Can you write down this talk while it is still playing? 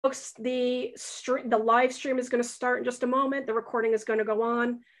Folks, the live stream is going to start in just a moment. The recording is going to go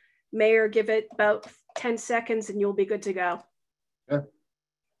on. Mayor, give it about 10 seconds and you'll be good to go. Okay.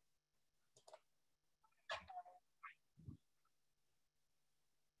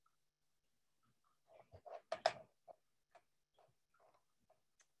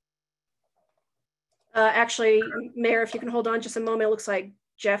 Actually, Mayor, if you can hold on just a moment, it looks like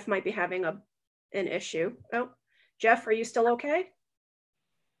Jeff might be having an issue. Oh, Jeff, are you still okay?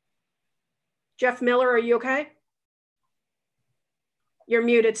 Jeff Miller, are you okay? You're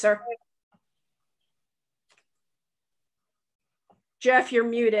muted, sir. Jeff, you're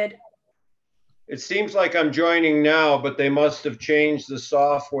muted. It seems like I'm joining now, but they must have changed the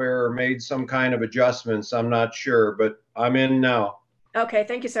software or made some kind of adjustments. I'm not sure, but I'm in now. Okay,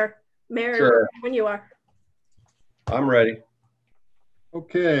 thank you, sir. Mayor, Sure. when you are. I'm ready.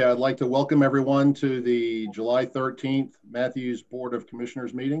 Okay, I'd like to welcome everyone to the July 13th Matthews Board of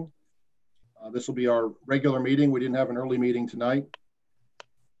Commissioners meeting. This will be our regular meeting. We didn't have an early meeting tonight.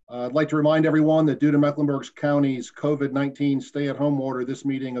 I'd like to remind everyone that due to Mecklenburg County's COVID-19 stay-at-home order, this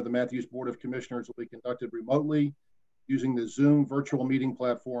meeting of the Matthews Board of Commissioners will be conducted remotely using the Zoom virtual meeting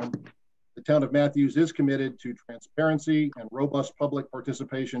platform. The town of Matthews is committed to transparency and robust public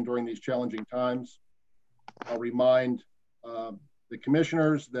participation during these challenging times. I'll remind the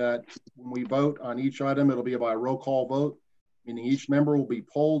commissioners that when we vote on each item, it'll be by a roll call vote, meaning each member will be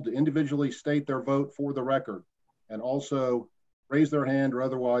polled to individually state their vote for the record and also raise their hand or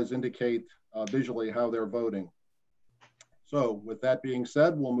otherwise indicate visually how they're voting. So with that being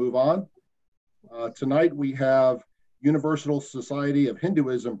said, we'll move on. Tonight we have Universal Society of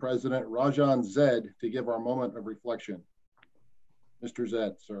Hinduism President Rajan Zed to give our moment of reflection. Mr.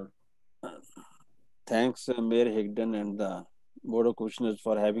 Zed, sir. Thanks, Mayor Higdon and the Board of Commissioners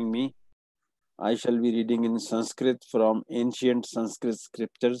for having me. I shall be reading in Sanskrit from ancient Sanskrit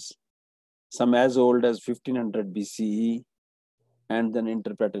scriptures, some as old as 1500 BCE, and then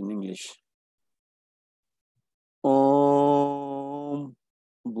interpret in English. Om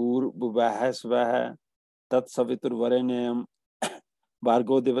Bhur Svah Tat Savitur Varenyam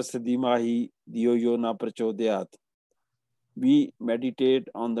Bhargo Devasya Dhimahi Dhiyo Yo Na Prachodayat. We meditate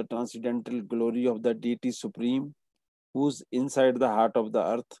on the transcendental glory of the Deity Supreme, who's inside the heart of the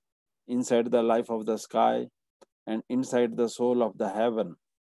earth, inside the life of the sky, and inside the soul of the heaven.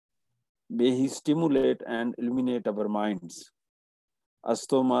 May He stimulate and illuminate our minds.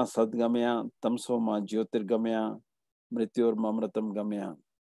 Astoma Sadgamya, Tamsoma Jyotirgamya, Mrityor Mamratam Gamya.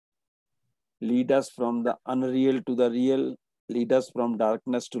 Lead us from the unreal to the real, lead us from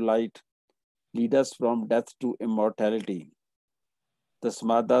darkness to light, lead us from death to immortality.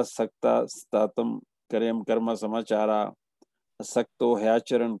 Tasmada Sakta Statam Karyam Karma Samachara, Sakto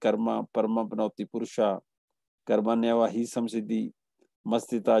Hyacharan Karma Parma Panoti Purusha, Karmanyava Hi Samsiddhi,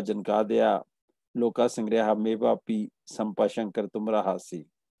 Mastita Jankadya, Loka Sangreha Meva Pi Sampashankar Tumrahasi.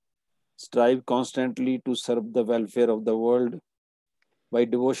 Strive constantly to serve the welfare of the world. By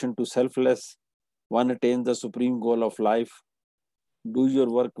devotion to selfless, one attains the supreme goal of life. Do your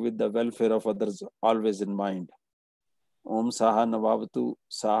work with the welfare of others always in mind. Om Saha Navavatu,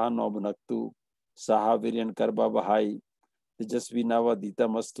 Saha Nobnaktu, Saha Viryan Karba Bahai, Tejasvi Nava Dita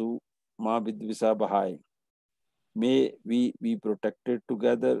Mastu, Ma Vidvisa Bahai. May we be protected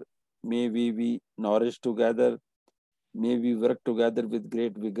together. May we be nourished together. May we work together with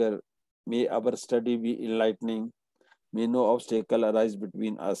great vigor. May our study be enlightening. May no obstacle arise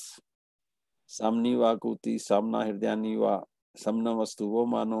between us. Samni va kuti, samna hirdayani va, samna vastu vo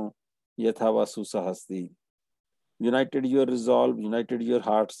mano, yatha vasu sahasti. United your resolve, united your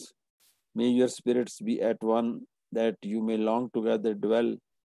hearts. May your spirits be at one, that you may long together dwell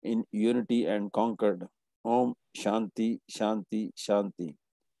in unity and concord. Om Shanti, Shanti, Shanti.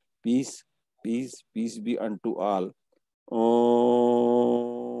 Peace, peace, peace be unto all.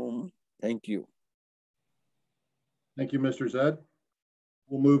 Om. Thank you. Thank you, Mr. Zed.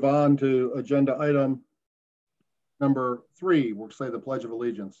 We'll move on to agenda item number 3. We'll say the Pledge of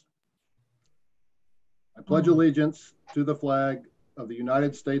Allegiance. I pledge allegiance to the flag of the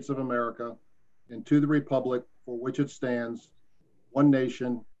United States of America and to the republic for which it stands, one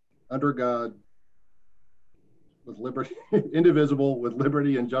nation, under God, with liberty, indivisible, with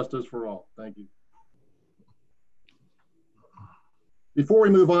liberty and justice for all. Thank you. Before we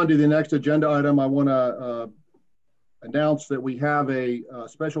move on to the next agenda item, I want to announce that we have a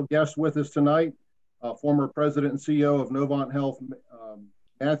special guest with us tonight, former president and CEO of Novant Health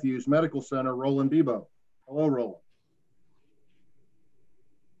Matthews Medical Center, Roland Bebo. Hello, Roland.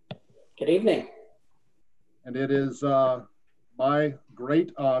 Good evening. And it is my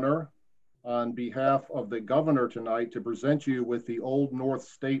great honor on behalf of the governor tonight to present you with the Old North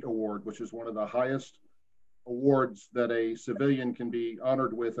State Award, which is one of the highest awards that a civilian can be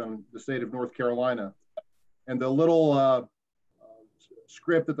honored with in the state of North Carolina. And the little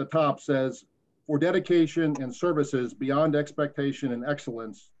script at the top says, "For dedication and services beyond expectation and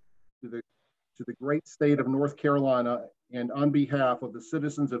excellence to the great state of North Carolina, and on behalf of the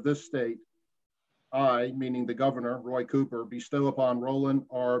citizens of this state, I," meaning the governor, Roy Cooper, "bestow upon Roland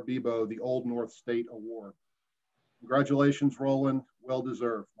R. Bebo the Old North State Award." Congratulations, Roland. Well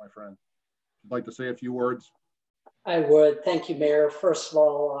deserved, my friend. Would like to say a few words? I would. Thank you, Mayor. First of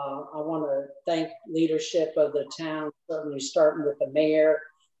all, I want to thank leadership of the town, certainly starting with the mayor,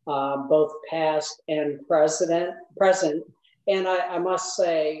 both past and present. And I must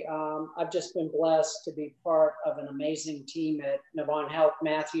say, I've just been blessed to be part of an amazing team at Novant Health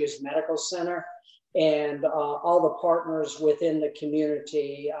Matthews Medical Center and all the partners within the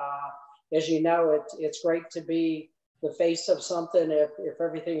community. As you know, it's great to be the face of something if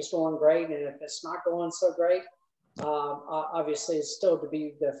everything's going great, and if it's not going so great, obviously it's still to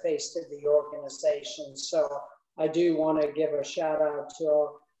be the face of the organization. So I do want to give a shout out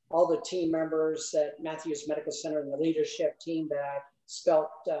to all the team members at Matthews Medical Center and the leadership team that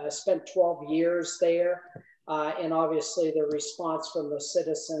spent 12 years there. And obviously the response from the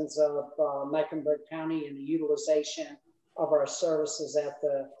citizens of Mecklenburg County and the utilization of our services at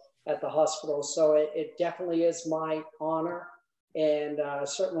the hospital. So it definitely is my honor, and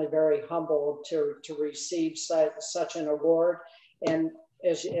certainly very humbled to receive such an award. And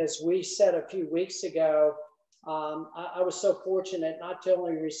as we said a few weeks ago, I was so fortunate not to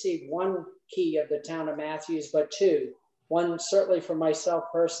only receive one key of the town of Matthews, but two. One certainly for myself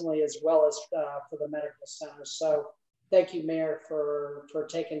personally, as well as for the medical center. So thank you, Mayor, for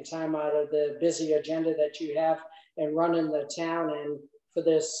taking time out of the busy agenda that you have and running the town, and for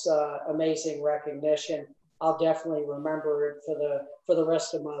this amazing recognition. I'll definitely remember it for the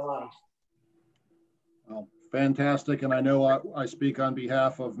rest of my life. Well, fantastic. And I know I speak on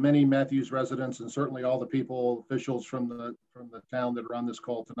behalf of many Matthews residents, and certainly all the people, officials from the town that are on this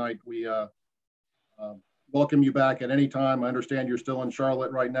call tonight. We welcome you back at any time. I understand you're still in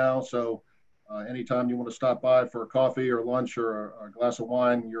Charlotte right now, so anytime you want to stop by for a coffee or lunch or a glass of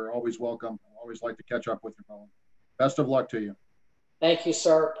wine, you're always welcome. I always like to catch up with you, Roland. Best of luck to you. Thank you,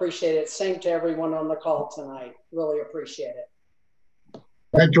 sir. Appreciate it. Same to everyone on the call tonight. Really appreciate it.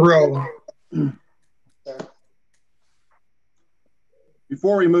 Thank you, Roland. Sir.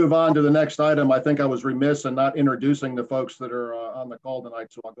 Before we move on to the next item, I think I was remiss in not introducing the folks that are on the call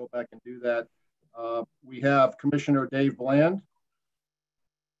tonight, so I'll go back and do that. We have Commissioner Dave Bland,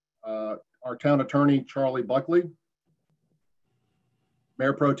 our town attorney, Charlie Buckley,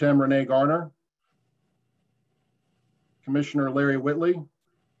 Mayor Pro Tem Renee Garner, Commissioner Larry Whitley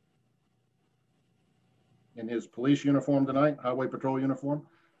in his police uniform tonight, highway patrol uniform,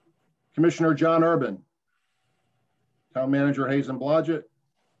 Commissioner John Urban, Town Manager Hazen Blodgett,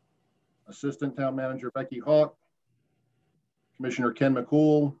 Assistant Town Manager Becky Hawk, Commissioner Ken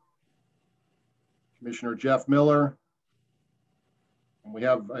McCool, Commissioner Jeff Miller, and we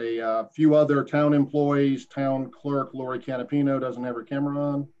have a few other town employees. Town Clerk Lori Canapino doesn't have her camera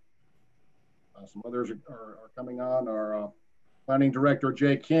on. Some others are coming on. Our Planning Director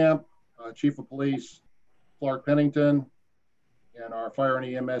Jay Camp, Chief of Police Clark Pennington, and our Fire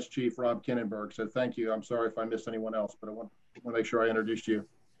and EMS Chief Rob Kinnenberg. So thank you. I'm sorry if I missed anyone else, but I want to make sure I introduced you.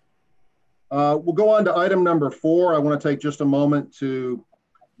 We'll go on to item number 4. I want to take just a moment to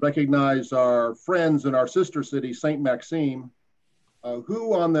recognize our friends in our sister city, St. Maxime.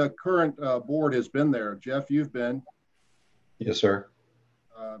 Who on the current board has been there? Jeff, you've been. Yes, sir.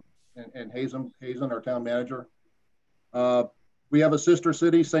 And Hazen, our town manager. We have a sister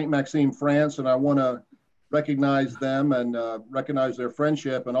city, St. Maxime, France, and I want to recognize them and recognize their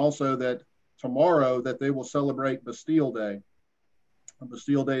friendship, and also that tomorrow that they will celebrate Bastille Day.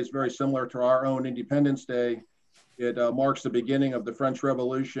 Bastille Day is very similar to our own Independence Day. It marks the beginning of the French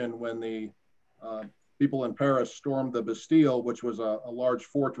Revolution, when the people in Paris stormed the Bastille, which was a large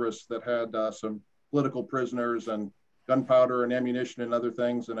fortress that had some political prisoners and gunpowder and ammunition and other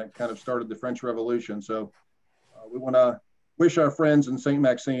things, and it kind of started the French Revolution. So we want to wish our friends in St.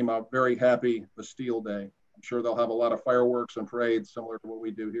 Maxime a very happy Bastille Day. I'm sure they'll have a lot of fireworks and parades similar to what we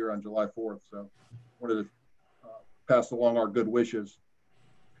do here on July 4th. So wanted to pass along our good wishes.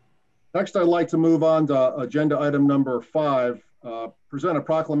 Next, I'd like to move on to agenda item number 5, present a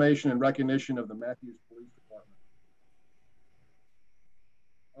proclamation in recognition of the Matthews Police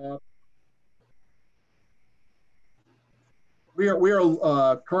Department. We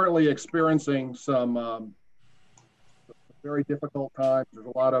are currently experiencing some very difficult times. There's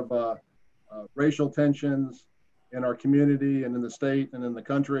a lot of racial tensions in our community and in the state and in the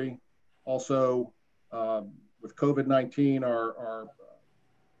country. Also, with COVID-19, our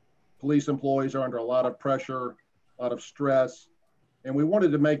police employees are under a lot of pressure, a lot of stress, and we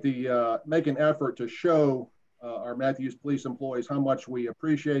wanted to make an effort to show our Matthews police employees how much we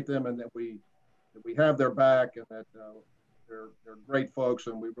appreciate them and that we have their back and that they're great folks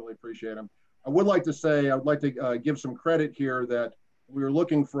and we really appreciate them. I would like to give some credit here that we were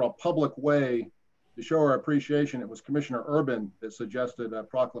looking for a public way to show our appreciation. It was Commissioner Urban that suggested a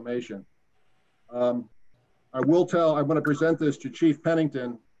proclamation. I'm going to present this to Chief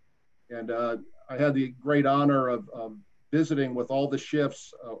Pennington, and I had the great honor of visiting with all the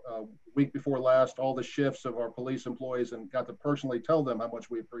shifts week before last, all the shifts of our police employees, and got to personally tell them how much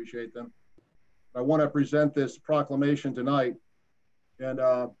we appreciate them. I want to present this proclamation tonight, and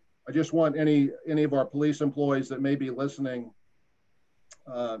I just want any of our police employees that may be listening,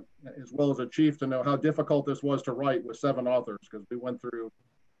 as well as a chief, to know how difficult this was to write with 7 authors, because we went through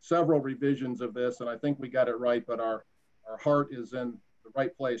several revisions of this, and I think we got it right, but our heart is in the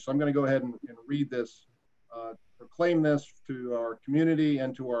right place. So I'm going to go ahead and read this, proclaim this to our community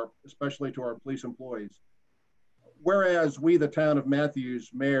and especially to our police employees. Whereas we, the town of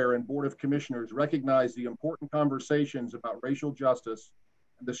Matthews, Mayor and Board of Commissioners, recognize the important conversations about racial justice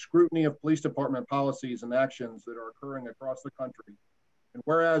and the scrutiny of police department policies and actions that are occurring across the country. And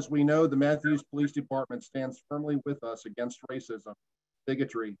whereas we know the Matthews Police Department stands firmly with us against racism,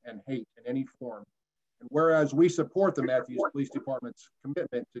 bigotry, and hate in any form. And whereas we support the Matthews Police Department's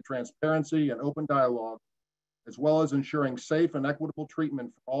commitment to transparency and open dialogue, as well as ensuring safe and equitable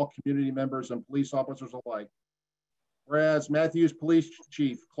treatment for all community members and police officers alike. Whereas Matthews Police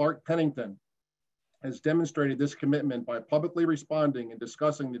Chief Clark Pennington has demonstrated this commitment by publicly responding and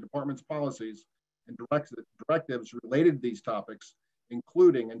discussing the department's policies and directives related to these topics,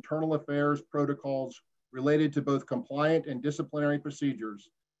 including internal affairs protocols related to both compliant and disciplinary procedures,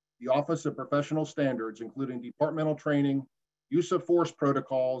 the Office of Professional Standards, including departmental training, use of force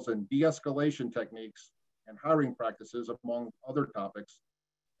protocols and de-escalation techniques, and hiring practices, among other topics.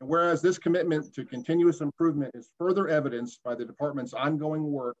 And whereas this commitment to continuous improvement is further evidenced by the department's ongoing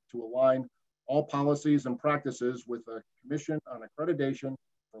work to align all policies and practices with the Commission on Accreditation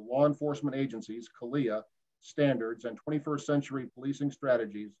for Law Enforcement Agencies, CALEA, standards and 21st century policing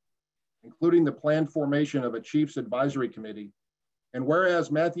strategies, including the planned formation of a Chiefs Advisory Committee. And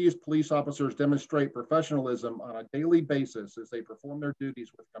whereas Matthews police officers demonstrate professionalism on a daily basis as they perform their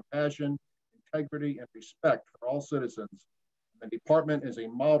duties with compassion, integrity, and respect for all citizens, the department is a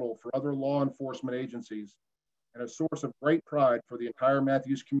model for other law enforcement agencies and a source of great pride for the entire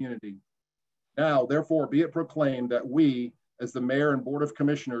Matthews community. Now, therefore, be it proclaimed that we, as the Mayor and Board of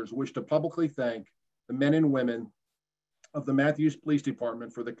Commissioners, wish to publicly thank the men and women of the Matthews Police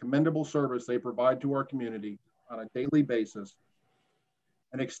Department for the commendable service they provide to our community on a daily basis,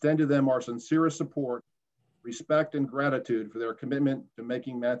 and extend to them our sincerest support, respect, and gratitude for their commitment to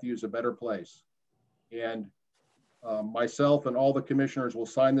making Matthews a better place. And myself and all the commissioners will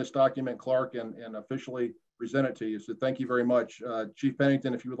sign this document, Clark, and officially present it to you. So thank you very much. Chief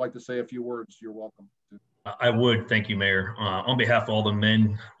Pennington, if you would like to say a few words, you're welcome. I would. Thank you, Mayor. On behalf of all the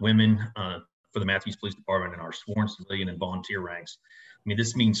men, women for the Matthews Police Department and our sworn civilian and volunteer ranks, I mean,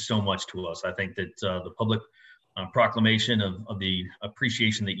 this means so much to us. I think that the public proclamation of the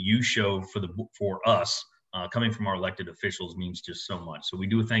appreciation that you show for us coming from our elected officials means just so much. So we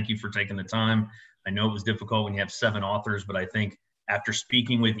do thank you for taking the time. I know it was difficult when you have 7 authors, but I think after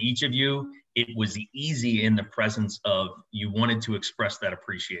speaking with each of you, it was easy in the presence of you wanted to express that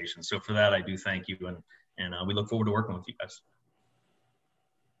appreciation. So for that, I do thank you, and we look forward to working with you guys.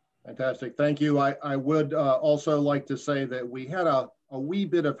 Fantastic, thank you. I would also like to say that we had a wee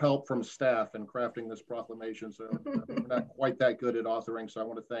bit of help from staff in crafting this proclamation, so we're not quite that good at authoring. So I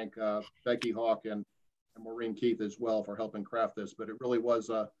want to thank Becky Hawk and Maureen Keith as well for helping craft this, but it really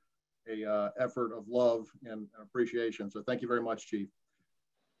was a effort of love and appreciation. So thank you very much, Chief.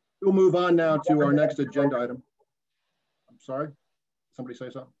 We'll move on now to our next agenda item. I'm sorry, somebody say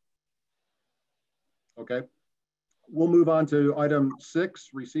something? Okay, we'll move on to item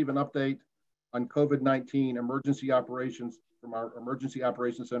 6, receive an update on COVID-19 emergency operations from our Emergency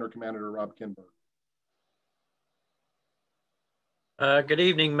Operations Center Commander, Rob Kinberg. Good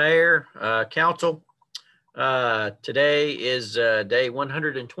evening, Mayor, Council. Today is day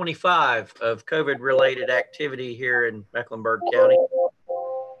 125 of COVID-related activity here in Mecklenburg County.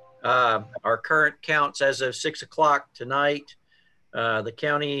 Our current counts as of 6 o'clock tonight, the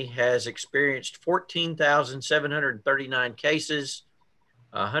county has experienced 14,739 cases,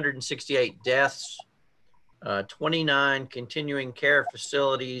 168 deaths, 29 continuing care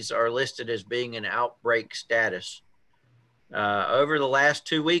facilities are listed as being in outbreak status. Over the last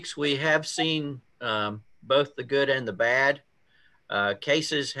 2 weeks, we have seen both the good and the bad.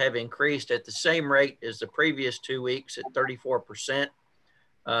 Cases have increased at the same rate as the previous 2 weeks at 34%,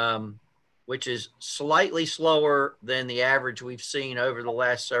 which is slightly slower than the average we've seen over the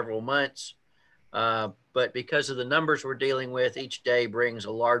last several months. But because of the numbers we're dealing with, each day brings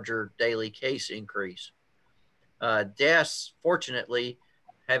a larger daily case increase. Deaths, fortunately,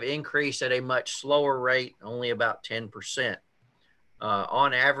 have increased at a much slower rate, only about 10%.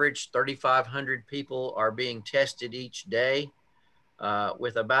 On average, 3,500 people are being tested each day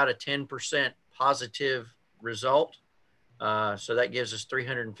with about a 10% positive result. So that gives us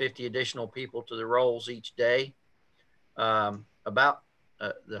 350 additional people to the rolls each day. The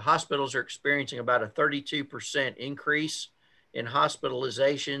hospitals are experiencing about a 32% increase in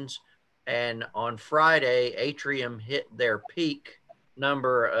hospitalizations. And on Friday, Atrium hit their peak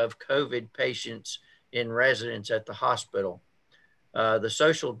number of COVID patients in residence at the hospital. The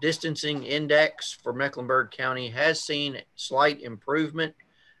social distancing index for Mecklenburg County has seen slight improvement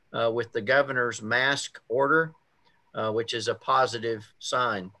with the governor's mask order, which is a positive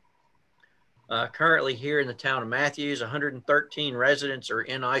sign. Currently here in the town of Matthews, 113 residents are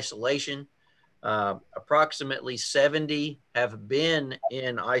in isolation. Approximately 70 have been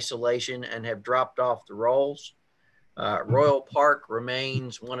in isolation and have dropped off the rolls. Royal Park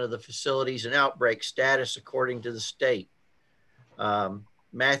remains one of the facilities in outbreak status according to the state.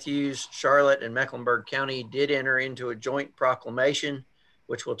 Matthews, Charlotte, and Mecklenburg County did enter into a joint proclamation,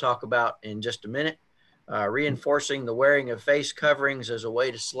 which we'll talk about in just a minute, reinforcing the wearing of face coverings as a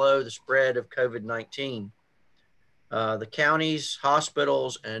way to slow the spread of COVID-19. The counties,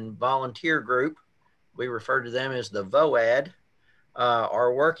 hospitals, and volunteer group, we refer to them as the VOAD,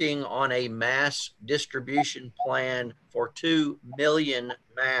 are working on a mass distribution plan for 2 million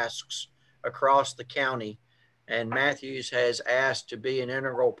masks across the county, and Matthews has asked to be an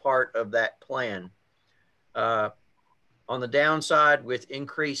integral part of that plan. On the downside, with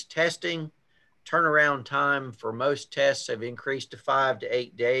increased testing, turnaround time for most tests have increased to 5 to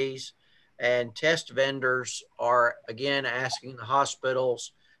 8 days, and test vendors are again asking the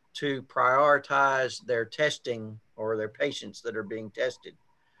hospitals to prioritize their testing or their patients that are being tested.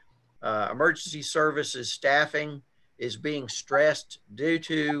 Emergency services staffing is being stressed due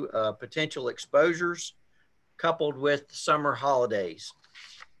to potential exposures coupled with summer holidays.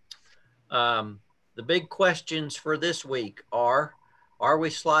 The big questions for this week are we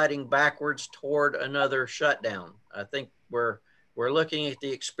sliding backwards toward another shutdown? I think we're looking at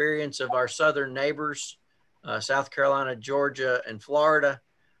the experience of our southern neighbors, South Carolina, Georgia, and Florida,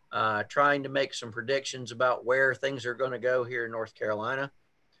 trying to make some predictions about where things are going to go here in North Carolina.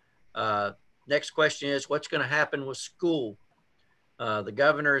 Next question is, what's going to happen with school? The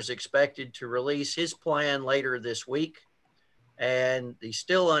governor is expected to release his plan later this week. And the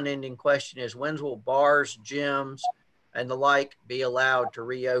still unending question is, when will bars, gyms, and the like be allowed to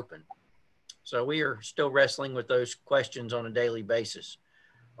reopen? So we are still wrestling with those questions on a daily basis.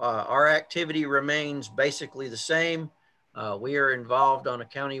 Our activity remains basically the same. We are involved on a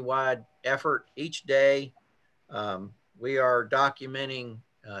countywide effort each day. We are documenting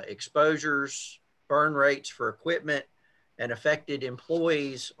exposures, burn rates for equipment, and affected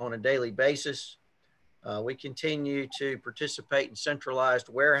employees on a daily basis. We continue to participate in centralized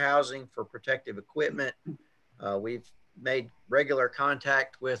warehousing for protective equipment. We've made regular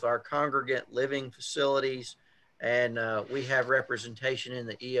contact with our congregant living facilities, and we have representation in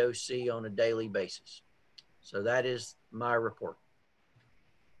the EOC on a daily basis. So that is my report.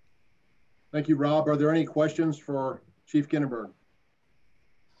 Thank you, Rob. Are there any questions for Chief Kinneberg?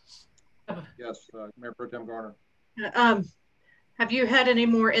 Yes, Mayor Pro Tem Garner. Have you had any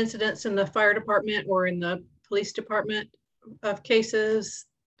more incidents in the fire department or in the police department of cases?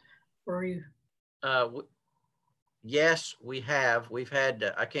 Or you? Yes, we have. We've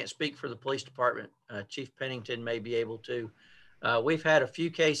had, I can't speak for the police department. Chief Pennington may be able to. We've had a few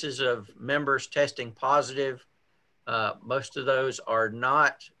cases of members testing positive. Most of those are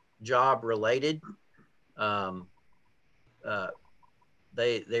not job related.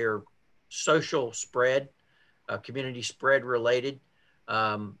 They're social spread, community spread related.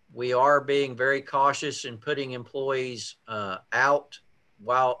 We are being very cautious in putting employees out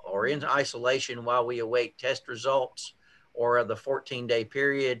or in isolation while we await test results or the 14-day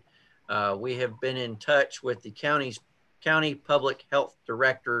period. We have been in touch with the county public health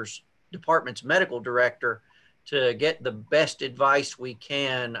department's medical director to get the best advice we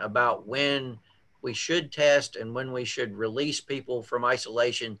can about when we should test and when we should release people from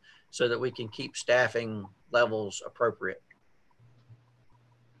isolation so that we can keep staffing levels appropriate.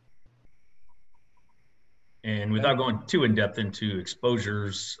 And without going too in depth into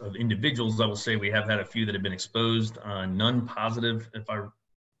exposures of individuals, I will say we have had a few that have been exposed, none positive, if I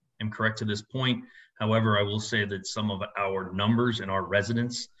am correct to this point. However, I will say that some of our numbers in our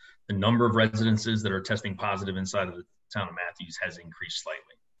residents, the number of residences that are testing positive inside of the town of Matthews has increased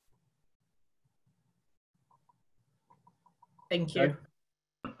slightly. Thank you.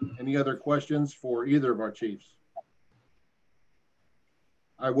 Any other questions for either of our chiefs?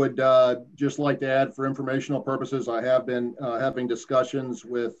 I would just like to add, for informational purposes, I have been having discussions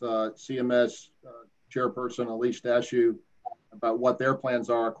with CMS Chairperson Elise Dashew about what their plans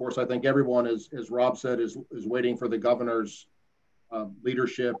are. Of course, I think everyone, as Rob said, is waiting for the governor's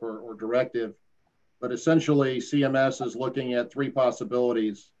leadership or directive. But essentially, CMS is looking at three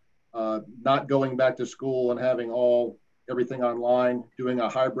possibilities: not going back to school and having everything online, doing a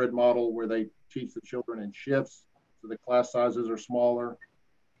hybrid model where they teach the children in shifts, so the class sizes are smaller.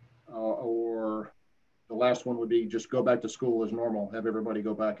 Or the last one would be just go back to school as normal, have everybody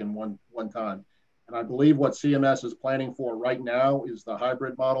go back in one time. And I believe what CMS is planning for right now is the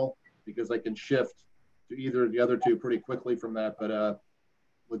hybrid model, because they can shift to either of the other two pretty quickly from that. But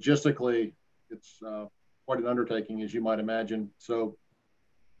logistically, it's quite an undertaking, as you might imagine. So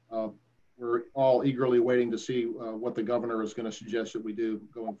we're all eagerly waiting to see what the governor is going to suggest that we do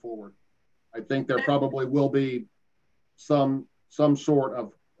going forward. I think there probably will be some sort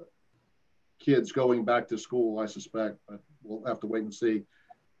of kids going back to school, I suspect, but we'll have to wait and see.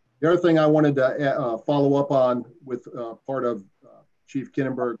 The other thing I wanted to follow up on with part of Chief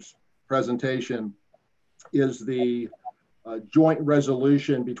Kinnenberg's presentation is the joint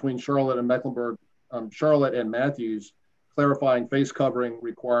resolution between Charlotte and Mecklenburg, Charlotte and Matthews, clarifying face covering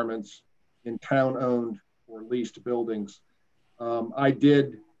requirements in town-owned or leased buildings. I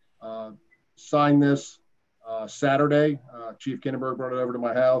did sign this Saturday. Chief Kinnenberg brought it over to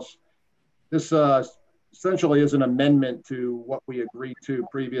my house. This essentially is an amendment to what we agreed to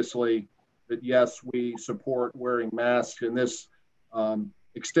previously, that yes, we support wearing masks, and this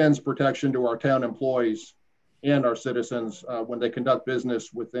extends protection to our town employees and our citizens when they conduct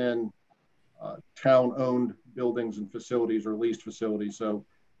business within town-owned buildings and facilities or leased facilities. So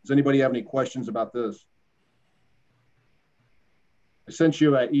does anybody have any questions about this? I sent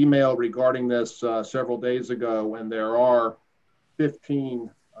you an email regarding this several days ago, and there are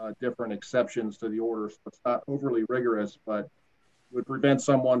 15 different exceptions to the order. So it's not overly rigorous, but would prevent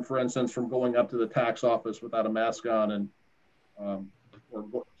someone, for instance, from going up to the tax office without a mask on and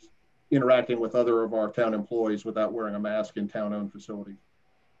or interacting with other of our town employees without wearing a mask in town-owned facilities.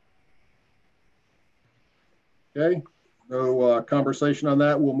 Okay, no conversation on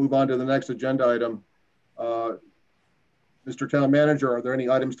that. We'll move on to the next agenda item. Mr. Town Manager, are there any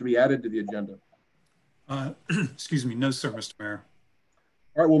items to be added to the agenda? Excuse me, no, sir, Mr. Mayor.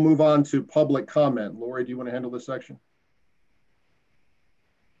 All right, we'll move on to public comment. Lori, do you want to handle this section?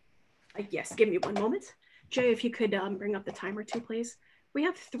 Yes, give me one moment. Jay, if you could bring up the timer too, please. We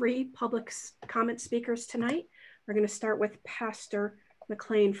have 3 public comment speakers tonight. We're going to start with Pastor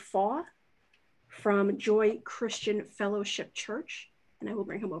McLean Faw from Joy Christian Fellowship Church, and I will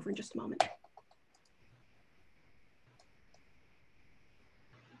bring him over in just a moment.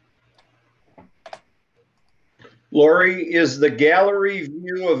 Lori, is the gallery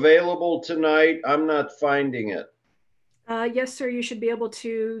view available tonight? I'm not finding it. Yes, sir. You should be able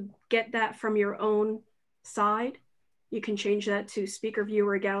to get that from your own side. You can change that to speaker view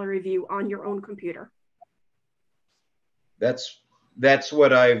or gallery view on your own computer. That's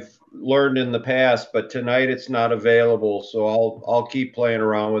what I've learned in the past, but tonight it's not available. So I'll keep playing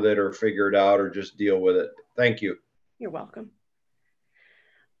around with it or figure it out or just deal with it. Thank you. You're welcome.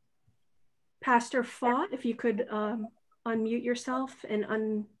 Pastor Faw, if you could unmute yourself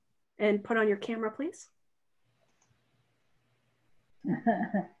and put on your camera, please.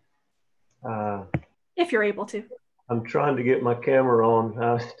 If you're able to. I'm trying to get my camera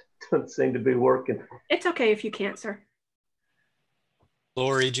on. It doesn't seem to be working. It's okay if you can't, sir.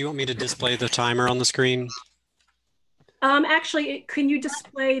 Lori, do you want me to display the timer on the screen? Actually, can you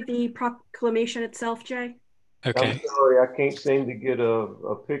display the proclamation itself, Jay? Okay. I'm sorry, I can't seem to get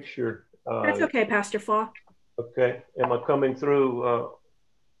a picture. That's okay, Pastor Faw. Okay, am I coming through?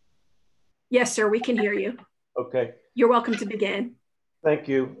 Yes, sir, we can hear you. Okay. You're welcome to begin. Thank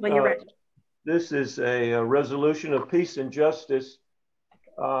you. When you're ready. This is a resolution of peace and justice.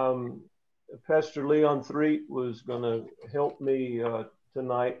 Pastor Leon Threet was going to help me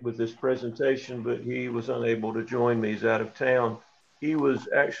tonight with this presentation, but he was unable to join me. He's out of town. He was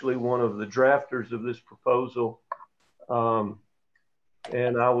actually one of the drafters of this proposal,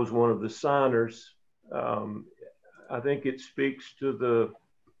 and I was one of the signers. I think it speaks to the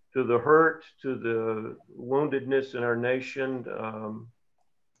hurt, to the woundedness in our nation on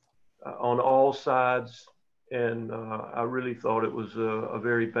all sides. And I really thought it was a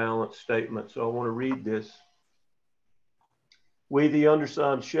very balanced statement. So I want to read this. We, the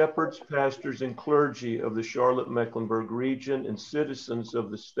undersigned shepherds, pastors, and clergy of the Charlotte-Mecklenburg region and citizens of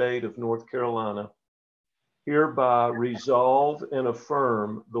the state of North Carolina, hereby resolve and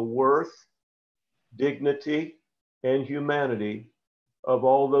affirm the worth, dignity, and humanity of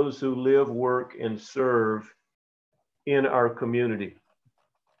all those who live, work, and serve in our community.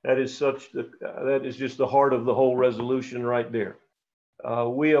 That is just the heart of the whole resolution right there.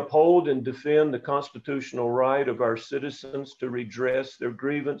 We uphold and defend the constitutional right of our citizens to redress their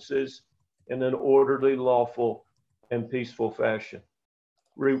grievances in an orderly, lawful, and peaceful fashion.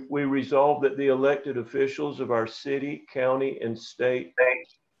 We resolve that the elected officials of our city, county, and state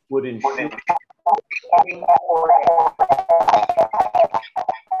would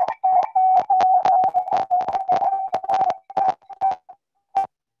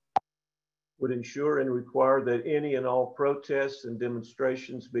ensure and require that any and all protests and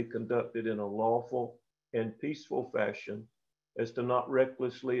demonstrations be conducted in a lawful and peaceful fashion as to not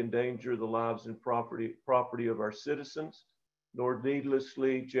recklessly endanger the lives and property of our citizens, nor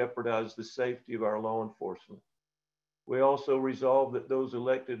needlessly jeopardize the safety of our law enforcement. We also resolve that those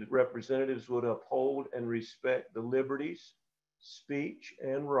elected representatives would uphold and respect the liberties, speech,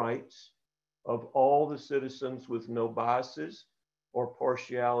 and rights of all the citizens with no biases or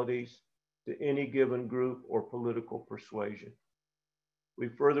partialities to any given group or political persuasion. We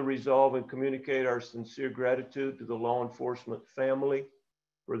further resolve and communicate our sincere gratitude to the law enforcement family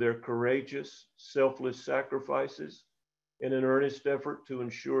for their courageous, selfless sacrifices in an earnest effort to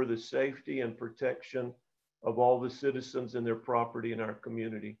ensure the safety and protection of all the citizens and their property in our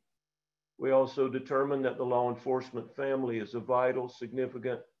community. We also determine that the law enforcement family is a vital,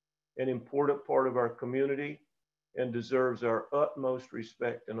 significant, and important part of our community and deserves our utmost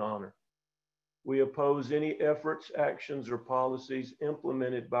respect and honor. We oppose any efforts, actions, or policies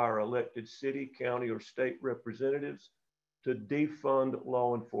implemented by our elected city, county, or state representatives to defund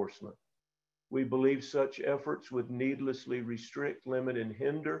law enforcement. We believe such efforts would needlessly restrict, limit, and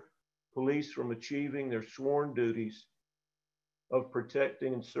hinder police from achieving their sworn duties of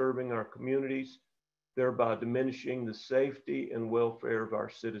protecting and serving our communities, thereby diminishing the safety and welfare of our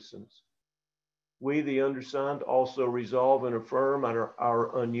citizens. We, the undersigned, also resolve and affirm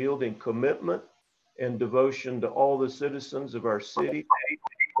our unyielding commitment and devotion to all the citizens of our city,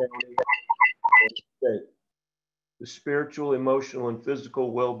 county, and state. The spiritual, emotional, and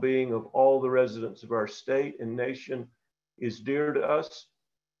physical well-being of all the residents of our state and nation is dear to us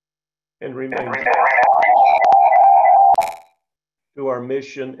and remains to our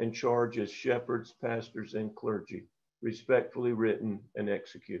mission and charge as shepherds, pastors, and clergy, respectfully written and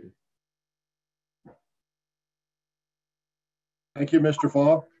executed. Thank you, Mr.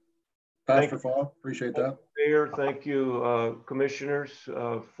 Faw. Pastor Faw, appreciate that. Mayor, thank you, commissioners,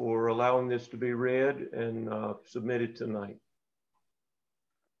 for allowing this to be read and submitted tonight.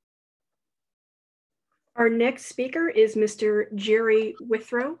 Our next speaker is Mr. Jerry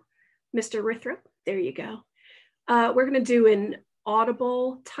Withrow. Mr. Withrow, there you go. We're going to do an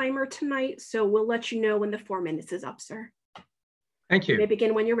audible timer tonight, so we'll let you know when the 4 minutes is up, sir. Thank you. You may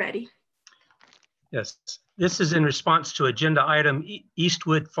begin when you're ready. Yes, this is in response to agenda item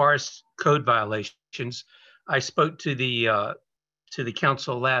Eastwood Forest Code violations. I spoke to the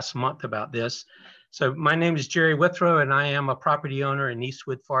council last month about this. So my name is Jerry Withrow, and I am a property owner in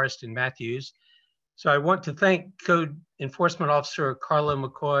Eastwood Forest in Matthews. So I want to thank Code Enforcement Officer Carla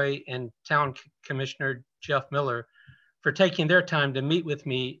McCoy and Town Commissioner Jeff Miller for taking their time to meet with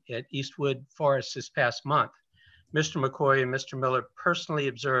me at Eastwood Forest this past month. Mr. McCoy and Mr. Miller personally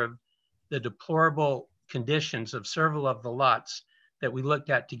observed the deplorable conditions of several of the lots that we looked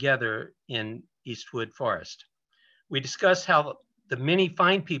at together in Eastwood Forest. We discussed how the many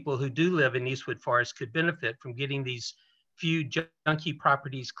fine people who do live in Eastwood Forest could benefit from getting these few junky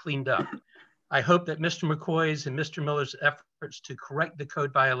properties cleaned up. I hope that Mr. McCoy's and Mr. Miller's efforts to correct the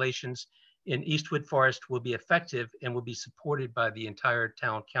code violations in Eastwood Forest will be effective and will be supported by the entire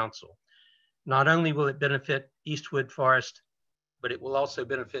town council. Not only will it benefit Eastwood Forest, but it will also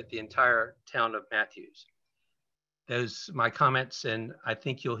benefit the entire town of Matthews. Those are my comments, and I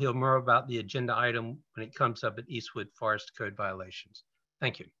think you'll hear more about the agenda item when it comes up at Eastwood Forest Code violations.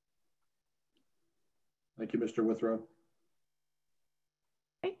 Thank you. Thank you, Mr. Withrow.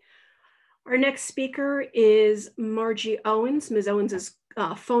 Okay. Our next speaker is Margie Owens. Ms. Owens is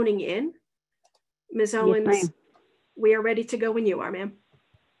phoning in. Ms. Owens, yes, we are ready to go when you are, ma'am.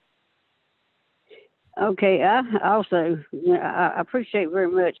 Okay, I also, I appreciate very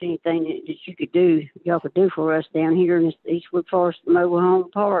much anything that you could do, y'all could do for us down here in this Eastwood Forest Mobile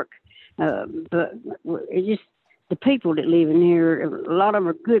Home Park. But it's just the people that live in here, a lot of them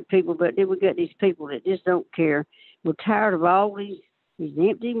are good people, but then we got these people that just don't care. We're tired of all these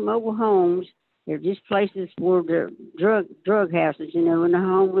empty mobile homes. They're just places where the drug houses, and the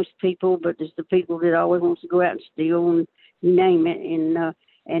homeless people, but there's the people that always wants to go out and steal and you name it.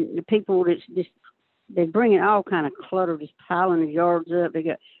 And the people that's just, they're bringing all kind of clutter, just piling the yards up. They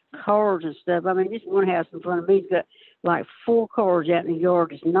got cars and stuff. I mean, this one house in front of me's got like 4 cars out in the yard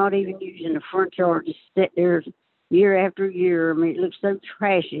that's not even using the front yard, just sit there year after year. I mean, it looks so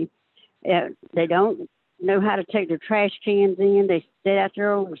trashy. They don't know how to take their trash cans in. They sit out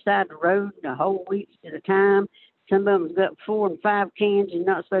there on the side of the road the whole weeks at a time. Some of them's got 4 and 5 cans. You're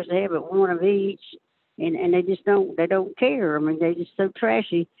not supposed to have but 1 of each. And they just don't care. I mean, they just so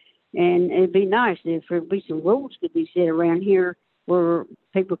trashy. And it'd be nice if there'd be some rules could be set around here where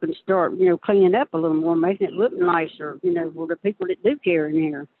people can start, cleaning up a little more, making it look nicer, for the people that do care in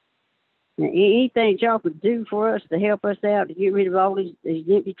here. Now, anything y'all could do for us to help us out to get rid of all these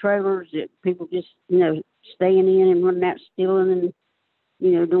empty trailers that people just, staying in and running out stealing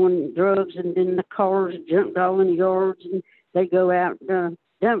and, doing drugs, and then the cars jumped all in the yards, and they go out,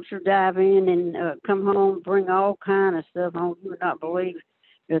 dumpster dive in and come home, bring all kind of stuff home. You would not believe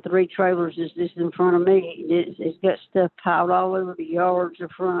the 3 trailers is just in front of me. It's got stuff piled all over the yards, the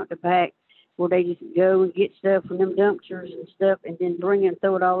front, the back, where they just go and get stuff from them dumpsters and stuff, and then bring it and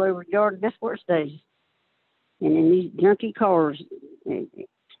throw it all over the yard, and that's where it stays. And then these junky cars,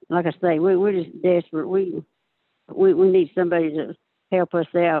 like I say, we're just desperate. We need somebody to help us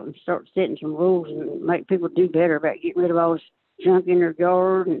out and start setting some rules and make people do better about getting rid of all this junk in their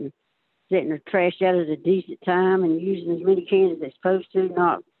yard and setting their trash out at a decent time and using as many cans as they're supposed to,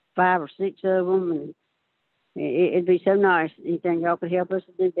 not 5 or 6 of them. And it'd be so nice, anything y'all could help us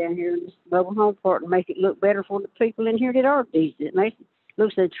to do down here in this mobile home park and make it look better for the people in here that are decent. It makes it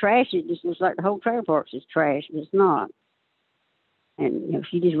look so trashy, it just looks like the whole trailer park's is trash, but it's not. And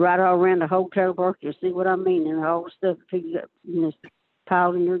if you just ride all around the whole trailer park, you'll see what I mean, and all the stuff that people got,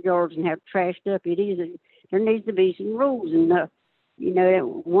 piled in their yards and have trashed up. There needs to be some rules. And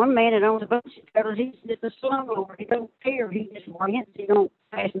one man that owns a bunch of trailers, he's just a slumlord. He don't care. He just rents. He don't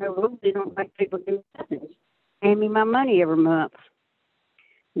pass no rules. He don't make people do nothing. Just hand me my money every month.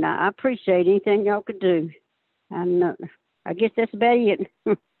 Now, I appreciate anything y'all could do. And I guess that's about it.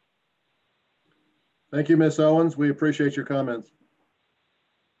 Thank you, Ms. Owens. We appreciate your comments.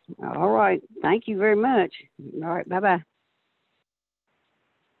 All right. Thank you very much. All right. Bye-bye.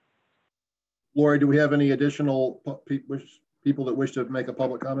 Lori, do we have any additional people that wish to make a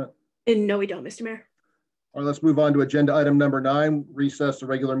public comment? And no, we don't, Mr. Mayor. All right, let's move on to agenda item number 9, recess the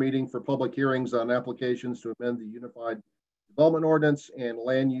regular meeting for public hearings on applications to amend the Unified Development Ordinance and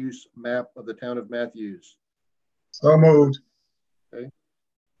land use map of the town of Matthews. So moved. Okay.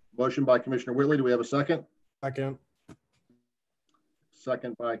 Motion by Commissioner Whitley. Do we have a second? Second.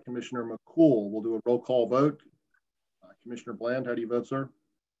 Second by Commissioner McCool. We'll do a roll call vote. Commissioner Bland, how do you vote, sir?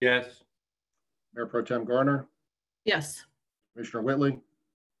 Yes. Mayor Pro Tem Garner? Yes. Commissioner Whitley?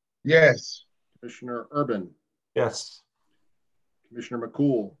 Yes. Commissioner Urban? Yes. Commissioner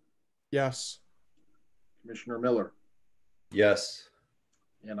McCool? Yes. Commissioner Miller? Yes.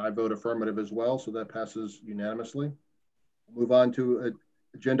 And I vote affirmative as well, so that passes unanimously. We'll move on to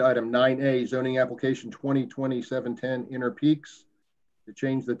agenda item 9A, zoning application 2020-710 Inner Peaks, to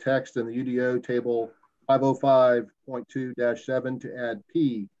change the text in the UDO table 505.2-7 to add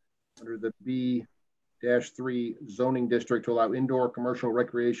P under the B-3 zoning district to allow indoor commercial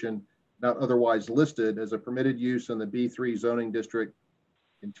recreation not otherwise listed as a permitted use in the B3 zoning district,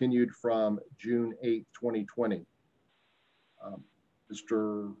 continued from June 8, 2020.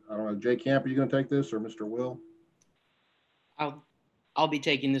 Mr. I don't know, Jay Camp, are you going to take this, or Mr. Will? I'll be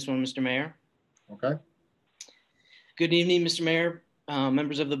taking this one, Mr. Mayor. Okay. Good evening, Mr. Mayor,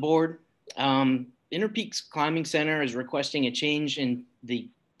 members of the board. Inner Peaks Climbing Center is requesting a change in the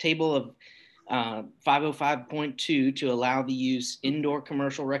table of 505.2 to allow the use indoor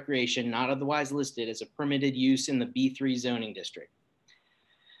commercial recreation not otherwise listed as a permitted use in the B3 zoning district.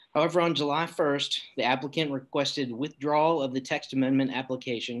 However, on July 1st, the applicant requested withdrawal of the text amendment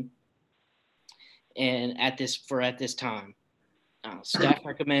application and at this time. Staff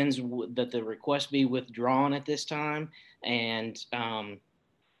recommends that the request be withdrawn at this time, and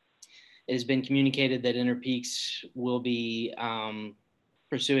it has been communicated that Inner Peaks will be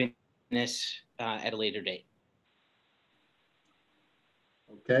pursuing this at a later date.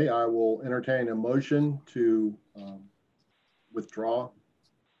 Okay, I will entertain a motion to withdraw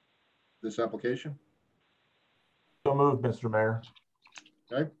this application. So moved, Mr. Mayor.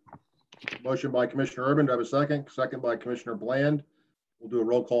 Okay. Motion by Commissioner Urban. Do I have a second? Second by Commissioner Bland. We'll do a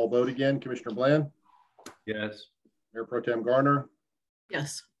roll call vote again. Commissioner Bland? Yes. Mayor Pro Tem Garner?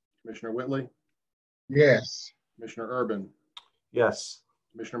 Yes. Commissioner Whitley? Yes. Commissioner Urban? Yes.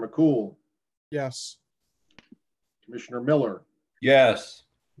 Commissioner McCool? Yes. Commissioner Miller? Yes.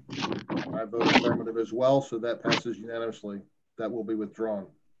 I vote affirmative as well, so that passes unanimously. That will be withdrawn.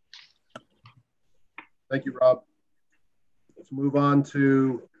 Thank you, Rob. Let's move on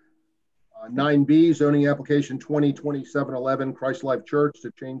to 9B, zoning application 202711 Christ Life Church to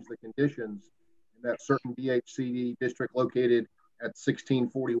change the conditions in that certain BHCD district located at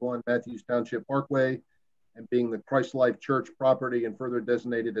 1641 Matthews Township Parkway and being the Christ Life Church property and further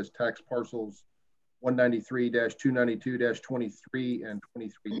designated as tax parcels 193-292-23 and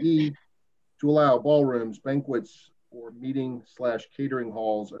 23E to allow ballrooms, banquets, or meeting/catering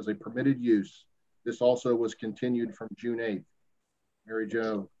halls as a permitted use. This also was continued from June 8th. Mary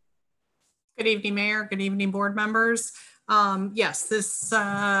Jo. Good evening, Mayor. Good evening, board members. Yes, this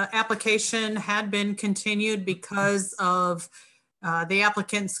application had been continued because of the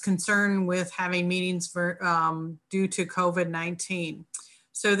applicant's concern with having meetings for, due to COVID-19.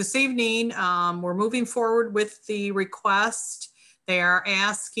 So this evening, we're moving forward with the request. They are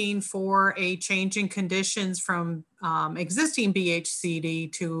asking for a change in conditions from existing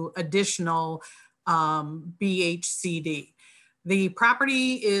BHCD to additional BHCD. The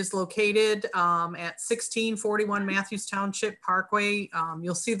property is located at 1641 Matthews Township Parkway.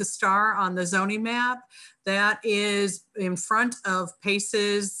 You'll see the star on the zoning map. That is in front of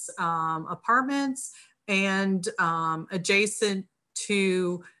Pace's apartments and adjacent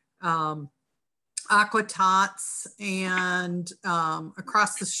to Aqua Tots and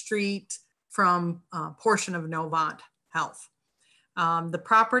across the street from a portion of Novant Health.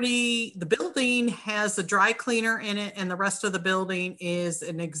 The building has a dry cleaner in it, and the rest of the building is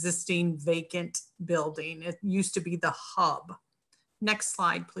an existing vacant building. It used to be the hub. Next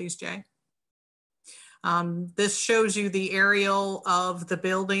slide, please, Jay. This shows you the aerial of the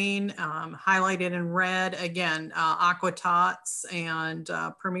building, highlighted in red. Again, Aqua Tots and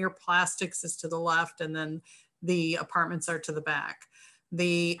Premier Plastics is to the left, and then the apartments are to the back.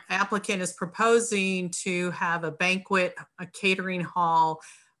 The applicant is proposing to have a banquet, a catering hall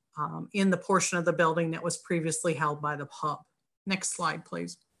in the portion of the building that was previously held by the pub. Next slide,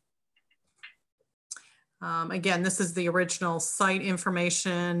 please. Again, this is the original site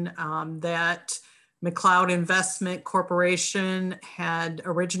information that McLeod Investment Corporation had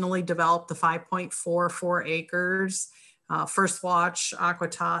originally developed the 5.44 acres. First Watch, Aqua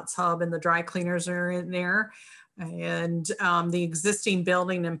Tots Hub, and the dry cleaners are in there. And the existing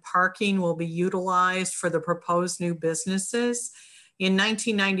building and parking will be utilized for the proposed new businesses. In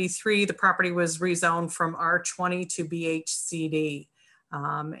 1993, the property was rezoned from R20 to BHCD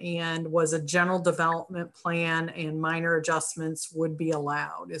and was a general development plan, and minor adjustments would be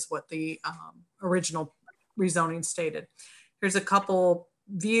allowed, is what the original rezoning stated. Here's a couple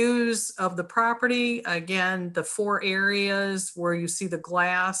views of the property. Again, the four areas where you see the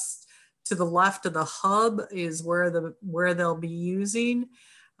glass to the left of the hub is where they'll be using.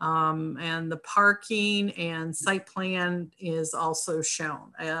 And the parking and site plan is also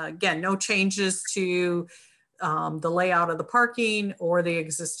shown. Again, no changes to the layout of the parking or the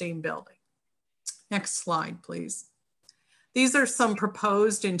existing building. Next slide, please. These are some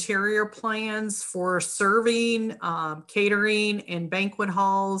proposed interior plans for serving, catering, and banquet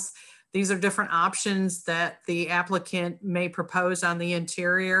halls. These are different options that the applicant may propose on the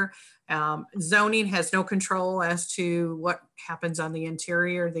interior. Zoning has no control as to what happens on the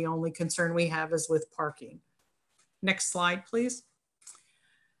interior. The only concern we have is with parking. Next slide, please.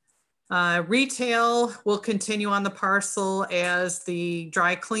 Retail will continue on the parcel as the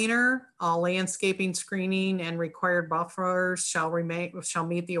dry cleaner. All landscaping, screening, and required buffers shall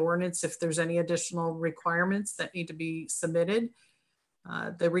meet the ordinance if there's any additional requirements that need to be submitted.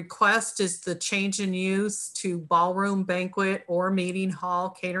 The request is the change in use to ballroom, banquet, or meeting hall,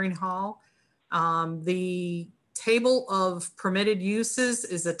 catering hall. The table of permitted uses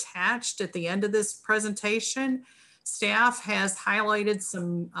is attached at the end of this presentation. Staff has highlighted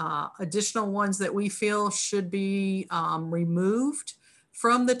some additional ones that we feel should be removed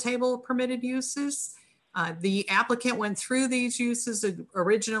from the table of permitted uses. The applicant went through these uses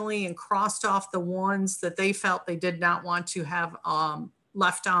originally and crossed off the ones that they felt they did not want to have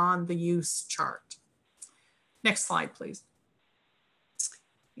left on the use chart. Next slide, please.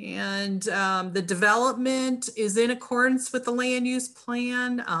 And the development is in accordance with the land use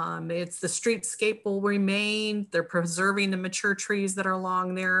plan. It's the streetscape will remain. They're preserving the mature trees that are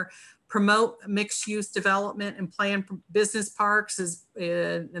along there. promote mixed-use development and plan business parks,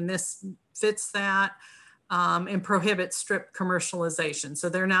 and this fits that, and prohibit strip commercialization. So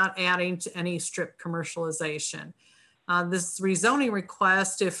they're not adding to any strip commercialization. This rezoning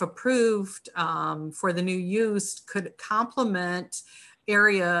request, if approved for the new use, could complement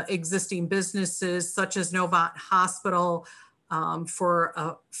area existing businesses such as Novant Hospital, for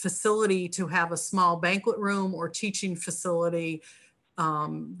a facility to have a small banquet room or teaching facility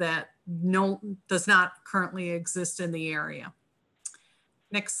that does not currently exist in the area.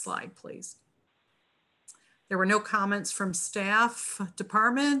 Next slide, please. There were no comments from staff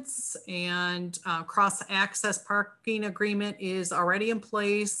departments, and cross-access parking agreement is already in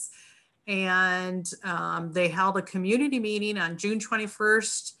place. And they held a community meeting on June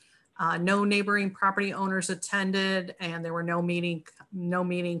 21st. No neighboring property owners attended, and there were no meeting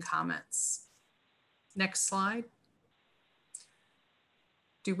comments. Next slide.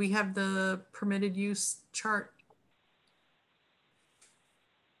 Do we have the permitted use chart?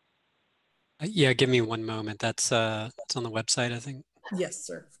 Yeah, give me one moment. That's it's on the website, I think. Yes,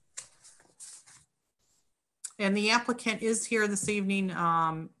 sir. And the applicant is here this evening,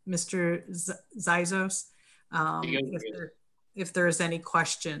 Mr. Zizos. If there's any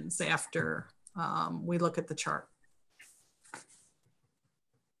questions after we look at the chart.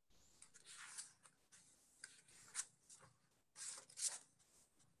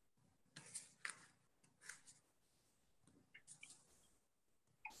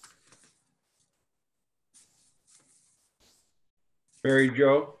 Mary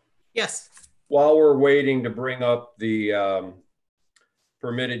Jo? Yes. While we're waiting to bring up the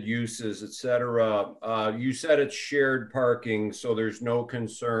permitted uses, et cetera, you said it's shared parking, so there's no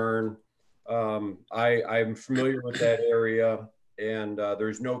concern. I'm familiar with that area, and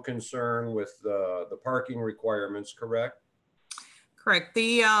there's no concern with the parking requirements, correct? Correct.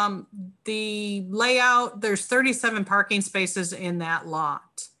 The layout, there's 37 parking spaces in that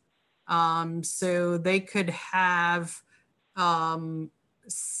lot. So they could have,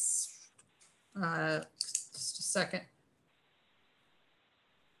 just a second,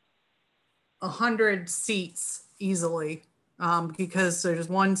 100 seats easily, because there's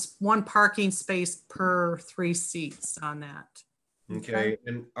one parking space per 3 seats on that. Okay,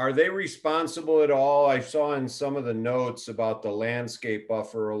 and are they responsible at all? I saw in some of the notes about the landscape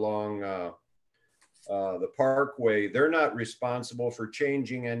buffer along the parkway. They're not responsible for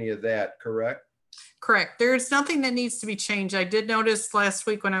changing any of that, correct? Correct. There's nothing that needs to be changed. I did notice last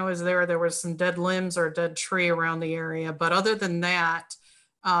week when I was there, there was some dead limbs or a dead tree around the area. But other than that,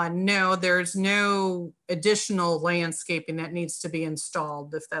 no, there's no additional landscaping that needs to be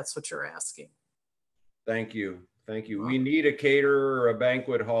installed, if that's what you're asking. Thank you. Thank you. We need a caterer or a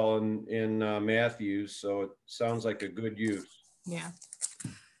banquet hall in Matthews, so it sounds like a good use. Yeah.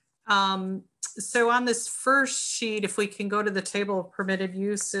 So on this first sheet, if we can go to the table of permitted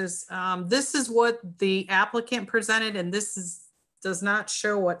uses, this is what the applicant presented, and this does not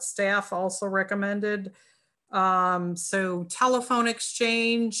show what staff also recommended. So telephone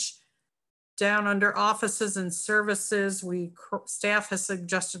exchange, down under offices and services, staff has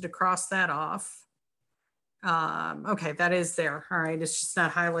suggested to cross that off. Okay, that is there. All right, it's just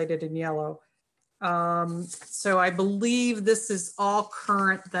not highlighted in yellow. So I believe this is all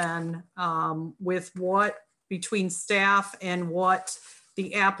current then, with what between staff and what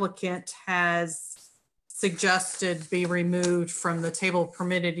the applicant has suggested be removed from the table of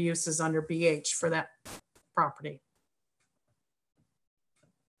permitted uses under BH for that property.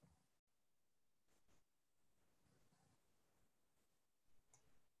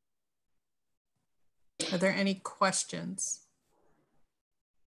 Are there any questions?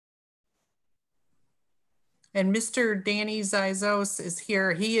 And Mr. Danny Zizos is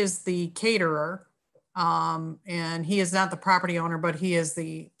here. He is the caterer, and he is not the property owner, but he is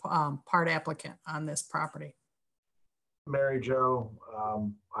the part applicant on this property. Mary Jo,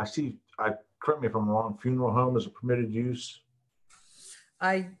 I see, correct me if I'm wrong, funeral home is a permitted use?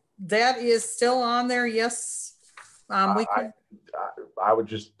 That is still on there, yes. I would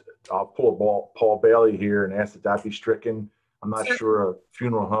just, I'll pull a Paul Bailey here and ask that be stricken. I'm not sure a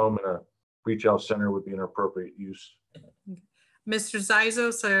funeral home and a retail center would be an appropriate use. Mr.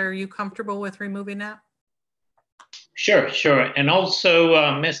 Zizos, are you comfortable with removing that? Sure. And also,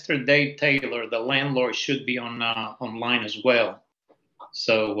 Mr. Dave Taylor, the landlord, should be online as well.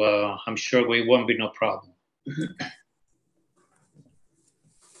 So I'm sure we won't be no problem. If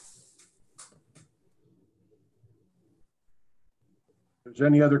there's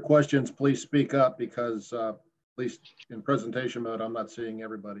any other questions, please speak up, because at least in presentation mode, I'm not seeing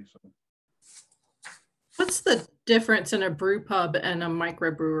everybody. So, what's the difference in a brew pub and a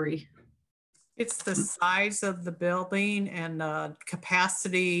microbrewery? It's the size of the building and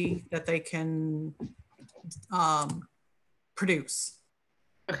capacity that they can produce.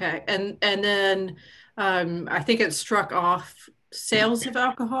 Okay, and then I think it struck off sales of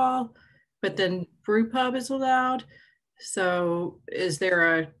alcohol, but then brew pub is allowed. So is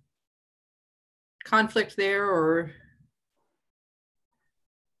there a conflict there, or?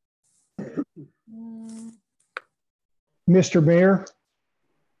 Mr. Mayor?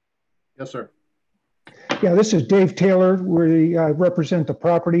 Yes, sir. Yeah, this is Dave Taylor. I represent the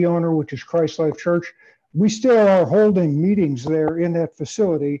property owner, which is Christ Life Church. We still are holding meetings there in that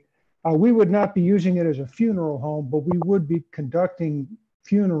facility. We would not be using it as a funeral home, but we would be conducting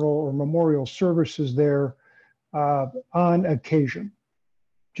funeral or memorial services there on occasion,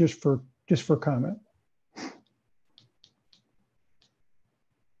 just for comment.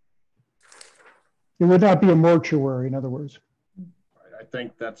 It would not be a mortuary, in other words. I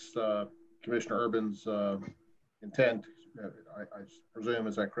think that's Commissioner Urban's intent. I presume,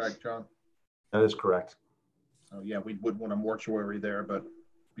 is that correct, John? That is correct. So yeah, we wouldn't want a mortuary there, but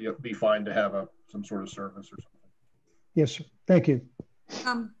be fine to have some sort of service or something. Yes, sir. Thank you.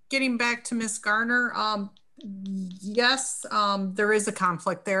 Getting back to Ms. Garner, yes, there is a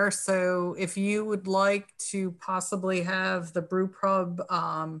conflict there. So if you would like to possibly have the brew pub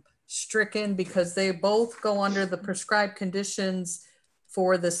stricken, because they both go under the prescribed conditions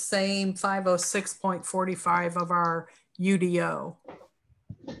for the same 506.45 of our UDO.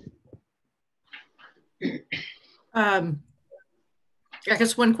 I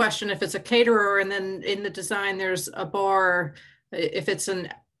guess one question, if it's a caterer and then in the design there's a bar, if it's an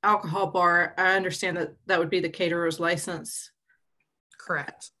alcohol bar, I understand that that would be the caterer's license.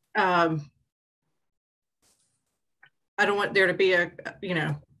 Correct. I don't want there to be a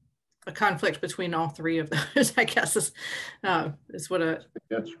conflict between all three of those, I guess is what a...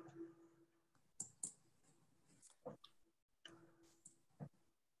 Yes.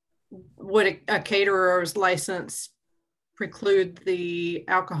 Would a caterer's license preclude the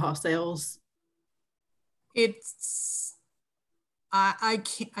alcohol sales? It's I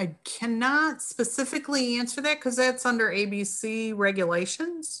cannot specifically answer that because that's under ABC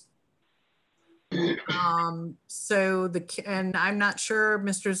regulations. So and I'm not sure,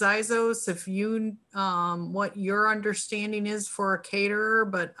 Mr. Zizos, if you what your understanding is for a caterer,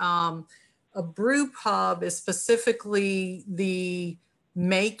 but a brew pub is specifically the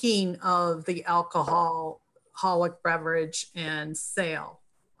making of the alcoholic beverage and sale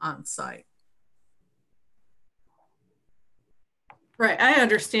on site. Right, I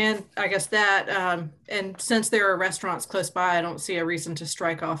understand, I guess that, and since there are restaurants close by, I don't see a reason to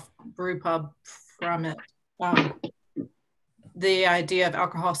strike off brew pub from it. The idea of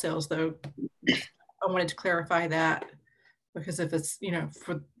alcohol sales, though, I wanted to clarify that, because if it's,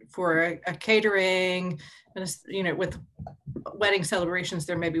 for a catering, and with wedding celebrations,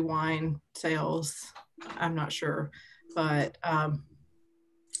 there may be wine sales. I'm not sure, but I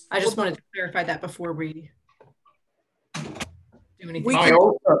just wanted to clarify that before we do anything.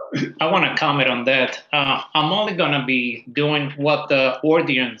 I want to comment on that. I'm only going to be doing what the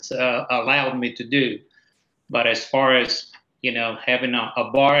ordinance allowed me to do. But as far as, having a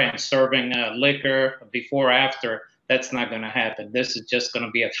bar and serving liquor before or after, that's not going to happen. This is just going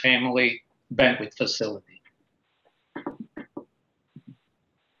to be a family banquet facility.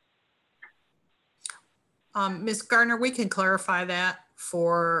 Ms. Gardner, we can clarify that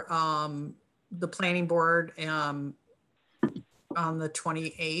for the planning board on the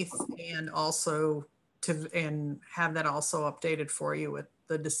 28th, and also have that also updated for you with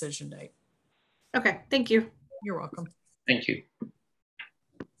the decision date. Okay, thank you. You're welcome. Thank you.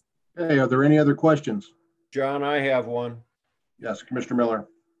 Hey, are there any other questions? John, I have one. Yes, Commissioner Miller.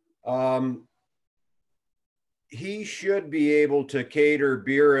 He should be able to cater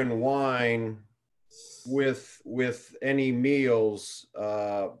beer and wine with any meals,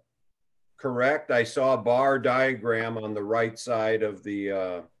 correct? I saw a bar diagram on the right side of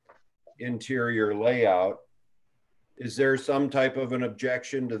the interior layout. Is there some type of an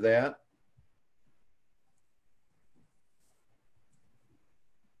objection to that?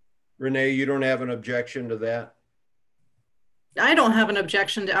 Renee, you don't have an objection to that? I don't have an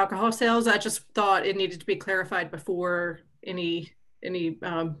objection to alcohol sales. I just thought it needed to be clarified before any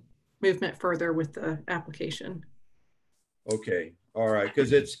movement further with the application. Okay, all right,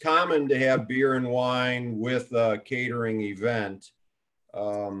 because it's common to have beer and wine with a catering event,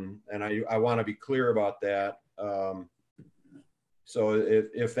 and I want to be clear about that. So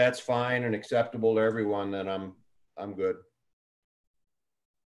if that's fine and acceptable to everyone, then I'm good.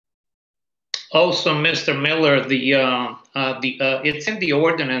 Also, Mr. Miller, it's in the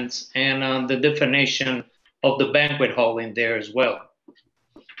ordinance and the definition of the banquet hall in there as well.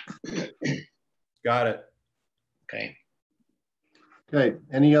 Got it. Okay. Okay,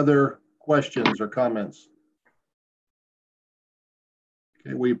 any other questions or comments?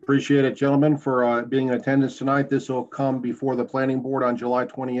 Okay, we appreciate it, gentlemen, for being in attendance tonight. This will come before the planning board on July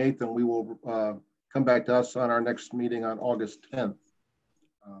 28th, and we will come back to us on our next meeting on August 10th.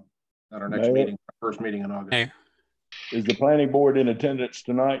 At our next Mayor, meeting, our first meeting in August. Hey. Is the planning board in attendance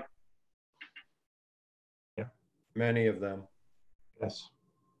tonight? Yeah, many of them. Yes.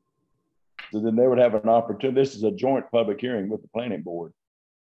 So then they would have an opportunity. This is a joint public hearing with the planning board.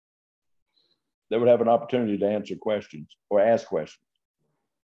 They would have an opportunity to answer questions or ask questions.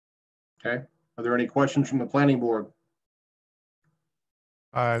 Okay. Are there any questions from the planning board?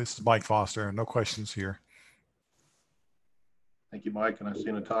 This is Mike Foster. No questions here. Thank you, Mike. And I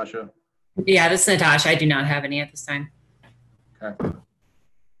see Natasha. Yeah, this is Natasha. I do not have any at this time. Okay.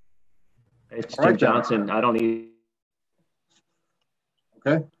 It's Jim Johnson. I don't need.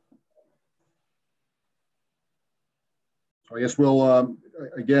 Okay. So I guess we'll,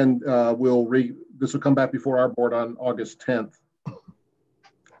 this will come back before our board on August 10th. So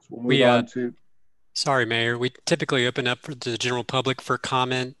we'll move on to. Sorry, Mayor. We typically open up for the general public for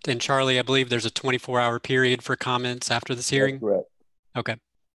comment. And Charlie, I believe there's a 24-hour period for comments after this hearing. That's correct. Okay.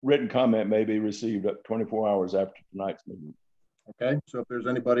 Written comment may be received up 24 hours after tonight's meeting. Okay. So if there's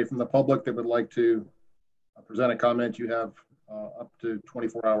anybody from the public that would like to present a comment, you have up to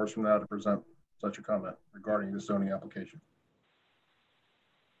 24 hours from now to present such a comment regarding the zoning application.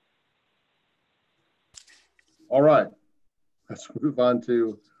 All right. Let's move on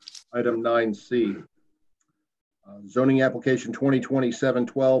to item 9C. Zoning application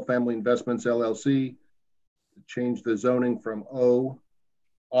 2020-712 Family Investments LLC to change the zoning from O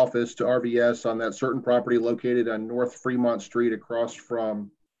office to RVS on that certain property located on North Fremont Street across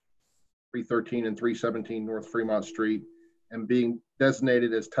from 313 and 317 North Fremont Street and being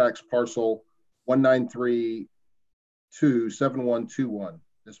designated as tax parcel 193-27121.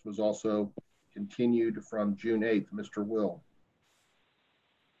 This was also continued from June 8th. Mr. Will.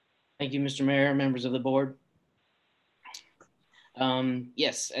 Thank you, Mr. Mayor, members of the board.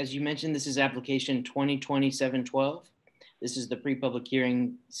 Yes, as you mentioned, this is application 2020-712. This is the pre-public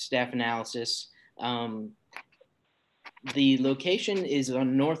hearing staff analysis. The location is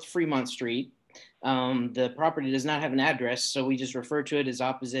on North Fremont Street. The property does not have an address, so we just refer to it as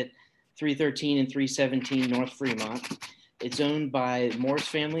opposite 313 and 317 North Fremont. It's owned by Morris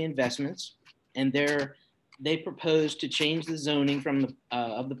Family Investments, and they propose to change the zoning from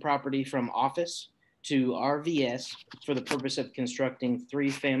of the property from office to RVS for the purpose of constructing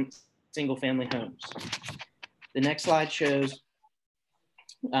 3 single-family homes. The next slide shows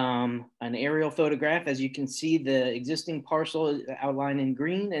an aerial photograph. As you can see, the existing parcel is outlined in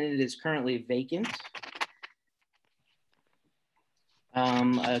green, and it is currently vacant.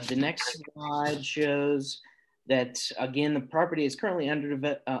 The next slide shows that, again, the property is currently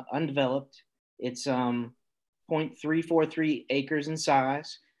undeveloped. It's 0.343 acres in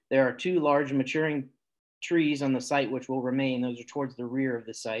size. There are 2 large maturing trees on the site which will remain. Those are towards the rear of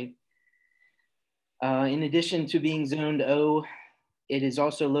the site. In addition to being zoned O, it is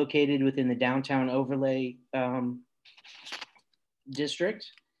also located within the downtown overlay district.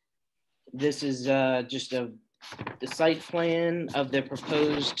 This is just the site plan of the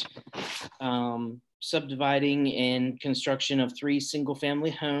proposed subdividing and construction of 3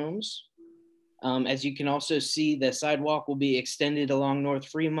 single-family homes. As you can also see, the sidewalk will be extended along North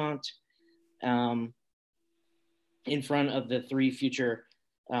Fremont in front of the 3 future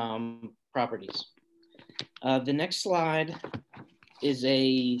properties. The next slide is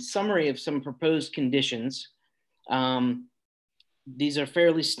a summary of some proposed conditions. These are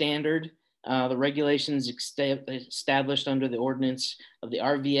fairly standard. The regulations established under the ordinance of the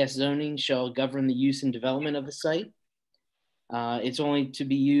RVS zoning shall govern the use and development of the site. It's only to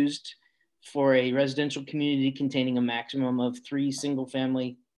be used for a residential community containing a maximum of 3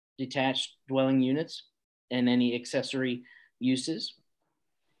 single-family detached dwelling units and any accessory uses.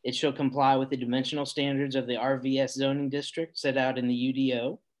 It shall comply with the dimensional standards of the RVS zoning district set out in the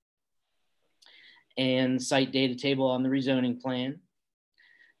UDO and site data table on the rezoning plan.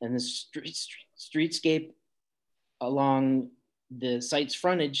 And the streetscape along the site's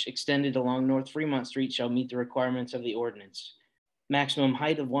frontage extended along North Fremont Street shall meet the requirements of the ordinance. Maximum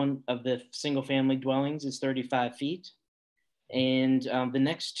height of one of the single family dwellings is 35 feet. And the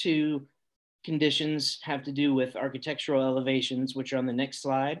next 2 conditions have to do with architectural elevations, which are on the next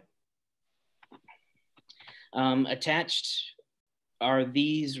slide. Attached are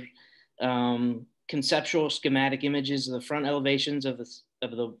these conceptual schematic images of the front elevations of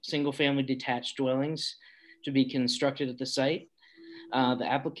the single family detached dwellings to be constructed at the site. The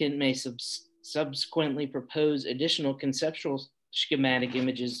applicant may subsequently propose additional conceptual schematic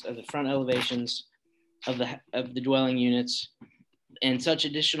images of the front elevations of the dwelling units, and such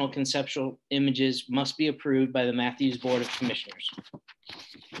additional conceptual images must be approved by the Matthews Board of Commissioners.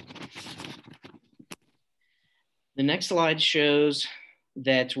 The next slide shows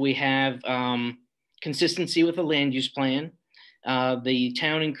that we have consistency with the land use plan. The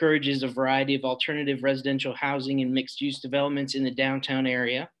town encourages a variety of alternative residential housing and mixed use developments in the downtown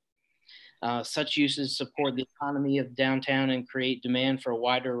area. Such uses support the economy of downtown and create demand for a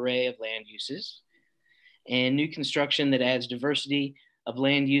wider array of land uses. And new construction that adds diversity of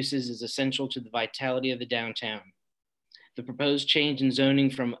land uses is essential to the vitality of the downtown. The proposed change in zoning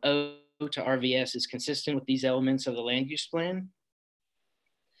from O to RVS is consistent with these elements of the land use plan.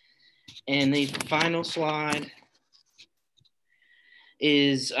 And the final slide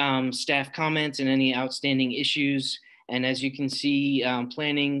is staff comments and any outstanding issues. And as you can see,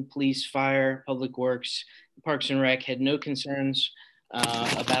 planning, police, fire, public works, Parks and Rec had no concerns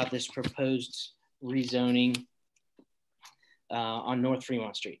about this proposed rezoning on North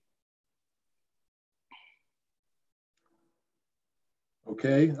Fremont Street.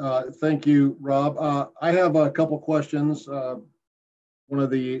 Okay, thank you, Rob. I have a couple questions. One of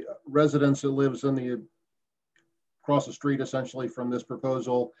the residents that lives in across the street essentially from this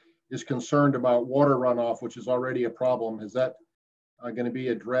proposal is concerned about water runoff, which is already a problem. Is that going to be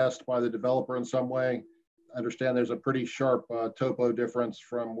addressed by the developer in some way? I understand there's a pretty sharp topo difference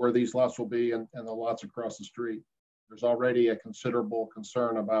from where these lots will be and the lots across the street. There's already a considerable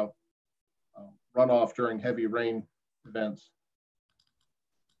concern about runoff during heavy rain events.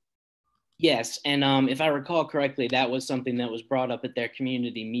 Yes, and if I recall correctly, that was something that was brought up at their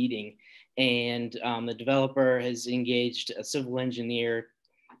community meeting, and the developer has engaged a civil engineer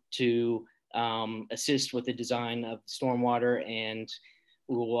to assist with the design of stormwater, and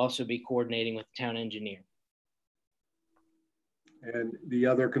we will also be coordinating with the town engineer. And the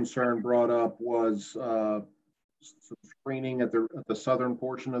other concern brought up was some screening at the southern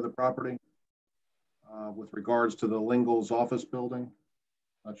portion of the property with regards to the Lingles office building.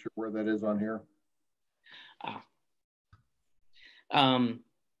 Not sure where that is on here.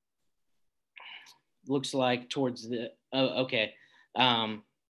 Looks like towards the, oh, okay.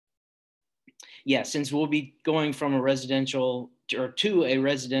 Yeah, since we'll be going from a residential or to a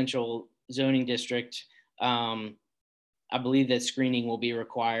residential zoning district, I believe that screening will be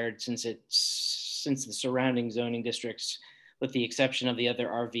required since the surrounding zoning districts, with the exception of the other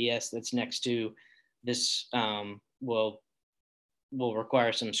RVS that's next to this, will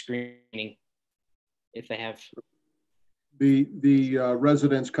require some screening if they have. The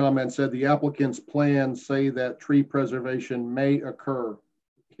resident's comment said the applicant's plans say that tree preservation may occur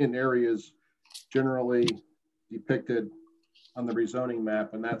in areas generally depicted on the rezoning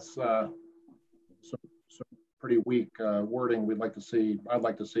map, and that's some pretty weak wording. I'd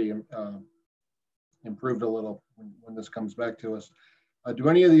like to see improved a little when this comes back to us. Do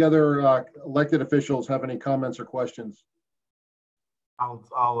any of the other elected officials have any comments or questions?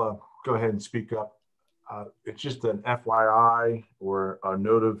 I'll go ahead and speak up. It's just an FYI or a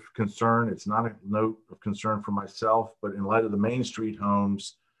note of concern. It's not a note of concern for myself, but in light of the Main Street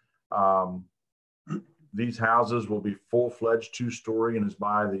homes, these houses will be full-fledged 2-story, and as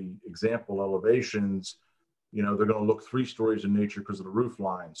by the example elevations, you know, they're going to look 3 stories in nature because of the roof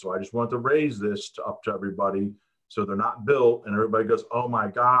line. So I just want to raise this up to everybody so they're not built and everybody goes, oh my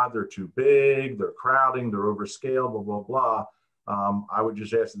God, they're too big, they're crowding, they're overscaled, blah, blah, blah. I would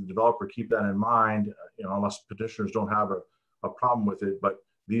just ask the developer keep that in mind, you know, unless petitioners don't have a problem with it. But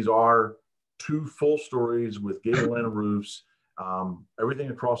these are 2 full stories with gable-end roofs. Everything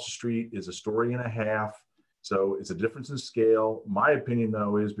across the street is 1.5 stories. So it's a difference in scale. My opinion,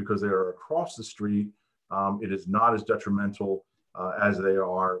 though, is because they are across the street, it is not as detrimental as they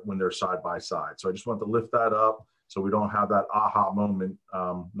are when they're side by side. So I just want to lift that up so we don't have that aha moment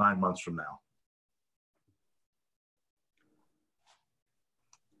 9 months from now.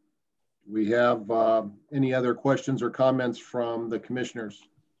 We have any other questions or comments from the commissioners?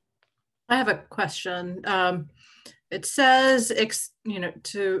 I have a question. It says,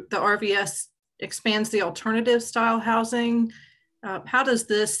 to the RVS expands the alternative style housing. How does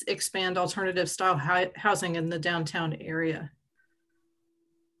this expand alternative style housing in the downtown area?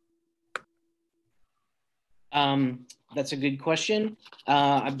 That's a good question.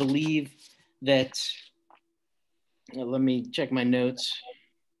 I believe that, let me check my notes.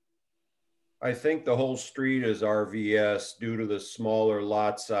 I think the whole street is RVS due to the smaller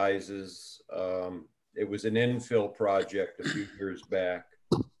lot sizes. It was an infill project a few years back.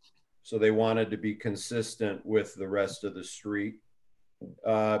 So they wanted to be consistent with the rest of the street.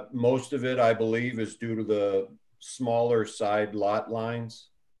 Most of it, I believe, is due to the smaller side lot lines.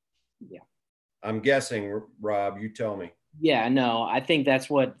 Yeah. I'm guessing, Rob, you tell me. Yeah, no, I think that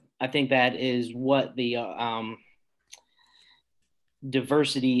is what the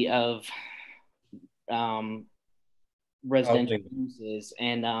diversity of residential uses,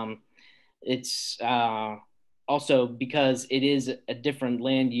 and it's also because it is a different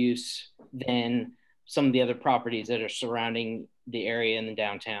land use than some of the other properties that are surrounding the area in the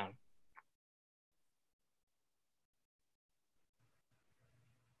downtown.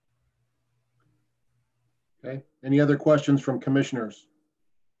 Okay. Any other questions from commissioners?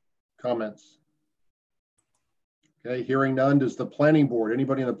 Comments? Okay, hearing none. Does the planning board,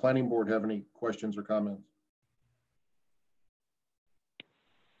 anybody in the planning board have any questions or comments?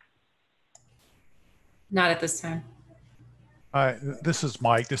 Not at this time. Hi, this is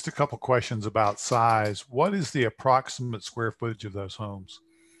Mike. Just a couple questions about size. What is the approximate square footage of those homes?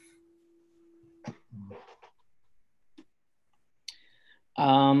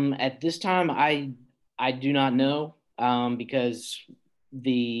 At this time, I do not know because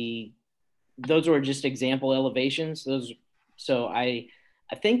those were just example elevations. So I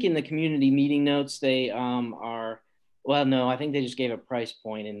think in the community meeting notes they are, well, no, I think they just gave a price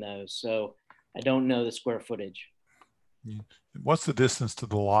point in those. So I don't know the square footage. What's the distance to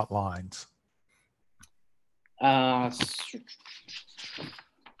the lot lines? I'm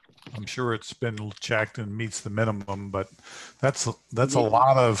sure it's been checked and meets the minimum, but that's a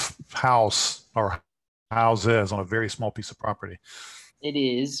lot of houses on a very small piece of property. It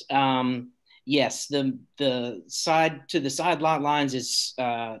is. Yes, the side lot lines is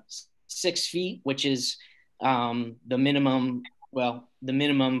 6 feet, which is the minimum. Well, the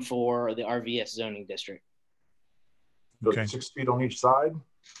minimum for the RVS zoning district. Okay. 6 feet on each side?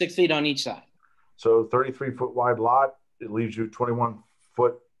 6 feet on each side. So 33-foot wide lot, it leaves you 21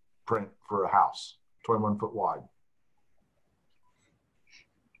 footprint for a house, 21 foot wide.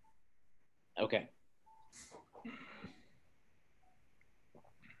 Okay.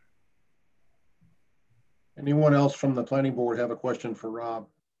 Anyone else from the planning board have a question for Rob?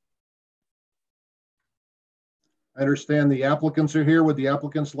 I understand the applicants are here. Would the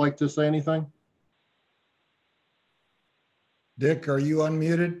applicants like to say anything? Dick, are you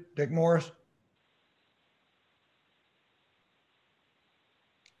unmuted? Dick Morris?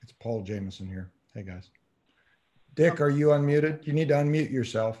 It's Paul Jameson here. Hey, guys. Dick, are you unmuted? You need to unmute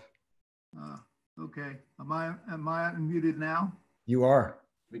yourself. Okay. Am I unmuted now? You are.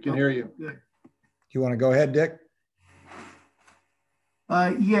 We can hear you. Good. You want to go ahead, Dick?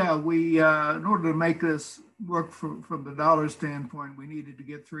 Yeah, we in order to make this work from the dollar standpoint, we needed to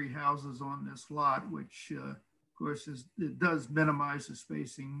get 3 houses on this lot, which of course it does minimize the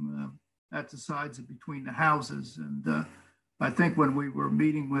spacing at the sides and between the houses. And I think when we were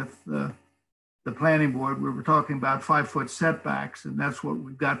meeting with the planning board, we were talking about 5-foot setbacks, and that's what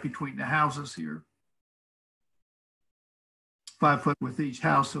we've got between the houses here. 5 foot with each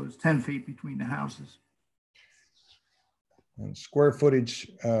house, so it's 10 feet between the houses. And square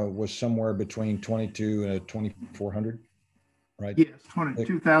footage was somewhere between 22 and 2,400, right? Yes,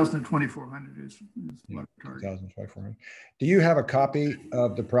 2,000 and 2,400 is what target. 2,000, 2,400. Do you have a copy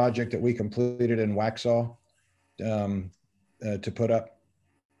of the project that we completed in Waxhaw to put up,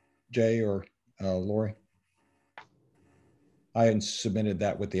 Jay or Lori? I hadn't submitted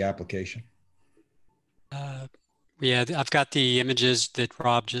that with the application. Yeah, I've got the images that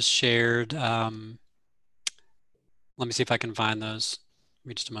Rob just shared. Let me see if I can find those. Give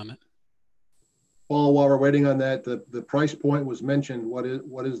me just a moment. Paul, while we're waiting on that, the price point was mentioned. What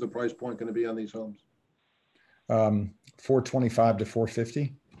is the price point going to be on these homes? 425 to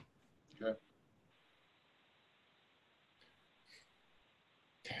 450. Okay.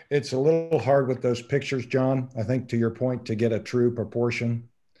 It's a little hard with those pictures, John. I think to your point, to get a true proportion.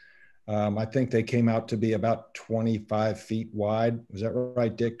 I think they came out to be about 25 feet wide. Was that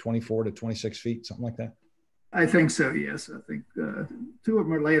right, Dick? 24 to 26 feet, something like that? I think so, yes. I think 2 of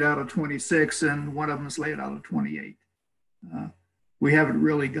them are laid out of 26 and 1 of them is laid out of 28. We haven't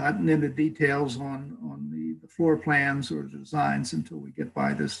really gotten into details on the floor plans or designs until we get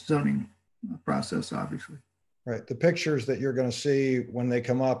by this zoning process, obviously. Right. The pictures that you're going to see when they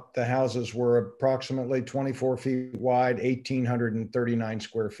come up, the houses were approximately 24 feet wide, 1,839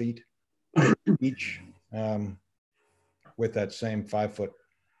 square feet each, with that same 5-foot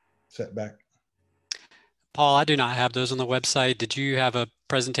setback. Paul, I do not have those on the website. Did you have a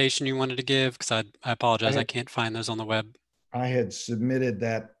presentation you wanted to give? Because I apologize, I can't find those on the web. I had submitted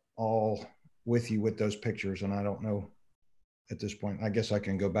that all with you with those pictures, and I don't know at this point. I guess I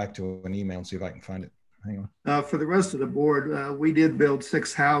can go back to an email and see if I can find it. Hang on. For the rest of the board, we did build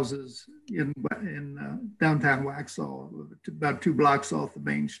 6 houses in downtown Waxhaw, about 2 blocks off the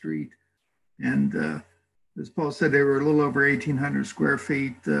main street. And as Paul said, they were a little over 1,800 square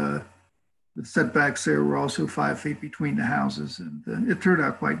feet. The setbacks there were also 5 feet between the houses, and it turned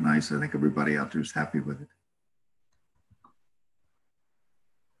out quite nice. I think everybody out there is happy with it.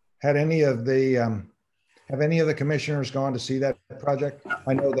 Had any of the have any of the commissioners gone to see that project?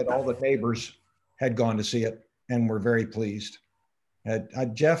 I know that all the neighbors had gone to see it and were very pleased.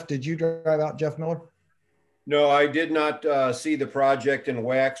 Jeff, did you drive out, Jeff Miller? No, I did not see the project in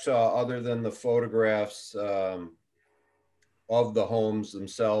Waxhaw other than the photographs of the homes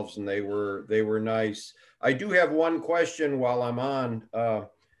themselves, and they were nice. I do have one question while I'm on.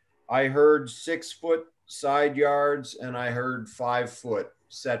 I heard 6-foot side yards and I heard 5-foot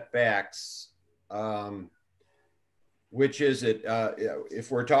setbacks. Which is it?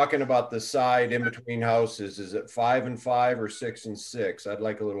 If we're talking about the side in between houses, is it 5 and 5 or 6 and 6? I'd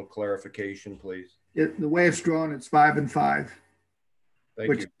like a little clarification, please. The way it's drawn, it's 5 and 5. Thank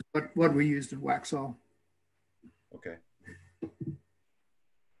which you. Is what we used in Waxhaw. Okay.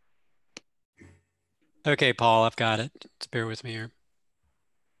 Okay, Paul, I've got it. Just bear with me here.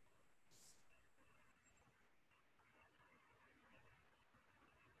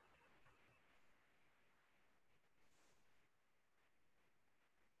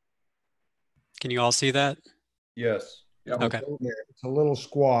 Can you all see that? Yes. Yep. Okay. It's a little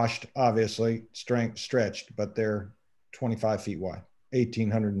squashed, obviously, stretched, but they're 25 feet wide,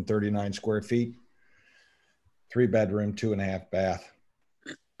 1,839 square feet, 3-bedroom, 2.5 bath.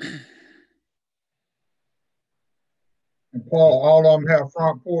 And Paul, all of them have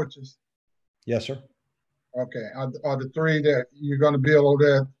front porches? Yes, sir. Okay. Are the 3 that you're going to build over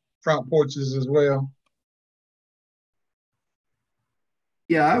there front porches as well?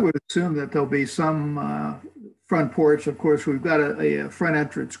 Yeah, I would assume that there'll be some front porch. Of course, we've got a front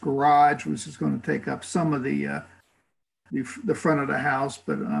entrance garage, which is going to take up some of the front of the house.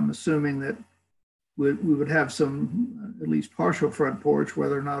 But I'm assuming that we would have some at least partial front porch.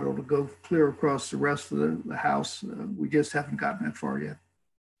 Whether or not it'll go clear across the rest of the house, we just haven't gotten that far yet.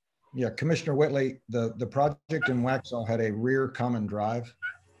 Yeah, Commissioner Whitley, the project in Waxhaw had a rear common drive.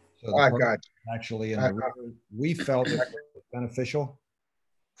 So I got you. Actually, in the rear, we felt it was beneficial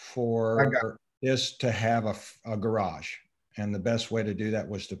for this to have a garage, and the best way to do that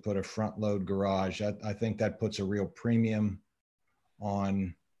was to put a front load garage. I think that puts a real premium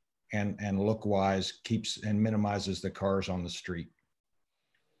on, and look wise keeps and minimizes the cars on the street.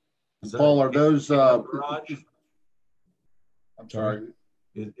 Paul, are those garage? I'm sorry.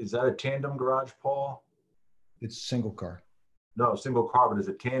 Is that a tandem garage, Paul? It's single car. No, single car, but is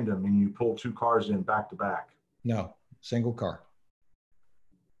it tandem and you pull 2 cars in back to back? No, single car.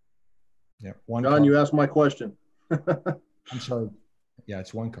 Yeah, one. John, car. you asked my question. I'm sorry. Yeah,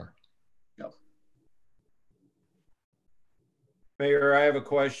 it's 1 car. Yep. Mayor, I have a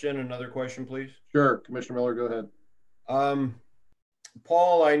question. Another question, please. Sure, Commissioner Miller, go ahead.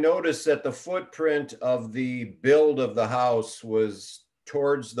 Paul, I noticed that the footprint of the build of the house was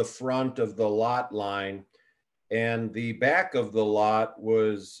towards the front of the lot line, and the back of the lot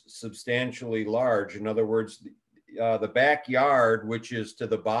was substantially large. In other words, the backyard, which is to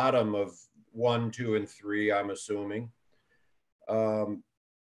the bottom of 1, 2, and 3, I'm assuming,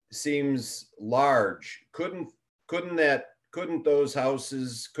 seems large. Couldn't those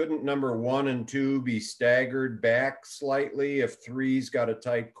houses, couldn't number 1 and 2 be staggered back slightly if 3's got a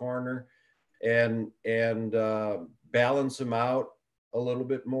tight corner, and balance them out a little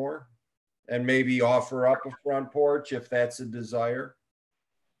bit more, and maybe offer up a front porch if that's a desire?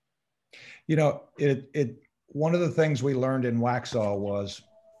 You know, one of the things we learned in Waxhaw was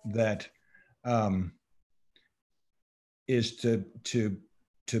that is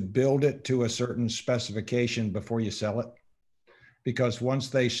to build it to a certain specification before you sell it, because once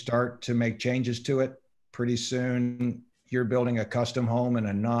they start to make changes to it, pretty soon you're building a custom home and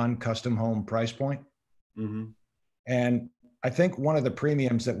a non-custom home price point. Mm-hmm. And I think one of the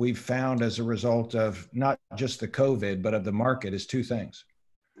premiums that we've found as a result of not just the COVID, but of the market is 2 things.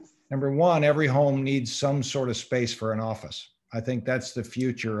 Number 1, every home needs some sort of space for an office. I think that's the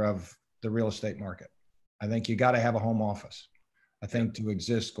future of the real estate market. I think you got to have a home office, I think, to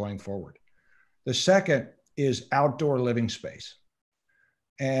exist going forward. The second is outdoor living space.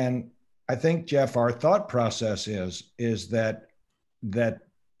 And I think, Jeff, our thought process is that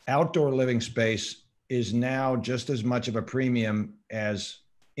outdoor living space is now just as much of a premium as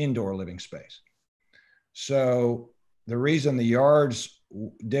indoor living space. So the reason the yards,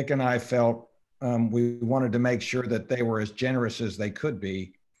 Dick and I felt we wanted to make sure that they were as generous as they could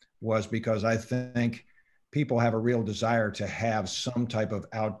be was because I think people have a real desire to have some type of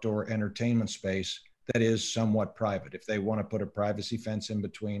outdoor entertainment space that is somewhat private. If they want to put a privacy fence in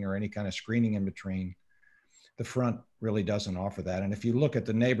between or any kind of screening in between, the front really doesn't offer that. And if you look at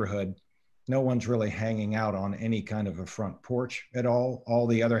the neighborhood, no one's really hanging out on any kind of a front porch at all. All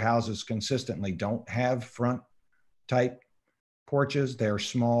the other houses consistently don't have front type porches. They're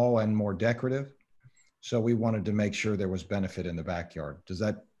small and more decorative. So we wanted to make sure there was benefit in the backyard. Does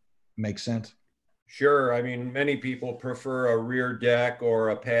that make sense? Sure. I mean, many people prefer a rear deck or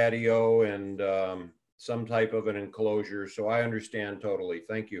a patio and some type of an enclosure. So I understand totally.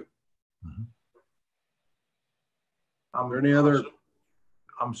 Thank you.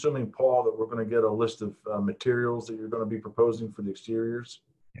 I'm assuming, Paul, that we're going to get a list of materials that you're going to be proposing for the exteriors.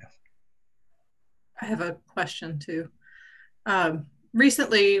 Yes. I have a question too.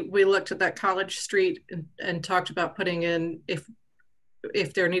 Recently, we looked at that College Street and talked about putting in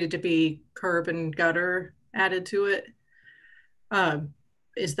if there needed to be curb and gutter added to it.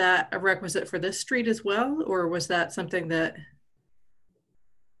 Is that a requisite for this street as well, or was that something that,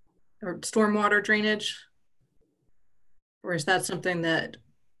 or stormwater drainage, or is that something that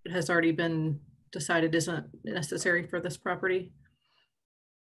has already been decided isn't necessary for this property?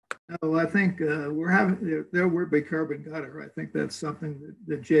 No, I think there will be curb and gutter. I think that's something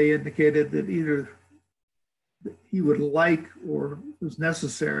that Jay indicated that either he would like or was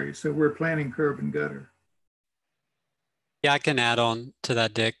necessary. So we're planning curb and gutter. Yeah, I can add on to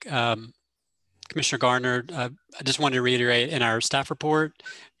that, Dick. Commissioner Gardner, I just wanted to reiterate in our staff report,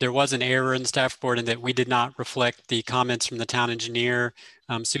 there was an error in the staff report in that we did not reflect the comments from the town engineer.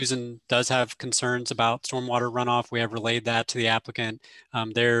 Susan does have concerns about stormwater runoff. We have relayed that to the applicant.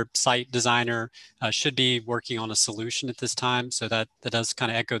 Their site designer should be working on a solution at this time. So that does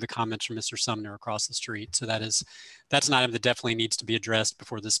kind of echo the comments from Mr. Sumner across the street. So that's an item that definitely needs to be addressed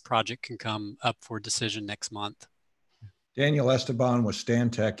before this project can come up for decision next month. Daniel Esteban with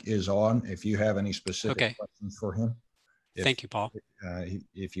Stantec is on. If you have any specific questions for him. Thank you, Paul.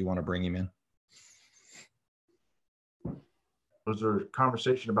 If you want to bring him in. Was there a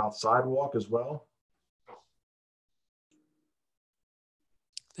conversation about sidewalk as well?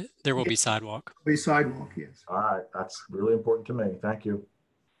 There will be sidewalk. Be sidewalk, yes. All right, that's really important to me. Thank you.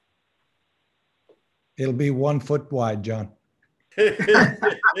 It'll be 1 foot wide, John.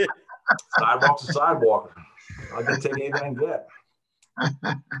 Sidewalk's a sidewalk. I can take anything I can get.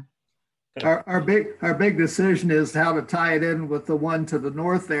 Our big decision is how to tie it in with the one to the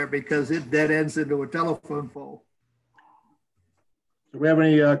north there, because it dead ends into a telephone pole. Do we have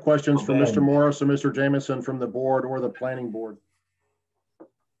any questions for Mr. Morris or Mr. Jamison from the board or the planning board?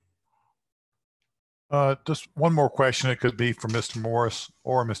 Just one more question. It could be for Mr. Morris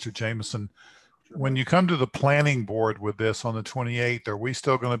or Mr. Jamison. When you come to the planning board with this on the 28th, are we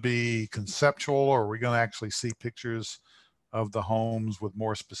still going to be conceptual, or are we going to actually see pictures of the homes with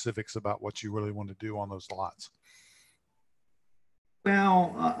more specifics about what you really want to do on those lots?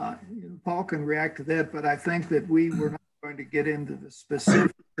 Well, Paul can react to that, but I think that we were not going to get into the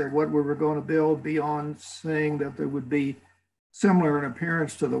specifics of what we were going to build beyond saying that there would be similar in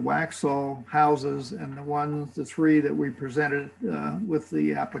appearance to the Waxhaw houses and the three that we presented with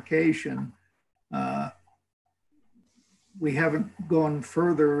the application. We haven't gone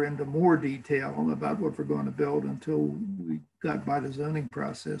further into more detail about what we're going to build until we got by the zoning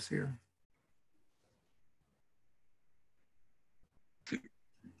process here.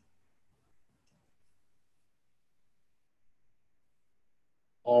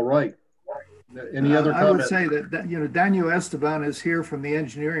 All right. Any other comments? I would say that Daniel Esteban is here from the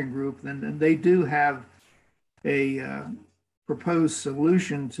engineering group, and they do have a proposed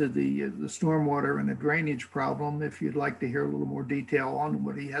solution to the stormwater and the drainage problem, if you'd like to hear a little more detail on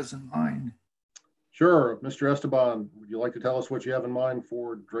what he has in mind. Sure. Mr. Esteban, would you like to tell us what you have in mind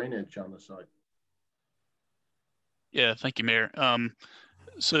for drainage on the site? Yeah, thank you, Mayor.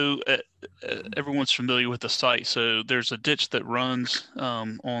 So everyone's familiar with the site. So there's a ditch that runs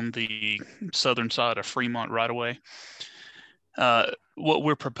on the southern side of Fremont right away. What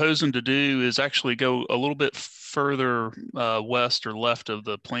we're proposing to do is actually go a little bit further west or left of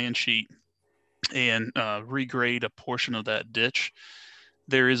the plan sheet and regrade a portion of that ditch.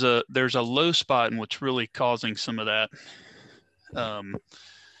 There's a low spot in what's really causing some of that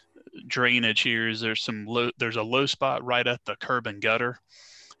drainage here. Is there's a low spot right at the curb and gutter,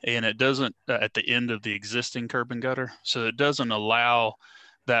 and it doesn't at the end of the existing curb and gutter, so it doesn't allow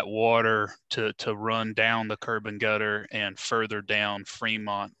that water to run down the curb and gutter, and further down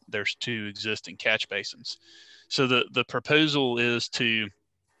Fremont, there's 2 existing catch basins. So the proposal is to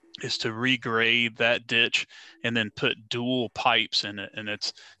regrade that ditch and then put dual pipes in it. And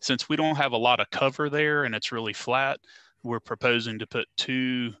it's, since we don't have a lot of cover there and it's really flat, we're proposing to put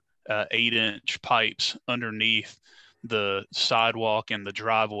 2 8-inch pipes underneath the sidewalk and the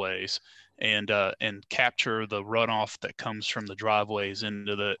driveways, and capture the runoff that comes from the driveways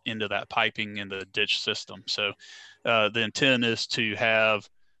into that piping in the ditch system. So the intent is to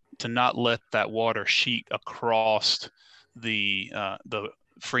not let that water sheet across the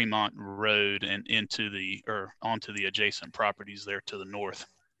Fremont Road and onto the adjacent properties there to the north.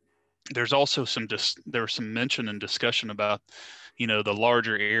 There's also there was some mention and discussion about, the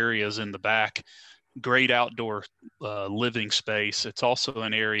larger areas in the back, great outdoor living space. It's also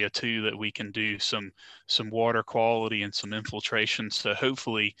an area too that we can do some water quality and some infiltration. So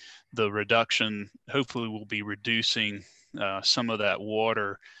hopefully we'll be reducing some of that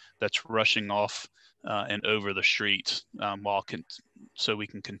water that's rushing off and over the streets, so we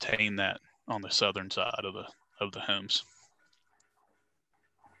can contain that on the southern side of the homes.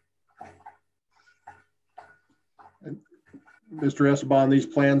 And Mr. Esteban, these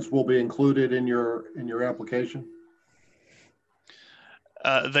plans will be included in your application?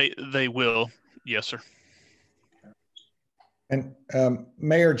 They will, yes, sir. And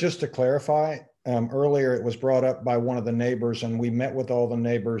Mayor, just to clarify, earlier it was brought up by one of the neighbors, and we met with all the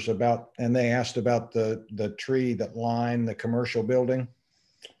neighbors and they asked about the tree that lined the commercial building.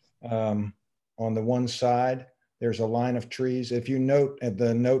 On the one side, there's a line of trees. If you note at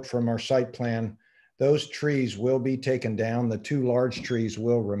the note from our site plan, those trees will be taken down. The 2 large trees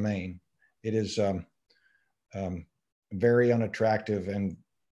will remain. It is very unattractive, and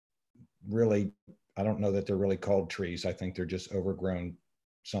really, I don't know that they're really called trees. I think they're just overgrown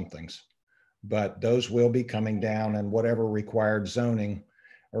somethings. But those will be coming down, and whatever required zoning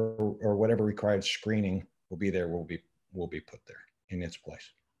or whatever required screening will be there, will be put there in its place.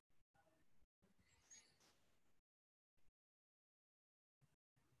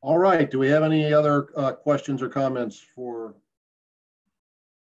 All right. Do we have any other questions or comments for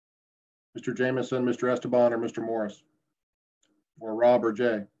Mr. Jamison, Mr. Esteban, or Mr. Morris, or Rob or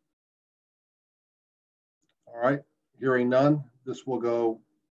Jay? All right. Hearing none, this will go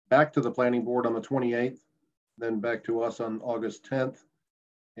back to the planning board on the 28th, then back to us on August 10th.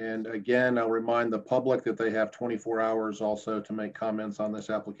 And again, I'll remind the public that they have 24 hours also to make comments on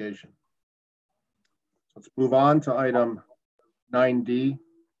this application. Let's move on to item 9D.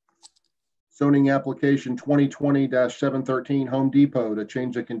 Zoning application 2020-713 Home Depot to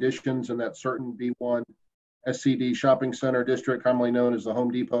change the conditions in that certain B1 SCD shopping center district, commonly known as the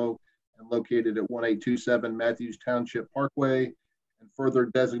Home Depot, and located at 1827 Matthews Township Parkway, and further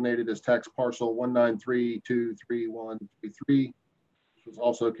designated as tax parcel 193-23133, which was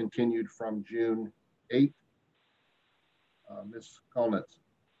also continued from June 8th. Ms. Collins.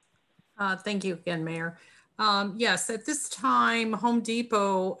 Thank you again, Mayor. Yes, at this time, Home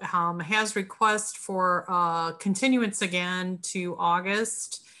Depot has request for continuance again to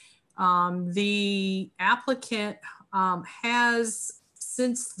August. The applicant has,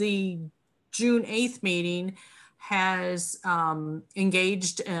 since the June 8th meeting, has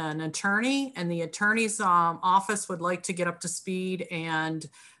engaged an attorney, and the attorney's office would like to get up to speed and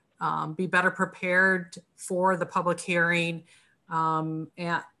be better prepared for the public hearing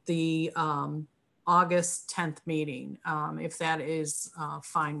at the August 10th meeting, if that is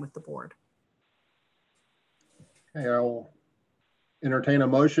fine with the board. Okay, I will entertain a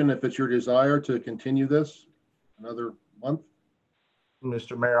motion if it's your desire to continue this another month.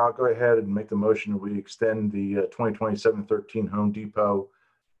 Mr. Mayor, I'll go ahead and make the motion that we extend the 2020-713 Home Depot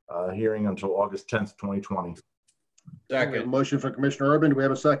hearing until August 10th, 2020. Second. We have a motion for Commissioner Urban. Do we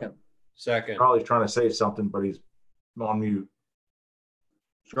have a second? Second. Charlie's trying to say something, but he's on mute.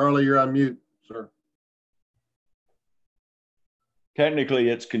 Charlie, you're on mute, sir. Technically,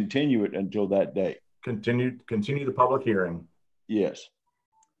 it's continue it until that date. Continue the public hearing. Yes.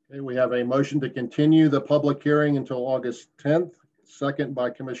 Okay, we have a motion to continue the public hearing until August 10th. Second by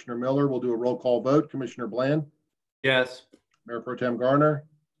Commissioner Miller. We'll do a roll call vote. Commissioner Bland? Yes. Mayor Pro Tem Garner?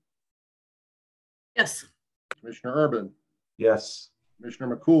 Yes. Commissioner Urban? Yes.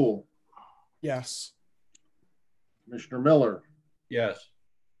 Commissioner McCool? Yes. Commissioner Miller? Yes.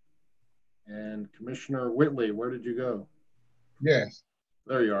 And Commissioner Whitley, where did you go? Yes.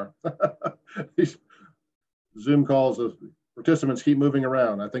 There you are. These Zoom calls of participants keep moving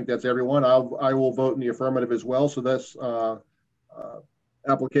around. I think that's everyone. I will vote in the affirmative as well. So that's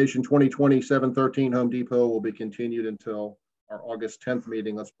application 2020-713 Home Depot will be continued until our August 10th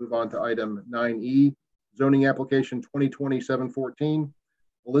meeting. Let's move on to item 9E, zoning application 2020-714,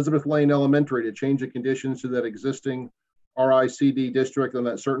 Elizabeth Lane Elementary to change the conditions to that existing RICD district on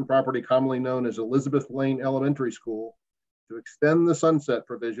that certain property commonly known as Elizabeth Lane Elementary School to extend the sunset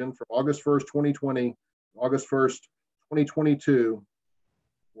provision from August 1st, 2020 to August 1st, 2022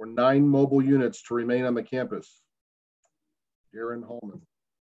 for 9 mobile units to remain on the campus. Darren Holman.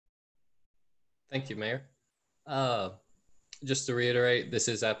 Thank you, Mayor. Just to reiterate, this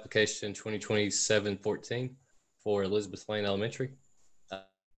is application 2020-714 for Elizabeth Lane Elementary.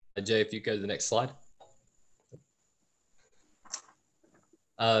 Jay, if you go to the next slide.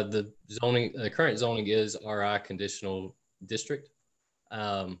 The current zoning is RI conditional district.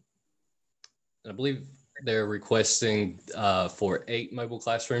 I believe they're requesting for 8 mobile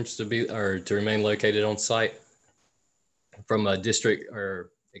classrooms to remain located on site from a district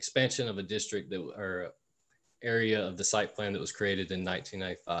or expansion of a district that or area of the site plan that was created in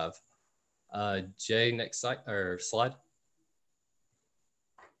 1995. Jay, next slide.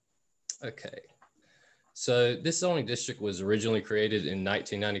 Okay. So this zoning district was originally created in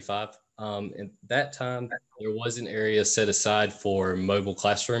 1995. At that time, there was an area set aside for mobile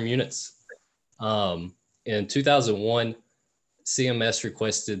classroom units. In 2001, CMS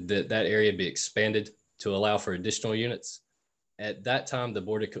requested that area be expanded to allow for additional units. At that time, the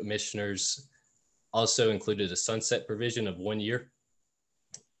Board of Commissioners also included a sunset provision of 1 year,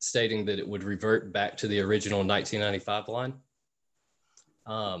 stating that it would revert back to the original 1995 line.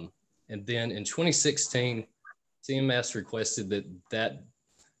 And then in 2016, CMS requested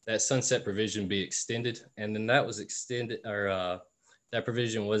that sunset provision be extended, and then that was extended, or that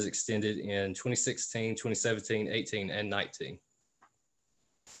provision was extended in 2016, 2017, 18, and 19.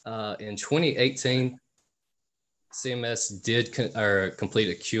 In 2018, CMS did complete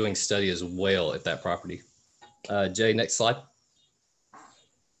a queuing study as well at that property. Jay, next slide.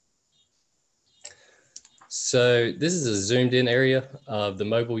 So this is a zoomed in area of the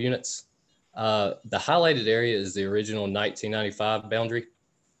mobile units. The highlighted area is the original 1995 boundary.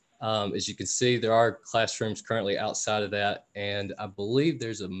 As you can see, there are classrooms currently outside of that, and I believe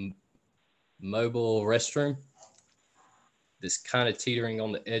there's a mobile restroom that's kind of teetering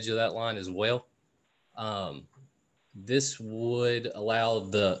on the edge of that line as well. This would allow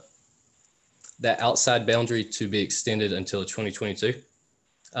that outside boundary to be extended until 2022.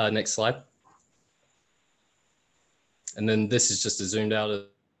 Next slide. And then this is just a zoomed out of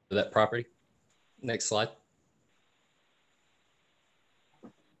that property. Next slide. I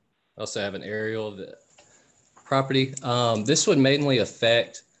also have an aerial of the property. This would mainly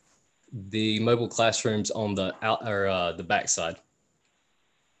affect the mobile classrooms on the back side.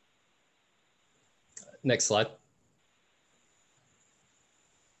 Next slide.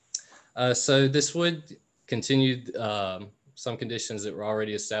 So this would continue some conditions that were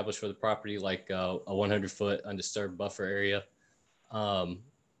already established for the property, like a 100-foot undisturbed buffer area. And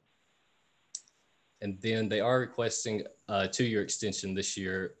then they are requesting a 2-year extension this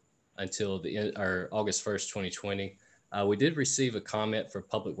year until the end, or August 1st, 2020. We did receive a comment for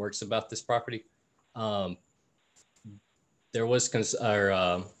Public Works about this property. There was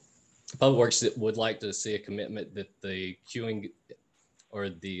Public Works that would like to see a commitment that the queuing or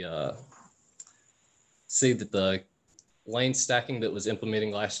the see that the lane stacking that was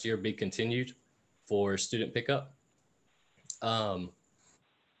implementing last year be continued for student pickup.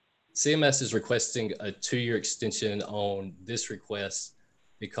 CMS is requesting a 2-year extension on this request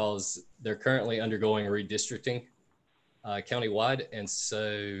because they're currently undergoing redistricting countywide, and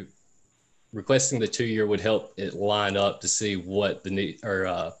so requesting the 2-year would help it line up to see what the need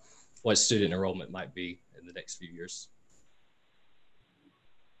or what student enrollment might be in the next few years.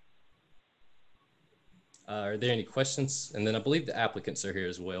 Are there any questions? And then I believe the applicants are here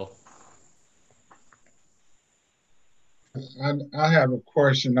as well. I have a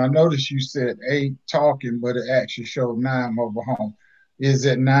question. I noticed you said 8 talking, but it actually showed 9 mobile homes. Is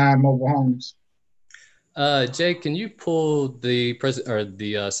it 9 mobile homes? Jay, can you pull the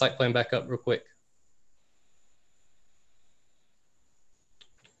site plan back up real quick?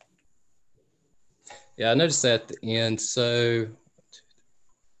 Yeah, I noticed that at the end. So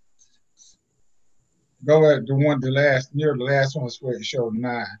go at the one, near the last one is where it showed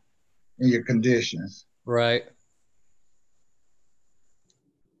 9 in your conditions. Right.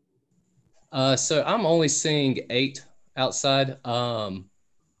 So I'm only seeing 8 outside. Go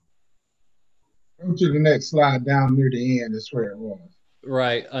to the next slide down near the end is where it was.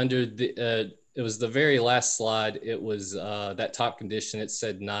 Right under the, it was the very last slide. It was that top condition. It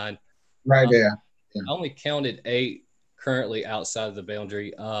said 9. Right there. Yeah. I only counted 8 currently outside of the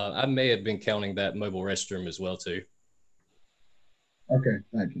boundary. I may have been counting that mobile restroom as well too. Okay,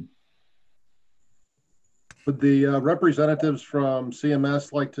 thank you. Would the representatives from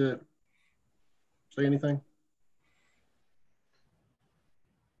CMS like to say anything?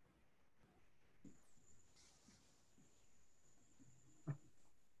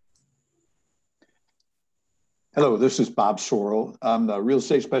 Hello, this is Bob Sorrell. I'm the real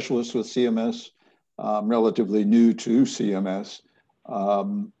estate specialist with CMS. I'm relatively new to CMS,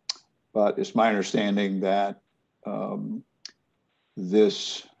 but it's my understanding that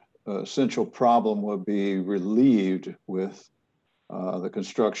this essential problem will be relieved with the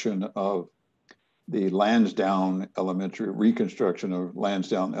construction of the Lansdowne reconstruction of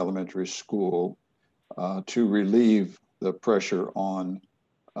Lansdowne Elementary School to relieve the pressure on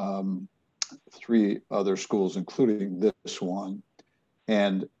 3 other schools, including this one.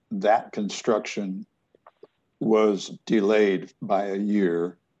 And that construction was delayed by a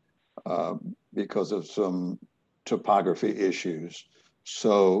year because of some topography issues.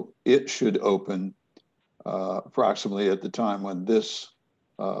 So it should open approximately at the time when this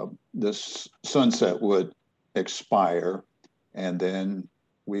sunset would expire, and then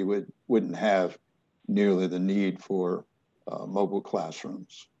we wouldn't have nearly the need for mobile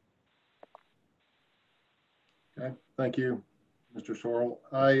classrooms. Okay, thank you, Mr. Sorrell.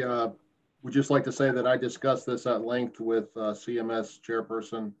 I would just like to say that I discussed this at length with CMS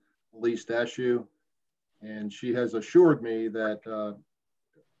Chairperson Elise Dashew, and she has assured me that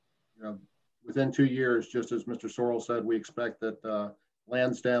you know, within 2 years, just as Mr. Sorrell said, we expect that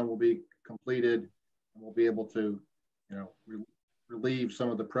Lansdowne will be completed and we'll be able to, you know, relieve some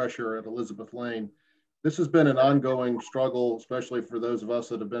of the pressure at Elizabeth Lane. This has been an ongoing struggle, especially for those of us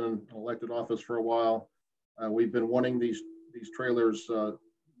that have been in elected office for a while. We've been wanting these trailers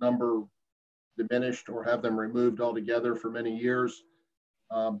number diminished or have them removed altogether for many years.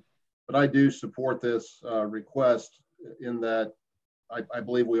 But I do support this request in that I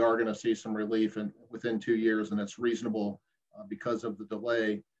believe we are going to see some relief within 2 years, and it's reasonable because of the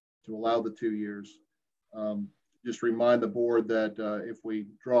delay to allow the 2 years. Just remind the board that if we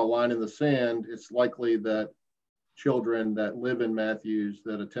draw a line in the sand, it's likely that children that live in Matthews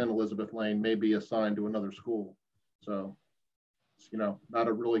that attend Elizabeth Lane may be assigned to another school. So, you know, not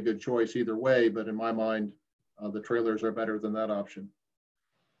a really good choice either way, but in my mind, the trailers are better than that option.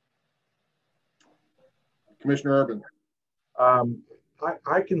 Commissioner Urban.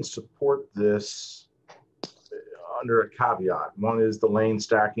 I can support this under a caveat. One is the lane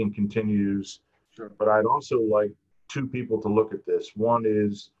stacking continues, sure, but I'd also like 2 people to look at this. One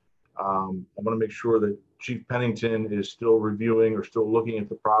is I want to make sure that Chief Pennington is still reviewing or still looking at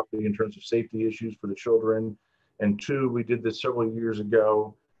the property in terms of safety issues for the children. And 2, we did this several years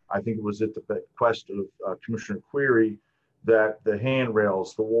ago. I think it was at the request of Commissioner Query, that the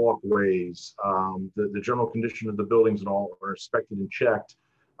handrails, the walkways, the general condition of the buildings and all are inspected and checked.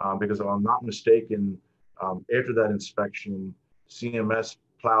 Because if I'm not mistaken, after that inspection, CMS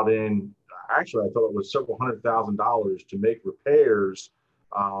plowed in, actually, I thought it was several $100,000 to make repairs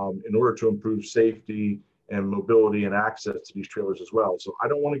in order to improve safety and mobility and access to these trailers as well. So I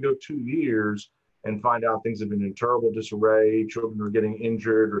don't want to go 2 years and find out things have been in terrible disarray, children are getting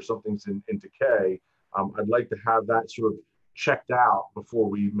injured or something's in decay. I'd like to have that sort of checked out before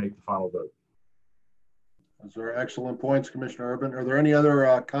we make the final vote. Those are excellent points, Commissioner Urban. Are there any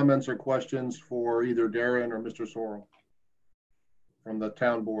other comments or questions for either Darren or Mr. Sorrell from the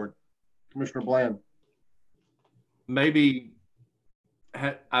town board? Commissioner Bland. Maybe,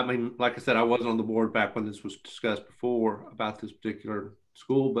 I mean, like I said, I wasn't on the board back when this was discussed before about this particular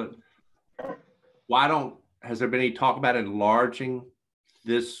school, but has there been any talk about enlarging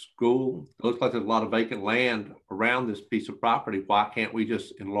this school? It looks like there's a lot of vacant land around this piece of property. Why can't we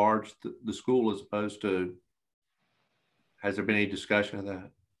just enlarge the school as opposed to, has there been any discussion of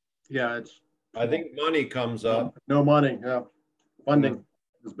that? Yeah, I think money comes up. No money, yeah. Funding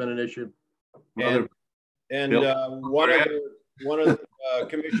has been an issue. And one of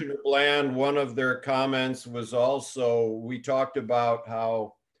Commissioner Bland, one of their comments was also, we talked about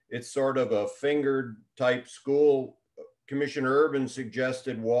how it's sort of a fingered type school. Commissioner Urban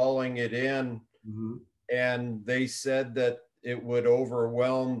suggested walling it in, and they said that it would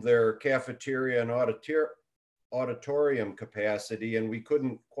overwhelm their cafeteria and auditorium capacity, and we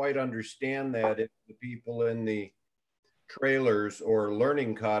couldn't quite understand that if the people in the trailers or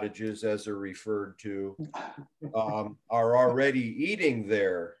learning cottages, as they're referred to, are already eating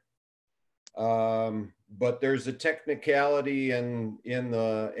there. But there's a technicality in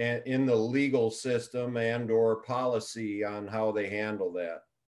the legal system and or policy on how they handle that.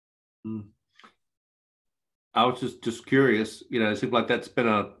 I was just curious. You know, it seems like that's been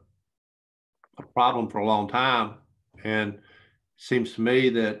a problem for a long time, and seems to me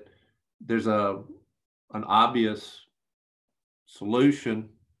that there's an obvious solution,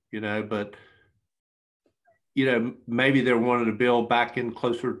 but maybe they're wanting to build back in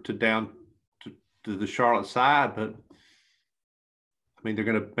closer to down to the Charlotte side, but I mean, they're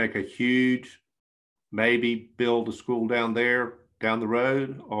going to make a huge, maybe build a school down there, down the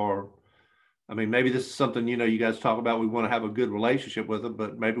road, or, I mean, maybe this is something, you guys talk about, we want to have a good relationship with them,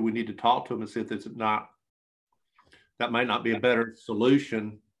 but maybe we need to talk to them and see if that might not be a better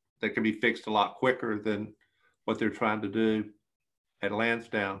solution that can be fixed a lot quicker than what they're trying to do at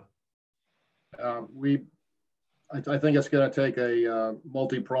Lansdowne. I think it's going to take a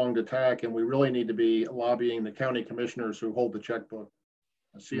multi-pronged attack, and we really need to be lobbying the county commissioners who hold the checkbook.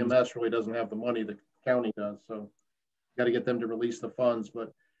 CMS really doesn't have the money, the county does, so got to get them to release the funds.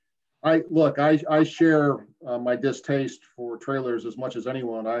 But I share my distaste for trailers as much as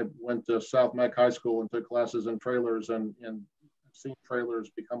anyone. I went to South Mac High School and took classes in trailers, and seen trailers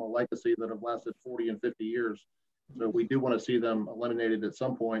become a legacy that have lasted 40 and 50 years. So we do want to see them eliminated at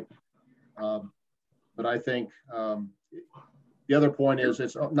some point. But I think the other point is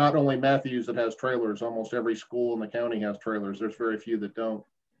it's not only Matthews that has trailers. Almost every school in the county has trailers. There's very few that don't.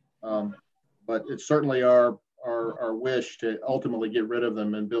 But it's certainly our wish to ultimately get rid of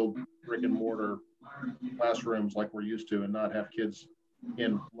them and build brick and mortar classrooms like we're used to, and not have kids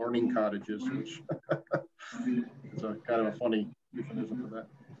in learning cottages, which is a kind of a funny euphemism for that.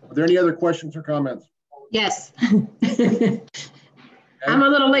 Are there any other questions or comments? Yes. I'm a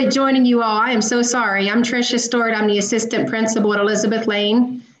little late joining you all. I am so sorry. I'm Tricia Stewart. I'm the assistant principal at Elizabeth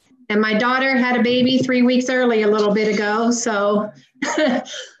Lane. And my daughter had a baby 3 weeks early a little bit ago. So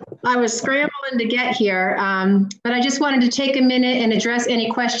I was scrambling to get here. But I just wanted to take a minute and address any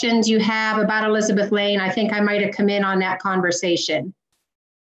questions you have about Elizabeth Lane. I think I might have come in on that conversation.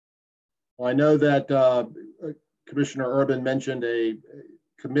 Well, I know that Commissioner Urban mentioned a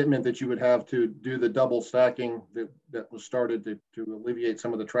commitment that you would have to do the double stacking that was started to alleviate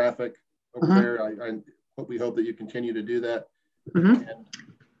some of the traffic over there. We hope that you continue to do that. And,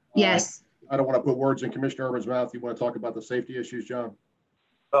 yes. I don't want to put words in Commissioner Urban's mouth. You want to talk about the safety issues, John?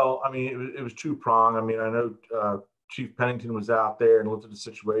 Well, I mean, it was two-pronged. I mean, I know Chief Pennington was out there and looked at the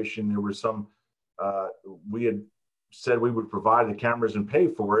situation. There was some, we had said we would provide the cameras and pay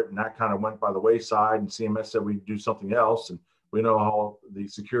for it, and that kind of went by the wayside, and CMS said we'd do something else. And we know how the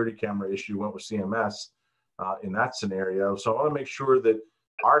security camera issue went with CMS in that scenario. So I want to make sure that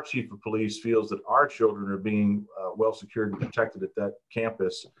our chief of police feels that our children are being well secured and protected at that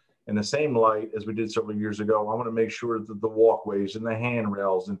campus. In the same light as we did several years ago, I want to make sure that the walkways and the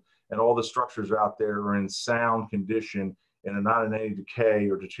handrails and all the structures out there are in sound condition and are not in any decay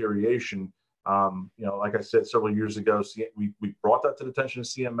or deterioration. Like I said several years ago, we brought that to the attention of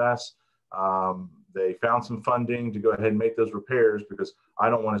CMS. They found some funding to go ahead and make those repairs, because I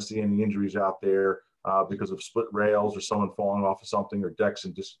don't want to see any injuries out there because of split rails or someone falling off of something, or decks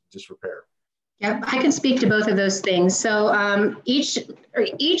in disrepair. Yep, I can speak to both of those things. So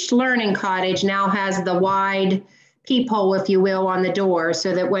each learning cottage now has the wide peephole, if you will, on the door,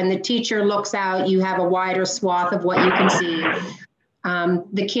 so that when the teacher looks out, you have a wider swath of what you can see.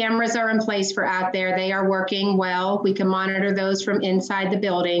 The cameras are in place for out there. They are working well. We can monitor those from inside the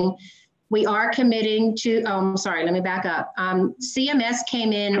building. We are committing to, let me back up. CMS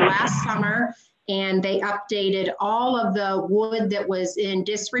came in last summer and they updated all of the wood that was in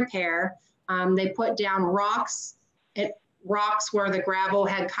disrepair. They put down rocks where the gravel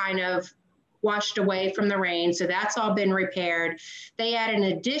had kind of washed away from the rain. So that's all been repaired. They add an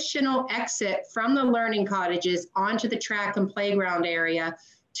additional exit from the learning cottages onto the track and playground area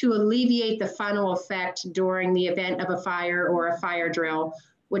to alleviate the funnel effect during the event of a fire or a fire drill,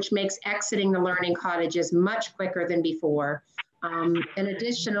 which makes exiting the learning cottages much quicker than before. And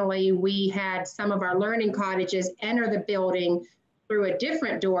additionally, we had some of our learning cottages enter the building through a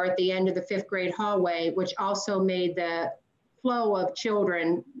different door at the end of the 5th grade hallway, which also made the flow of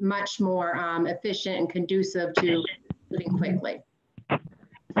children much more efficient and conducive to moving quickly.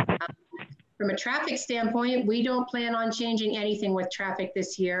 From a traffic standpoint, we don't plan on changing anything with traffic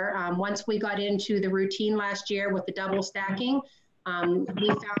this year. Once we got into the routine last year with the double stacking, we found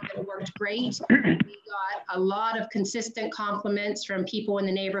that it worked great. We got a lot of consistent compliments from people in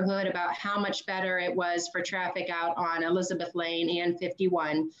the neighborhood about how much better it was for traffic out on Elizabeth Lane and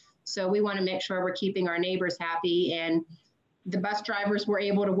 51. So we want to make sure we're keeping our neighbors happy, and the bus drivers were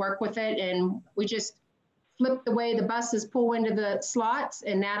able to work with it, and we just flipped the way the buses pull into the slots,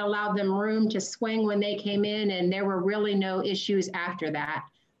 and that allowed them room to swing when they came in, and there were really no issues after that.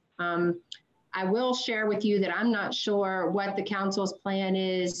 I will share with you that I'm not sure what the council's plan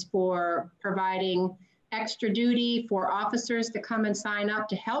is for providing extra duty for officers to come and sign up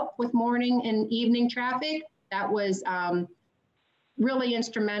to help with morning and evening traffic. That was really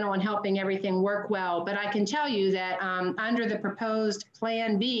instrumental in helping everything work well. But I can tell you that under the proposed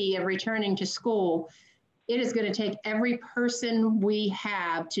Plan B of returning to school, it is going to take every person we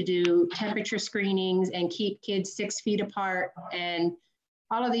have to do temperature screenings and keep kids 6 feet apart and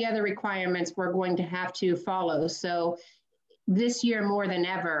all of the other requirements we're going to have to follow. So this year more than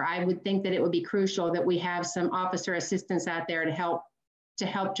ever, I would think that it would be crucial that we have some officer assistance out there to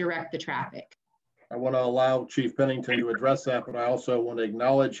help direct the traffic. I want to allow Chief Pennington to address that, but I also want to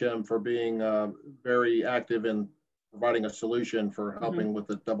acknowledge him for being very active in providing a solution for helping with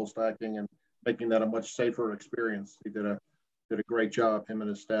the double stacking and making that a much safer experience. He did a great job, him and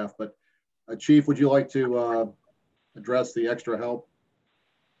his staff. But Chief, would you like to address the extra help?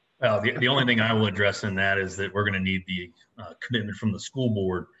 Well, the only thing I will address in that is that we're going to need the commitment from the school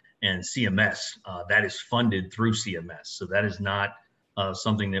board and CMS. That is funded through CMS. So that is not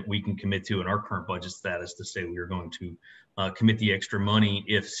something that we can commit to in our current budget status to say we are going to commit the extra money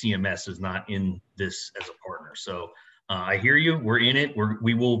if CMS is not in this as a partner. So I hear you. We're in it.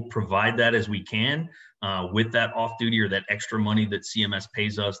 We will provide that as we can with that off duty or that extra money that CMS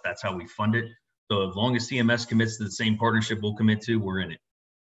pays us. That's how we fund it. So as long as CMS commits to the same partnership we'll commit to, we're in it.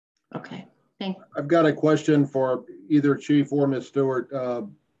 Okay, thank you. I've got a question for either Chief or Ms. Stewart.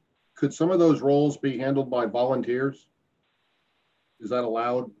 Could some of those roles be handled by volunteers? Is that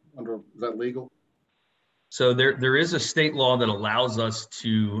allowed is that legal? So there is a state law that allows us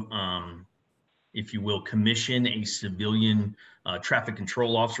to, if you will, commission a civilian traffic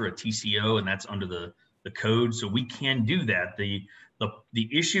control officer, a TCO, and that's under the code. So we can do that. The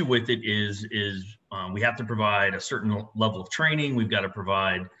issue with it is we have to provide a certain level of training. We've got to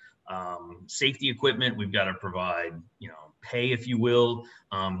provide safety equipment. We've got to provide, pay, if you will,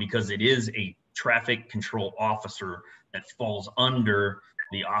 because it is a traffic control officer that falls under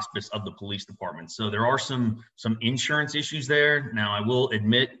the auspice of the police department. So there are some insurance issues there. Now, I will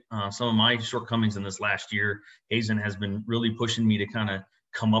admit some of my shortcomings in this last year. Hazen has been really pushing me to kind of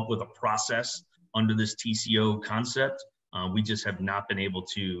come up with a process under this TCO concept. We just have not been able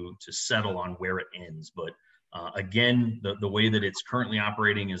to settle on where it ends. But again, the way that it's currently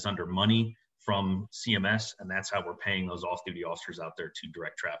operating is under money from CMS, and that's how we're paying those off-duty officers out there to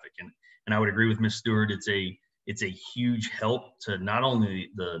direct traffic. And I would agree with Ms. Stewart. It's a huge help to not only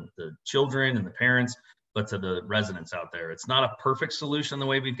the children and the parents, but to the residents out there. It's not a perfect solution the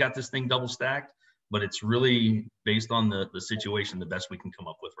way we've got this thing double stacked, but it's really based on the situation, the best we can come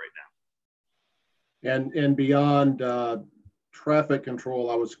up with right now. And beyond traffic control,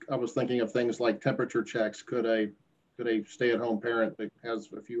 I was thinking of things like temperature checks. Could a stay-at-home parent that has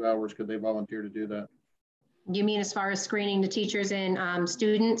a few hours, could they volunteer to do that? You mean as far as screening the teachers and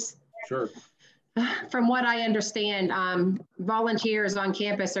students? Sure. From what I understand, volunteers on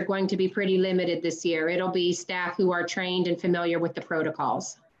campus are going to be pretty limited this year. It'll be staff who are trained and familiar with the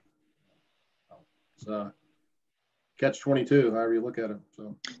protocols. It's catch-22, however you look at it.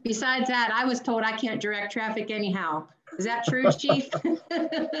 So. Besides that, I was told I can't direct traffic anyhow. Is that true, Chief?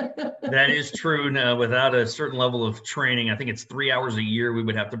 That is true. Now, without a certain level of training, I think it's 3 hours a year we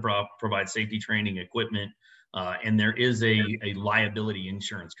would have to provide safety training equipment. And there is a liability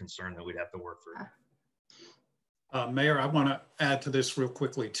insurance concern that we'd have to work through. Mayor, I want to add to this real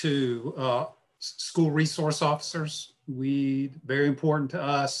quickly too. School resource officers, very important to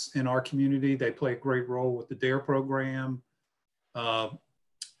us in our community. They play a great role with the DARE program.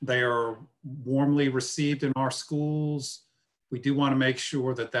 They are warmly received in our schools. We do want to make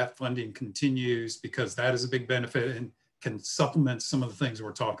sure that funding continues because that is a big benefit and can supplement some of the things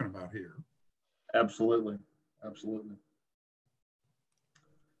we're talking about here. Absolutely. Absolutely.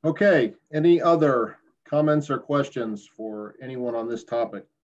 Okay, any other comments or questions for anyone on this topic?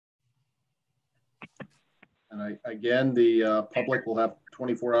 And again, the public will have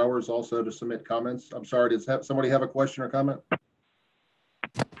 24 hours also to submit comments. I'm sorry, does somebody have a question or comment?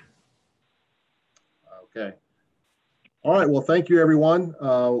 Okay. All right, well, thank you, everyone.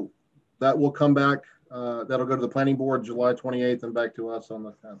 That will come back. That'll go to the planning board July 28th and back to us on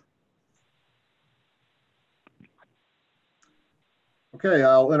the 10th. Okay,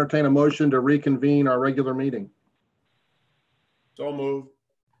 I'll entertain a motion to reconvene our regular meeting. So moved.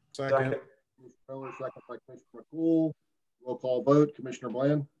 Second. Second by Commissioner McCool. Roll call vote. Commissioner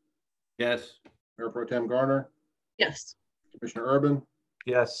Bland? Yes. Mayor Pro Tem Garner? Yes. Commissioner Urban?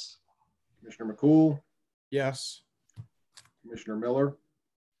 Yes. Commissioner McCool? Yes. Commissioner Miller?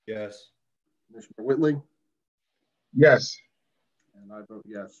 Yes. Commissioner Whitley? Yes. And I vote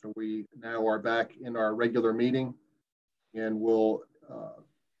yes. So we now are back in our regular meeting, and we'll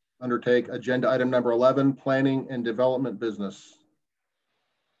undertake agenda item number 11, planning and development business.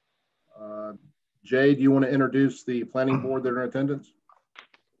 Jay, do you want to introduce the planning board that are in attendance?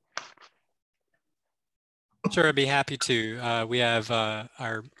 Sure, I'd be happy to. We have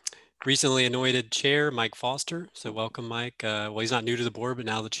our recently anointed chair, Mike Foster. So welcome, Mike. Well, he's not new to the board, but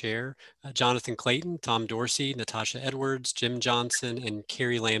now the chair. Jonathan Clayton, Tom Dorsey, Natasha Edwards, Jim Johnson, and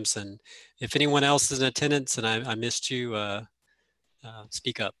Carrie Lamson. If anyone else is in attendance and I missed you,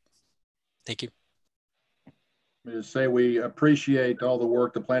 speak up. Thank you. Let me just say we appreciate all the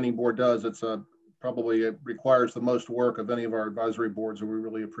work the planning board does. It's probably it requires the most work of any of our advisory boards, and we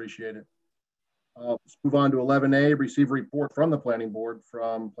really appreciate it. Let's move on to 11A, receive a report from the planning board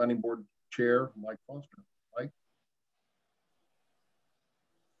from planning board chair, Mike Foster. Mike.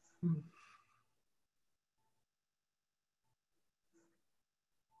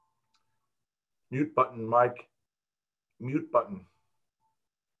 Mute button, Mike. Mute button.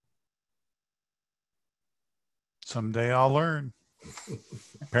 Someday I'll learn.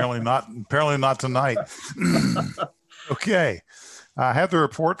 Apparently not tonight. Okay. I have the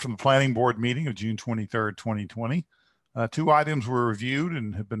report from the planning board meeting of June 23rd, 2020. Two items were reviewed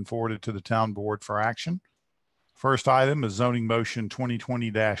and have been forwarded to the town board for action. First item is zoning motion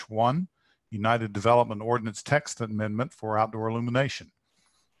 2020-1, United Development Ordinance text amendment for outdoor illumination.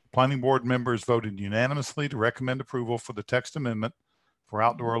 Planning board members voted unanimously to recommend approval for the text amendment for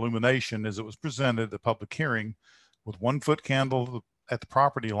outdoor illumination as it was presented at the public hearing with 1-foot candle at the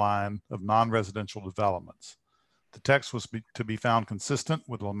property line of non-residential developments. The text was to be found consistent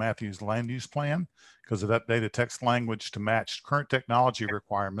with the Matthews land use plan because it updated text language to match current technology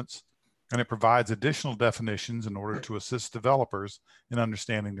requirements, and it provides additional definitions in order to assist developers in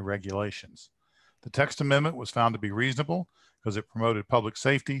understanding the regulations. The text amendment was found to be reasonable because it promoted public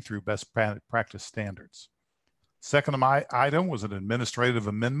safety through best practice standards. Second item was an administrative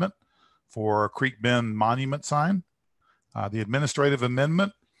amendment for Creek Bend monument sign. The administrative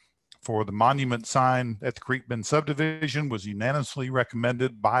amendment for the monument sign at the Creek Bend subdivision was unanimously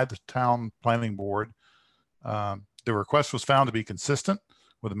recommended by the town planning board. The request was found to be consistent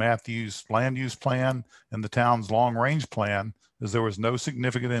with the Matthews land use plan and the town's long range plan, as there was no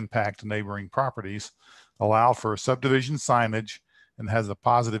significant impact to neighboring properties, allowed for subdivision signage, and has a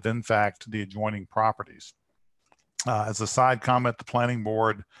positive impact to the adjoining properties. As a side comment, the planning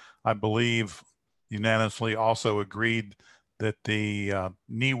board, I believe, unanimously also agreed that the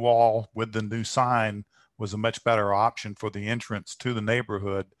knee wall with the new sign was a much better option for the entrance to the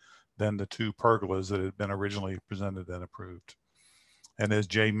neighborhood than the two pergolas that had been originally presented and approved. And as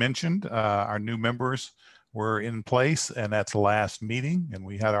Jay mentioned, our new members were in place, and that's the last meeting, and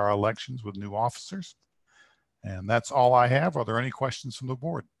we had our elections with new officers. And that's all I have. Are there any questions from the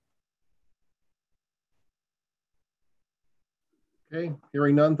board? Okay,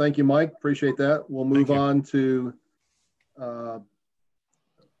 hearing none. Thank you, Mike. Appreciate that. We'll move on to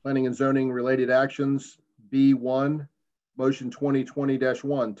planning and zoning related actions. B1, motion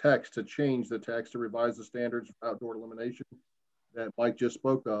 2020-1, text to change the text to revise the standards of outdoor illumination that Mike just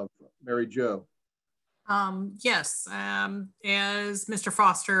spoke of. Mary Jo. Yes, as Mr.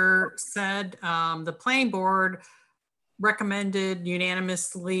 Foster said, the planning board recommended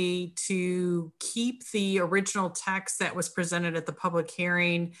unanimously to keep the original text that was presented at the public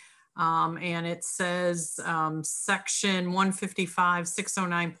hearing. And it says section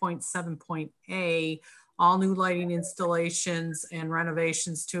 155-609.7.a, all new lighting installations and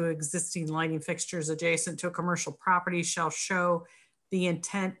renovations to existing lighting fixtures adjacent to a commercial property shall show the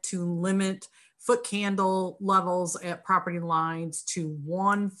intent to limit foot candle levels at property lines to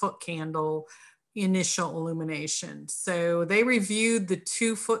 1 foot candle initial illumination. So they reviewed the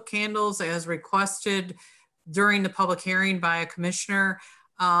 2-foot candles as requested during the public hearing by a commissioner,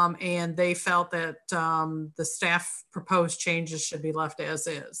 and they felt that the staff proposed changes should be left as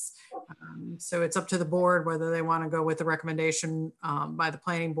is. So it's up to the board whether they want to go with the recommendation by the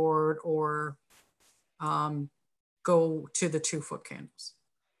planning board or go to the 2-foot candles,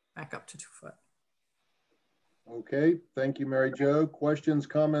 back up to 2 foot. Okay, thank you, Mary Jo. Questions,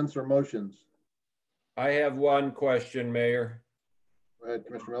 comments, or motions? I have one question, Mayor. Go ahead,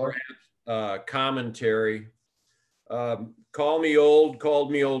 Commissioner Miller. Perhaps commentary. Called me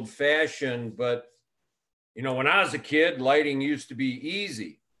old fashioned, but you know, when I was a kid, lighting used to be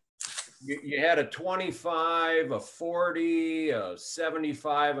easy. You had a 25, a 40, a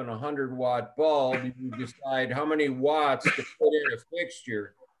 75, and 100 watt bulb. You decide how many watts to put in a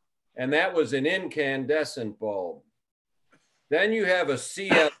fixture. And that was an incandescent bulb. Then you have a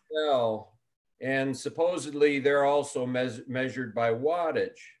CFL, and supposedly they're also measured by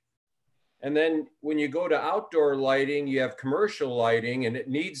wattage. And then when you go to outdoor lighting, you have commercial lighting, and it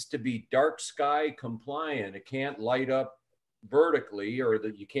needs to be dark sky compliant. It can't light up vertically or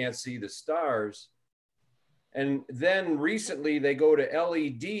that you can't see the stars. And then recently they go to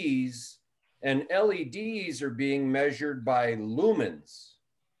LEDs, and LEDs are being measured by lumens.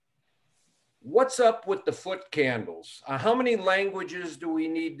 What's up with the foot candles? How many languages do we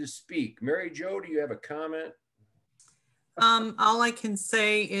need to speak? Mary Jo, do you have a comment? All I can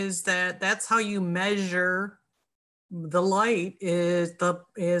say is that that's how you measure the light is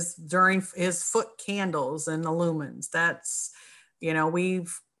during his foot candles and the lumens. That's, you know,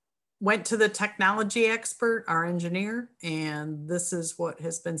 we've went to the technology expert, our engineer, and this is what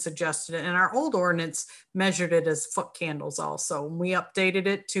has been suggested. And our old ordinance measured it as foot candles also. We updated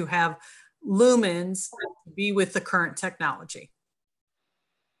it to have lumens be with the current technology.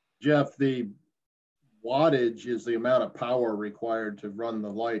 Jeff, the wattage is the amount of power required to run the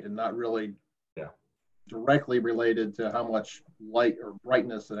light and not really directly related to how much light or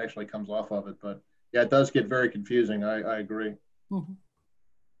brightness that actually comes off of it. But yeah, it does get very confusing. I agree. Mm-hmm.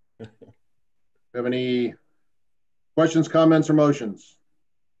 Have any questions, comments, or motions?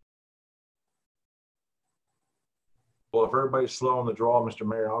 Well, if everybody's slow on the draw, Mr.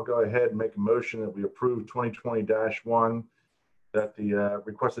 Mayor, I'll go ahead and make a motion that we approve 2020-1, that the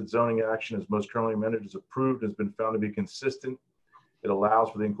requested zoning action as most currently amended is approved, has been found to be consistent. It allows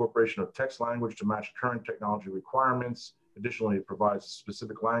for the incorporation of text language to match current technology requirements. Additionally, it provides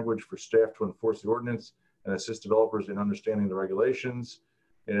specific language for staff to enforce the ordinance and assist developers in understanding the regulations.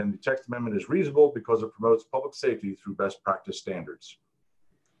 And the text amendment is reasonable because it promotes public safety through best practice standards.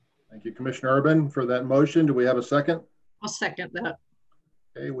 Thank you, Commissioner Urban, for that motion. Do we have a second? I'll second that.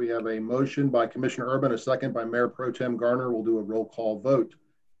 Okay, we have a motion by Commissioner Urban, a second by Mayor Pro Tem Garner. We'll do a roll call vote.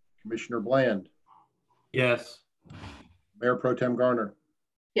 Commissioner Bland. Yes. Mayor Pro Tem Garner.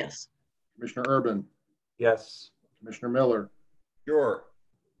 Yes. Commissioner Urban. Yes. Commissioner Miller. Sure.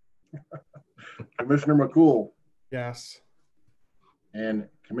 Commissioner McCool. Yes. And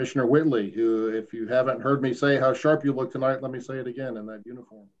Commissioner Whitley, who, if you haven't heard me say how sharp you look tonight, let me say it again in that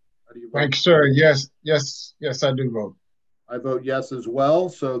uniform. How do you vote? Thank you, sir. Yes, yes, yes, I do vote. I vote yes as well,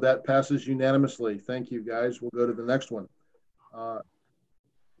 so that passes unanimously. Thank you, guys. We'll go to the next one.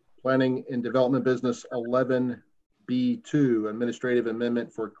 Planning and Development Business 11B2, Administrative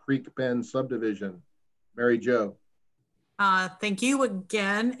Amendment for Creek Bend Subdivision. Mary Jo. Thank you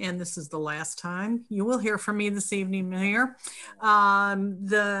again, and this is the last time you will hear from me this evening, Mayor.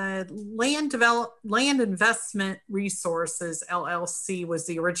 The Land Investment Resources LLC was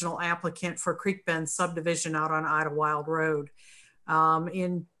the original applicant for Creek Bend subdivision out on Idlewild Road.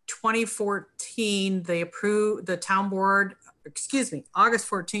 In 2014, they approved the town board. Excuse me, August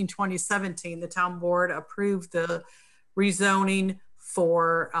 14, 2017, the town board approved the rezoning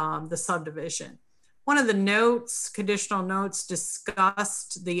for the subdivision. One of the notes, conditional notes,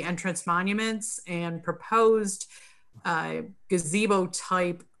 discussed the entrance monuments and proposed gazebo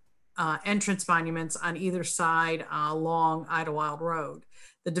type entrance monuments on either side along Idlewild Road.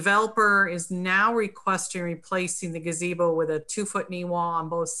 The developer is now requesting replacing the gazebo with a 2-foot knee wall on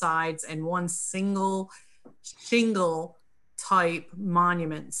both sides and one single shingle type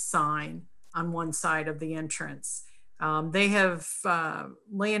monument sign on one side of the entrance. They have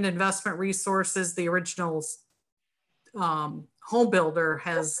Land Investment Resources, the original home builder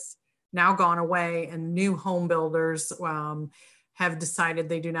has now gone away, and new home builders have decided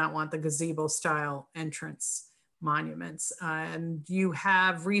they do not want the gazebo style entrance monuments. And you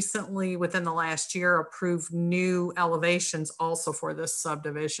have recently, within the last year, approved new elevations also for this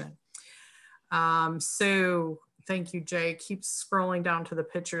subdivision. So thank you, Jay. Keep scrolling down to the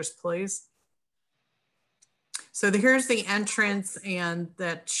pictures, please. So here's the entrance, and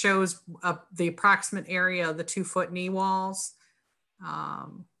that shows the approximate area of the 2-foot knee walls.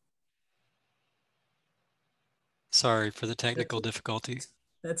 Sorry for the technical difficulties.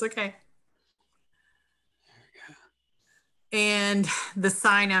 That's okay. There we go. And the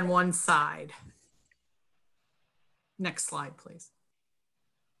sign on one side. Next slide, please.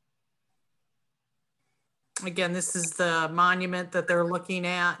 Again, this is the monument that they're looking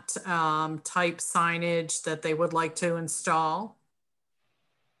at, type signage that they would like to install.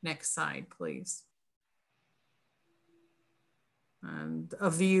 Next slide, please. And a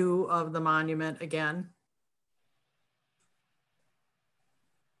view of the monument again.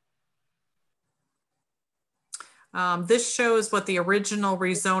 This shows what the original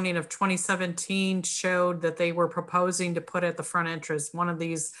rezoning of 2017 showed that they were proposing to put at the front entrance, one of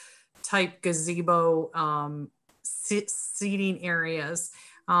these type gazebo seating areas.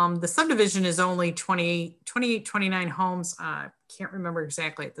 The subdivision is only 29 homes. I can't remember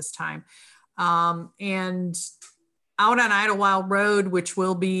exactly at this time. And out on Idlewild Road, which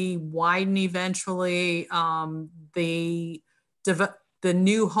will be widened eventually, the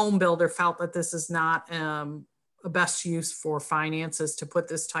new home builder felt that this is not a best use for finances to put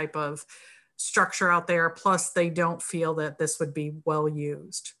this type of structure out there. Plus, they don't feel that this would be well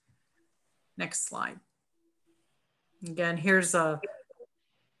used. Next slide. Again, here's a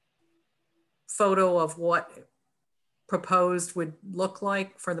photo of what proposed would look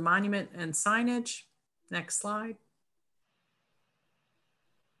like for the monument and signage. Next slide.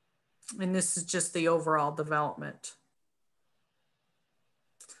 And this is just the overall development.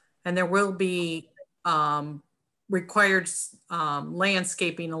 And there will be required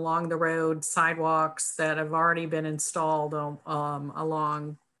landscaping along the road, sidewalks that have already been installed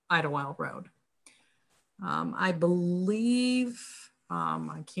along Idlewild Road. I believe,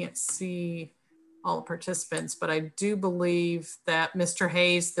 I can't see all the participants, but I do believe that Mr.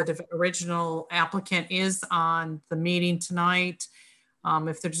 Hayes, the original applicant, is on the meeting tonight.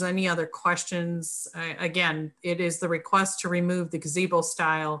 If there's any other questions, again, it is the request to remove the gazebo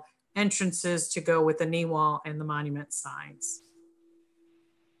style entrances to go with the knee wall and the monument signs.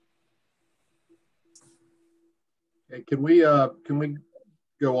 Okay, can we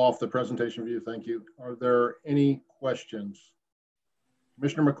go off the presentation view? Thank you. Are there any questions?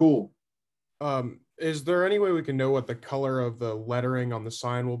 Commissioner McCool. Is there any way we can know what the color of the lettering on the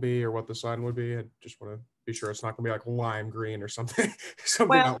sign will be, or what the sign would be? I just want to be sure it's not going to be like lime green or something,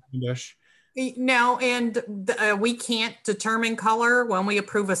 something outlandish. No, and we can't determine color when we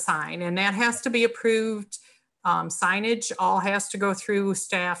approve a sign, and that has to be approved. Signage all has to go through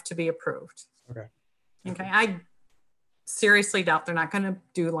staff to be approved. Okay. Okay, I seriously doubt they're not going to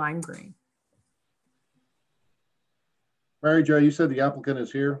do lime green. Mary Jo, you said the applicant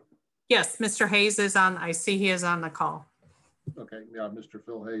is here? Yes, Mr. Hayes is on. I see he is on the call. Okay, yeah, Mr.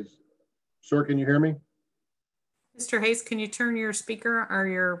 Phil Hayes. Sir, can you hear me? Mr. Hayes, can you turn your speaker or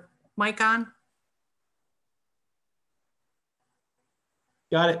your mic on?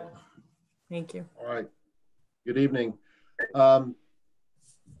 Got it. Thank you. All right. Good evening. I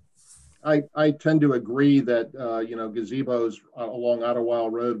tend to agree that gazebos along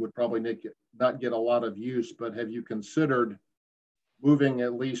Idlewild Road would probably not get a lot of use, but have you considered moving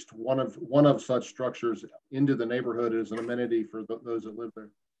at least one of such structures into the neighborhood as an amenity for those that live there?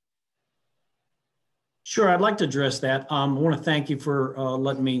 Sure, I'd like to address that. I want to thank you for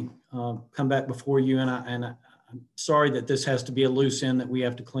letting me come back before you, and I'm sorry that this has to be a loose end that we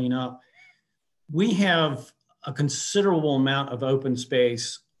have to clean up. We have a considerable amount of open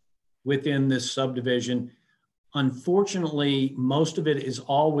space within this subdivision. Unfortunately, most of it is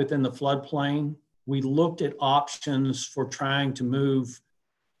all within the floodplain. We looked at options for trying to move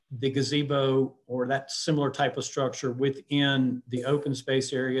the gazebo or that similar type of structure within the open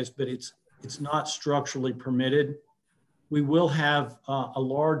space areas, but it's not structurally permitted. We will have a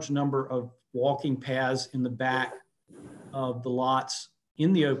large number of walking paths in the back of the lots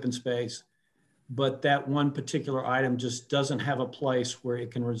in the open space, but that one particular item just doesn't have a place where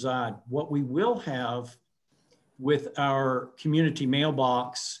it can reside. What we will have with our community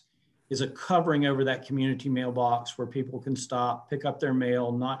mailbox is a covering over that community mailbox where people can stop, pick up their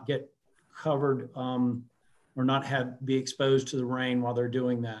mail, not get covered or not be exposed to the rain while they're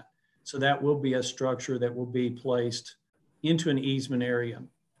doing that. So that will be a structure that will be placed into an easement area.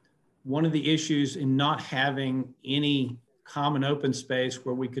 One of the issues in not having any common open space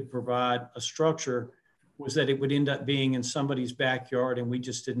where we could provide a structure was that it would end up being in somebody's backyard, and we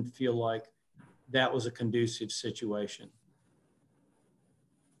just didn't feel like that was a conducive situation.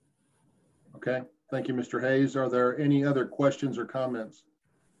 Okay, thank you, Mr. Hayes. Are there any other questions or comments?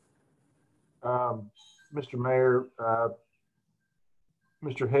 Mr. Mayor,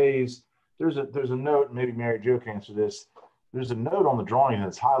 Mr. Hayes, there's a note, maybe Mary Jo can answer this. There's a note on the drawing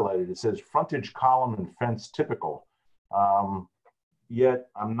that's highlighted. It says frontage column and fence typical. Yet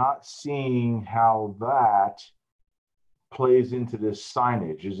I'm not seeing how that plays into this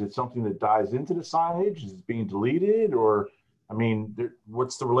signage. Is it something that dies into the signage? Is it being deleted? Or, I mean,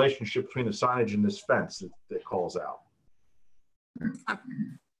 what's the relationship between the signage and this fence that calls out?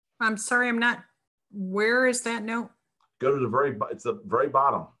 I'm sorry, I'm not, where is that note? Go to the it's the very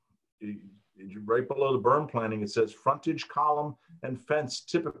bottom. Right below the berm planning, it says frontage column and fence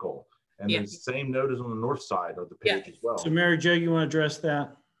typical. And the same note is on the north side of the page as well. So Mary Jo, you want to address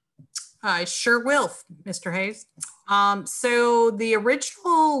that? I sure will, Mr. Hayes. So the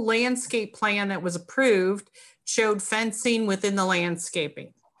original landscape plan that was approved showed fencing within the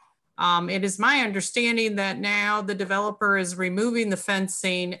landscaping. It is my understanding that now the developer is removing the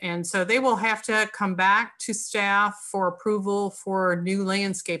fencing, and so they will have to come back to staff for approval for a new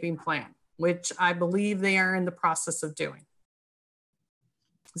landscaping plan, which I believe they are in the process of doing.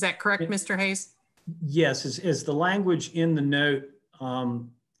 Is that correct, Mr. Hayes? Yes, is the language in the note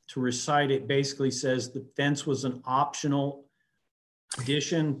to recite it basically says the fence was an optional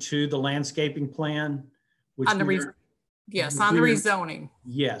addition to the landscaping plan, which on the yes, on the rezoning.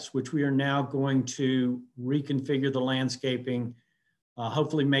 Yes, which we are now going to reconfigure the landscaping,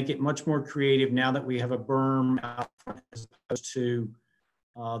 hopefully make it much more creative now that we have a berm out front as opposed to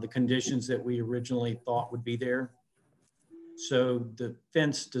the conditions that we originally thought would be there. So the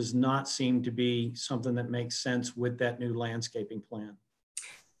fence does not seem to be something that makes sense with that new landscaping plan.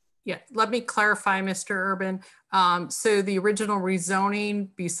 Yeah, let me clarify, Mr. Urban. So the original rezoning,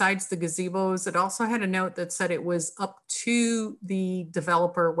 besides the gazebos, it also had a note that said it was up to the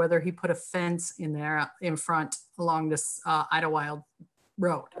developer whether he put a fence in there in front along this Idlewild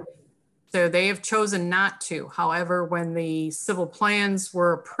Road. So they have chosen not to. However, when the civil plans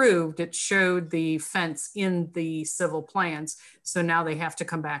were approved, it showed the fence in the civil plans. So now they have to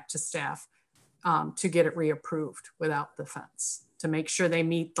come back to staff to get it reapproved without the fence, to make sure they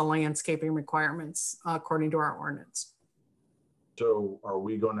meet the landscaping requirements according to our ordinance. So are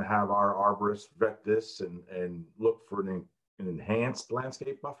we going to have our arborist vet this and look for an enhanced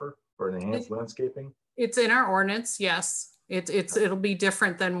landscape buffer or an enhanced landscaping? It's in our ordinance, yes. It'll be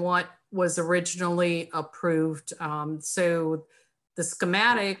different than what was originally approved. So the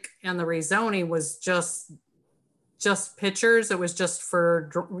schematic and the rezoning was just pictures. It was just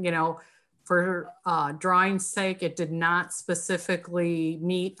for, you know, for drawing's sake. It did not specifically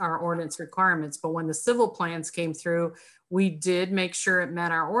meet our ordinance requirements, but when the civil plans came through, we did make sure it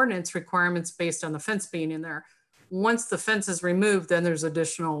met our ordinance requirements based on the fence being in there. Once the fence is removed, then there's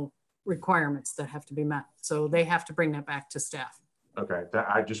additional requirements that have to be met. So they have to bring that back to staff. Okay,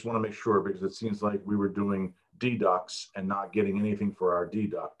 I just want to make sure, because it seems like we were doing deducts and not getting anything for our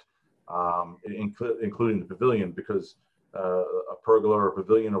deduct, including the pavilion, because a pergola or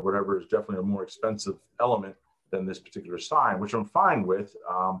pavilion or whatever is definitely a more expensive element than this particular sign, which I'm fine with.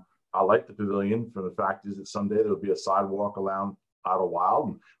 I like the pavilion for the fact is that someday there'll be a sidewalk around Idlewild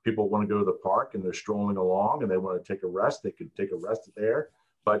and people want to go to the park and they're strolling along and they want to take a rest. They could take a rest there.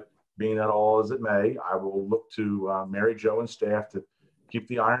 But being that all as it may, I will look to Mary Jo and staff to keep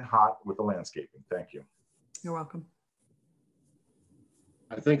the iron hot with the landscaping. Thank you. You're welcome.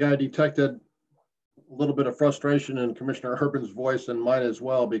 I think I detected a little bit of frustration in Commissioner Urban's voice and mine as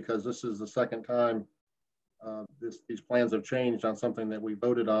well, because this is the second time these plans have changed on something that we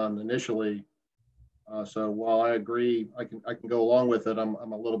voted on initially. So while I agree, I can go along with it. I'm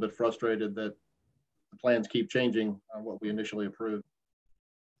a little bit frustrated that the plans keep changing on what we initially approved.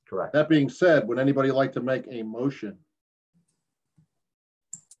 Correct. That being said, would anybody like to make a motion?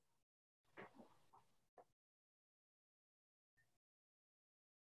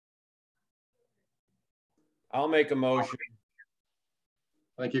 I'll make a motion.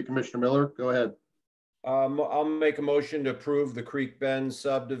 Thank you, Commissioner Miller. Go ahead. I'll make a motion to approve the Creek Bend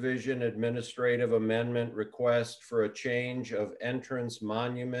subdivision administrative amendment request for a change of entrance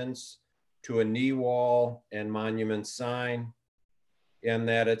monuments to a knee wall and monument sign, and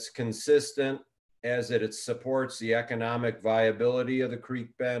that it's consistent as it supports the economic viability of the Creek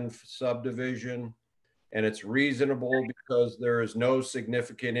Bend subdivision, and it's reasonable because there is no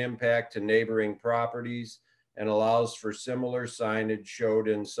significant impact to neighboring properties and allows for similar signage showed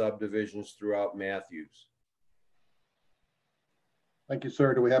in subdivisions throughout Matthews. Thank you,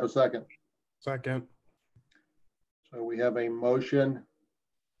 sir. Do we have a second? Second. So we have a motion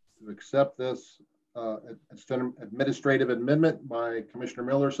to accept this administrative amendment by Commissioner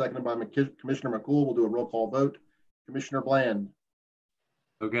Miller, seconded by Commissioner McCool. We'll do a roll call vote. Commissioner Bland.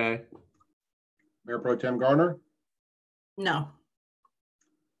 Okay. Mayor Pro Tem Garner. No.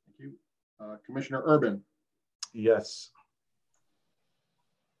 Thank you. Commissioner Urban. Yes.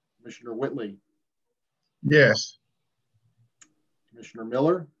 Commissioner Whitley. Yes. Commissioner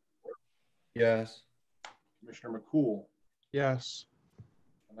Miller. Yes. Commissioner McCool. Yes.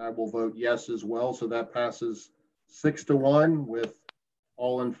 And I will vote yes as well. So that passes 6-1 with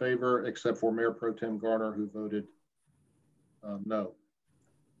all in favor except for Mayor Pro Tem Garner, who voted no.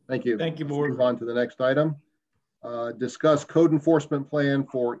 Thank you. Thank you, Let's board. move on to the next item. Discuss code enforcement plan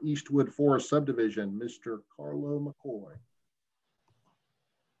for Eastwood Forest subdivision. Mr. Carlo McCoy.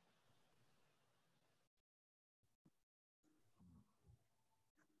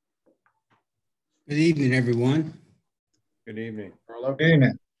 Good evening, everyone. Good evening. Carlo. Good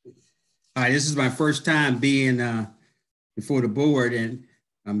evening. Hi, this is my first time being before the board, and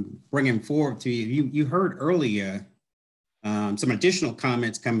I'm bringing forward to you. You heard earlier some additional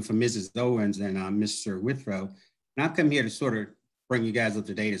comments coming from Mrs. Owens and Mr. Withrow. And I've come here to sort of bring you guys up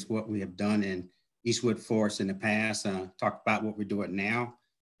to date as what we have done in Eastwood Forest in the past, talk about what we're doing now,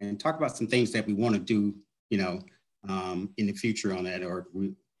 and talk about some things that we want to do, you know, in the future on that, or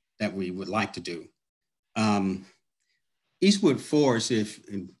that we would like to do. Eastwood Forest, if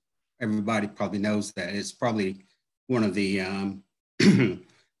everybody probably knows that, it's probably one of the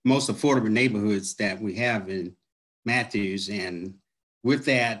most affordable neighborhoods that we have in Matthews. And with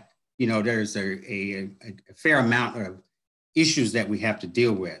that, you know, there's a fair amount of issues that we have to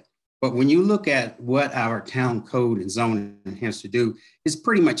deal with. But when you look at what our town code and zoning has to do, it's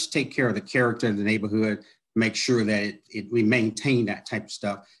pretty much take care of the character of the neighborhood, make sure that we maintain that type of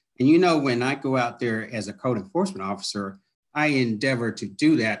stuff. And you know, when I go out there as a code enforcement officer, I endeavor to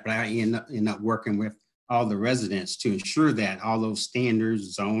do that, but I end up working with all the residents to ensure that all those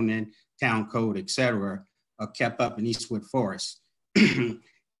standards, zoning, town code, et cetera, are kept up in Eastwood Forest.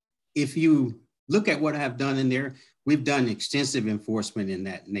 If you look at what I've done in there, we've done extensive enforcement in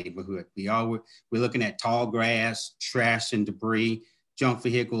that neighborhood. We're looking at tall grass, trash and debris, junk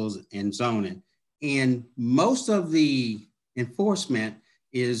vehicles, and zoning. And most of the enforcement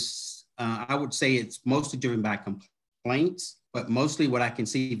is, I would say it's mostly driven by complaints, but mostly what I can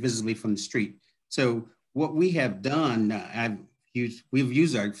see visibly from the street. So what we have done, we've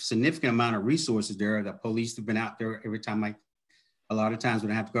used a significant amount of resources there. The police have been out there every time a lot of times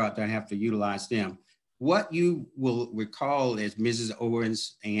when I have to go out there, I have to utilize them. What you will recall is Mrs.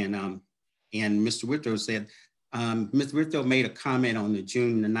 Owens and Mr. Withrow said, Mr. Withrow made a comment on the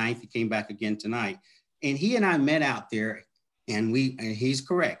June the 9th. He came back again tonight. And he and I met out there, and he's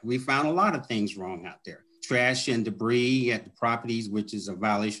correct. We found a lot of things wrong out there. Trash and debris at the properties, which is a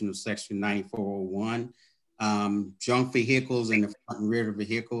violation of section 9401. Junk vehicles in the front and rear of the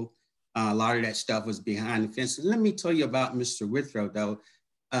vehicle. A lot of that stuff was behind the fence. Let me tell you about Mr. Withrow, though.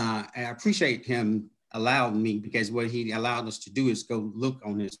 I appreciate him allowing me, because what he allowed us to do is go look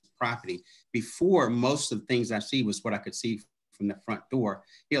on his property. Before, most of the things I see was what I could see from the front door.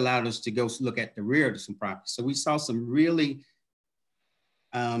 He allowed us to go look at the rear of some property. So we saw some really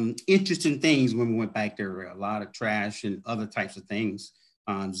interesting things when we went back there. A lot of trash and other types of things.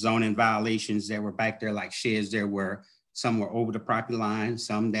 Zoning violations that were back there, like sheds there were. Some were over the property line,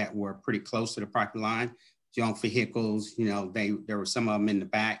 some that were pretty close to the property line. Junk vehicles, you know, there were some of them in the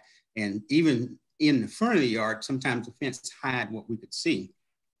back, and even in the front of the yard, sometimes the fence hide what we could see.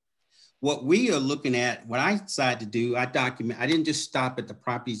 What we are looking at, what I decided to do, I didn't just stop at the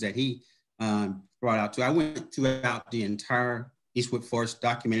properties that he brought out to. I went throughout the entire Eastwood Forest,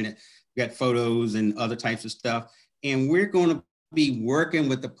 documented it. We got photos and other types of stuff, and we're going to be working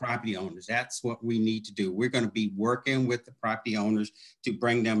with the property owners. That's what we need to do. We're going to be working with the property owners to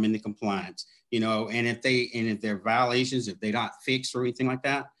bring them into compliance, you know, and if there are violations, if they're not fixed or anything like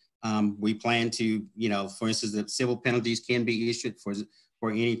that, we plan to, you know, for instance, the civil penalties can be issued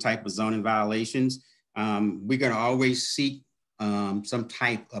for any type of zoning violations. We're going to always seek some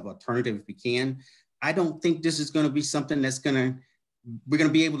type of alternative if we can. I don't think this is going to be something we're going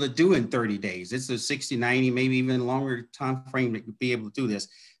to be able to do in 30 days. It's a 60, 90, maybe even longer time frame that you'll be able to do this.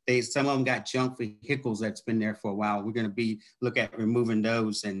 Some of them got junk vehicles that's been there for a while. We're going to look at removing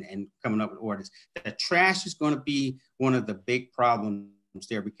those and coming up with orders. The trash is going to be one of the big problems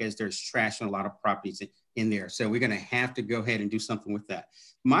there, because there's trash on a lot of properties in there. So we're going to have to go ahead and do something with that.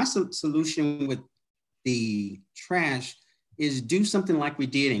 My solution with the trash is do something like we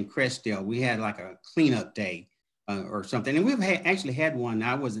did in Crestdale. We had like a cleanup day or something. And we've actually had one,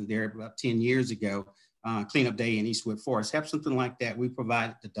 I wasn't there, about 10 years ago, cleanup day in Eastwood Forest. Have something like that. We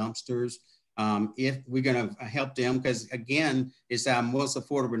provide the dumpsters. If we're going to help them, because again, it's our most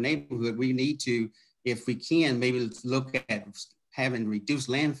affordable neighborhood. We need to, if we can, maybe let's look at having reduced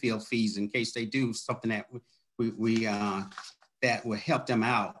landfill fees in case they do something that that will help them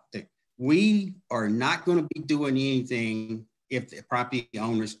out. We are not going to be doing anything if the property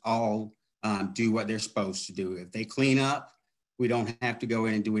owners all do what they're supposed to do. If they clean up, we don't have to go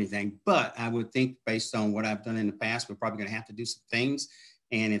in and do anything. But I would think, based on what I've done in the past, we're probably going to have to do some things.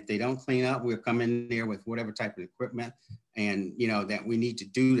 And if they don't clean up, we'll come in there with whatever type of equipment and, you know, that we need to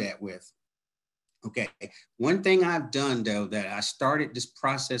do that with. Okay. One thing I've done, though, that I started this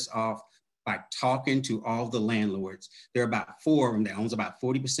process off by talking to all the landlords. There are about 4 of them that owns about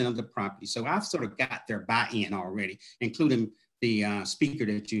 40% of the property. So I've sort of got their buy-in already, including the speaker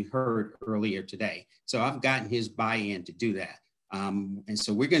that you heard earlier today. So I've gotten his buy-in to do that. And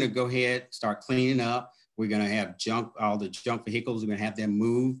so we're going to go ahead, start cleaning up. We're going to have all the junk vehicles, we're going to have them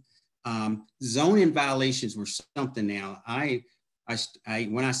move. Zoning violations were something now. I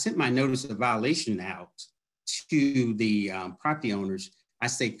when I sent my notice of violation out to the property owners, I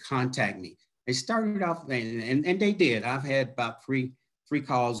say, contact me. They started off, and they did. I've had about three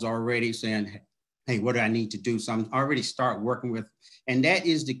calls already saying, hey, what do I need to do? So I'm already start working with, and that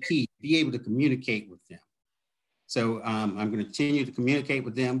is the key, be able to communicate with them. So I'm going to continue to communicate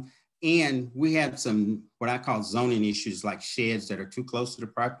with them. And we have some, what I call zoning issues, like sheds that are too close to the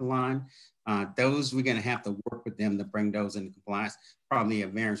property line. Those we're going to have to work with them to bring those into compliance, probably a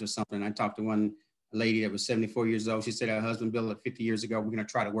variance or something. I talked to one lady that was 74 years old. She said her husband built it 50 years ago. We're going to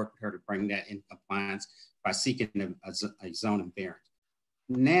try to work with her to bring that in compliance by seeking a zoning variance.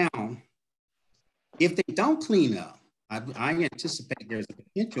 Now, if they don't clean up, I anticipate there's a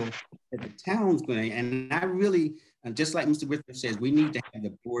potential that the town's going to, and I really, just like Mr. Whitfield says, we need to have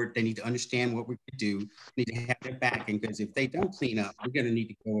the board, they need to understand what we can do, need to have their backing, because if they don't clean up, we're going to need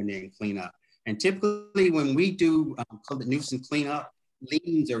to go in there and clean up. And typically when we do call it nuisance cleanup,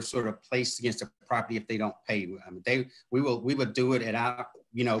 liens are sort of placed against the property if they don't pay. I mean, we would do it at our,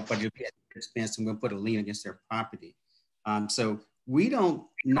 but it'll be at their expense, and we'll put a lien against their property. So we don't,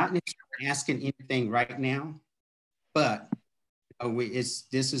 not necessarily asking anything right now, but this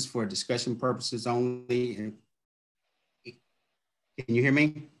is for discussion purposes only. And can you hear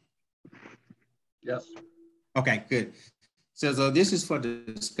me? Yes. Okay, good. So this is for the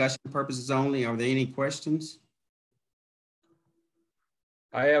discussion purposes only. Are there any questions?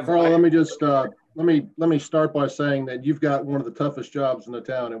 I have. Carl, let me just let me start by saying that you've got one of the toughest jobs in the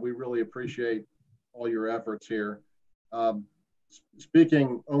town, and we really appreciate all your efforts here.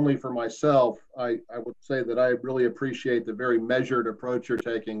 Speaking only for myself, I would say that I really appreciate the very measured approach you're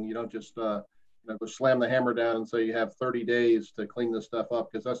taking. You don't just go slam the hammer down and say you have 30 days to clean this stuff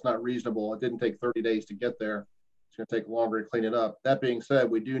up, because that's not reasonable. It didn't take 30 days to get there. It's going to take longer to clean it up. That being said,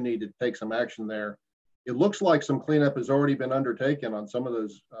 we do need to take some action there. It looks like some cleanup has already been undertaken on some of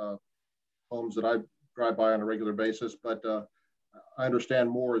those homes that I drive by on a regular basis, but I understand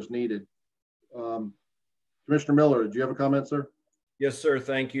more is needed. Commissioner Miller, do you have a comment, sir? Yes, sir.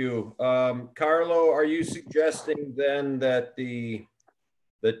 Thank you. Carlo, are you suggesting then that the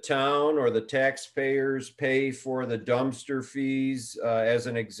town or the taxpayers pay for the dumpster fees? As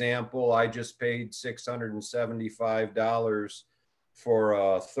an example, I just paid $675 for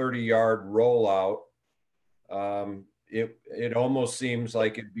a 30-yard rollout. It almost seems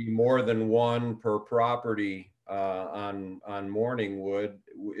like it'd be more than one per property on Morningwood.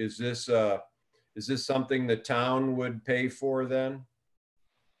 Is this something the town would pay for then?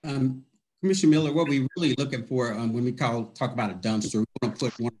 Commissioner Miller, what we're really looking for when we talk about a dumpster, we want to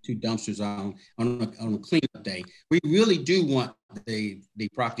put 1 or 2 dumpsters on a cleanup day. We really do want the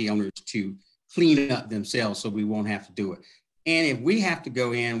property owners to clean up themselves, so we won't have to do it. And if we have to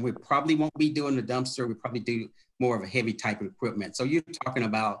go in, we probably won't be doing the dumpster. We probably do more of a heavy type of equipment. So you're talking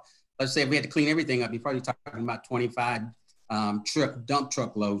about, let's say if we had to clean everything up, you're probably talking about 25 dump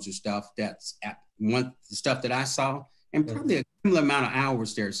truck loads of stuff. That's the stuff that I saw, and probably a similar amount of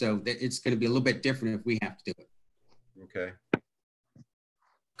hours there. So it's going to be a little bit different if we have to do it. Okay.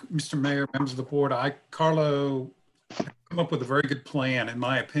 Mr. Mayor, members of the board, Carlo come up with a very good plan, in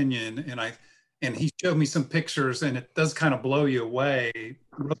my opinion, and he showed me some pictures, and it does kind of blow you away,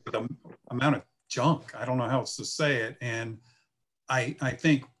 really, the amount of junk. I don't know how else to say it. And I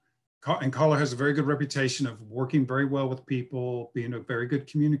think, and Carlo has a very good reputation of working very well with people, being a very good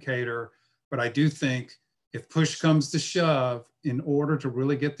communicator. But I do think if push comes to shove, in order to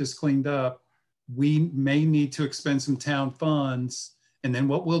really get this cleaned up, we may need to expend some town funds. And then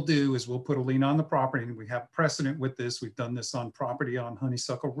what we'll do is we'll put a lien on the property, and we have precedent with this. We've done this on property on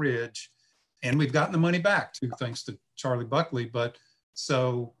Honeysuckle Ridge, and we've gotten the money back too, thanks to Charlie Buckley. But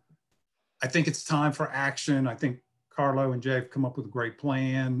so I think it's time for action. I think Carlo and Jay have come up with a great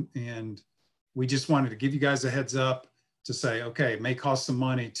plan, and we just wanted to give you guys a heads up to say, okay, it may cost some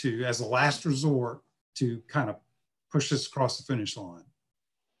money to, as a last resort, to kind of push this across the finish line.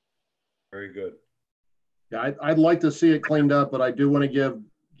 Very good. Yeah, I'd like to see it cleaned up, but I do want to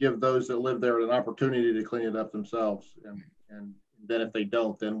give those that live there an opportunity to clean it up themselves. And then if they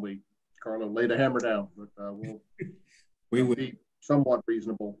don't, then Carlo, lay the hammer down. But we will be somewhat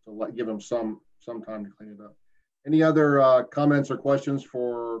reasonable to give them some time to clean it up. Any other comments or questions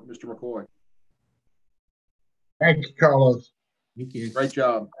for Mr. McCoy? Thank you, Carlos. Thank you. Great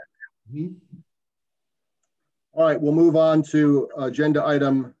job. All right, we'll move on to agenda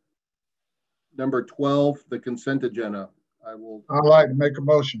item number 12, the consent agenda. I'd like to make a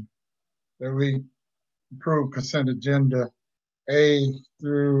motion that we approve consent agenda A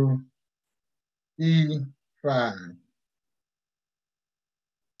through E5.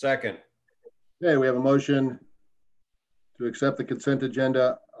 Second. Okay, we have a motion To accept the consent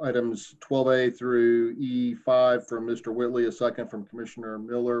agenda, items 12A through E5 from Mr. Whitley, a second from Commissioner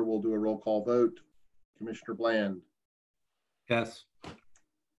Miller. We'll do a roll call vote. Commissioner Bland. Yes.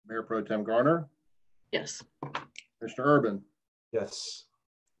 Mayor Pro Tem Garner. Yes. Mr. Urban. Yes.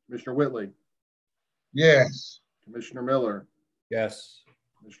 Commissioner Whitley. Yes. Commissioner Miller. Yes.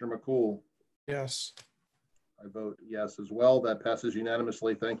 Commissioner McCool. Yes. I vote yes as well. That passes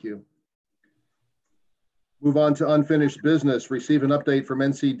unanimously. Thank you. Move on to unfinished business. Receive an update from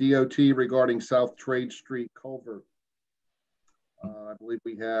NCDOT regarding South Trade Street culvert. I believe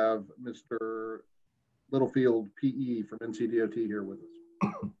we have Mr. Littlefield, PE from NCDOT here with us.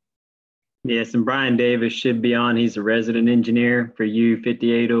 Yes, and Brian Davis should be on. He's a resident engineer for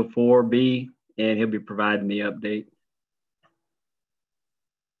U5804B, and he'll be providing the update.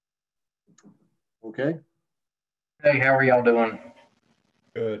 Okay. Hey, how are y'all doing?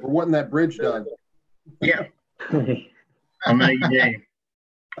 Good. We're wanting that bridge done. Yeah. I know you do.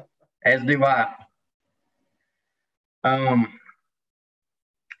 As do I.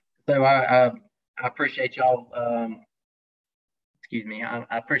 So I appreciate y'all. Excuse me. I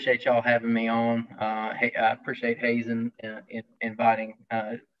appreciate y'all having me on. Hey, I appreciate Hayes in inviting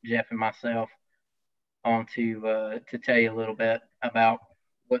Jeff and myself on to tell you a little bit about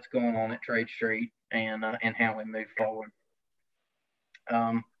what's going on at Trade Street and how we move forward.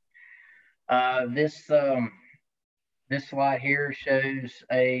 This slide here shows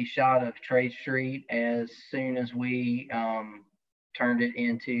a shot of Trade Street as soon as we turned it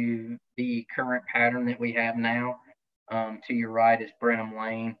into the current pattern that we have now. To your right is Brenham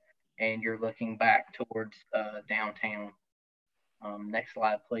Lane, and you're looking back towards downtown. Next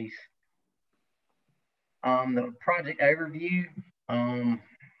slide, please. The project overview.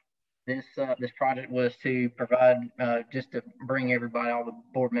 This project was to provide, just to bring everybody, all the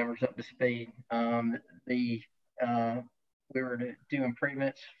board members up to speed. We were to do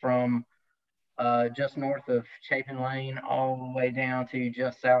improvements from just north of Chapin Lane all the way down to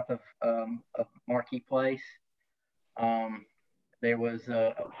just south of Marquee Place. There was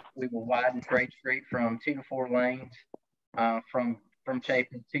we will widen Trade Street from 2 to 4 lanes from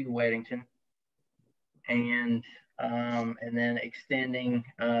Chapin to Weddington, and then extending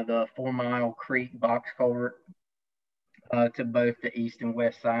the 4 Mile Creek box culvert to both the east and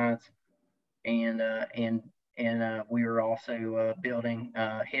west sides, and we were also building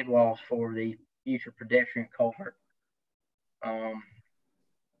head walls for the future pedestrian culvert and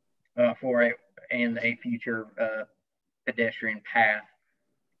a future pedestrian path.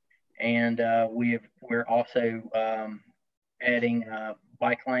 And we're also adding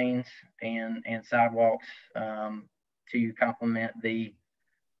bike lanes and sidewalks to complement the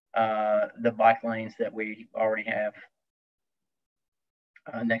bike lanes that we already have.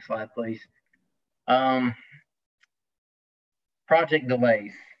 Next slide, please. Project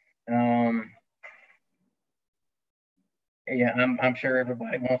delays. Yeah, I'm sure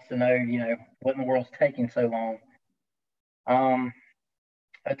everybody wants to know, what in the world's taking so long.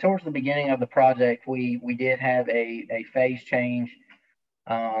 Towards the beginning of the project, we did have a phase change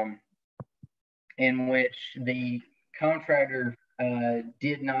in which the contractor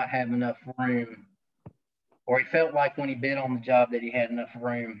did not have enough room, or he felt like when he bid on the job that he had enough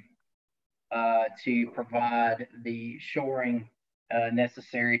room to provide the shoring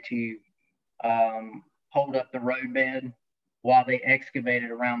necessary to hold up the roadbed while they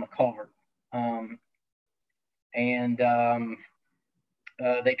excavated around the culvert.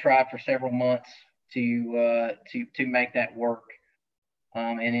 They tried for several months to make that work,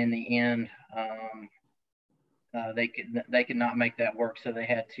 and in the end, they could not make that work. So they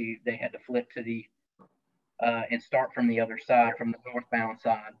had to flip to the and start from the other side, from the northbound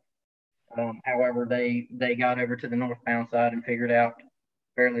side. However, they got over to the northbound side and figured out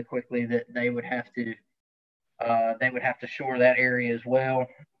fairly quickly that they would have to shore that area as well,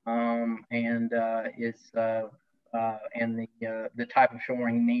 and the type of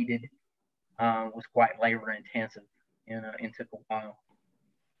shoring needed was quite labor intensive and took a while.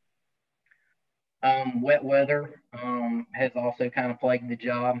 Wet weather has also kind of plagued the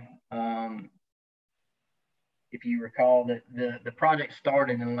job. If you recall, that the project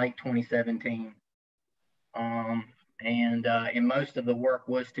started in late 2017, and most of the work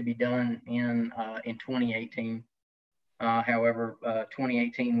was to be done in 2018. However,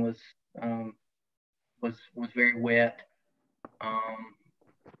 2018 was very wet,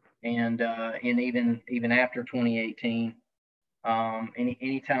 and even after 2018,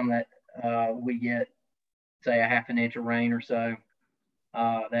 anytime that we get, say, a half an inch of rain or so,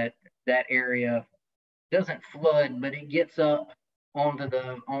 that area doesn't flood, but it gets up onto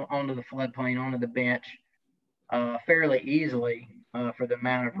the floodplain, onto the bench, fairly easily for the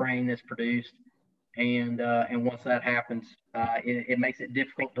amount of rain that's produced. And once that happens, it makes it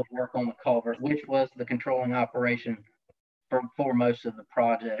difficult to work on the culvert, which was the controlling operation for most of the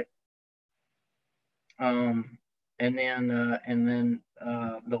project. And then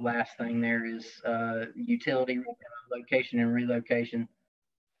the last thing there is utility location and relocation.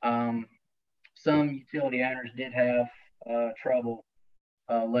 Some utility owners did have trouble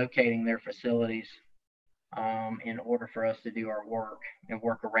locating their facilities in order for us to do our work and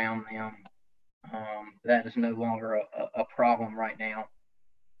work around them. That is no longer a problem right now.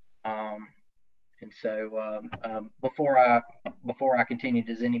 And so before I continue,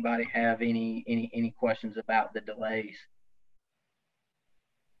 does anybody have any questions about the delays?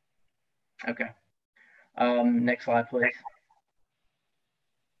 Okay. Next slide, please.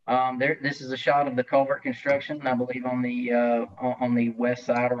 This is a shot of the culvert construction, I believe on the west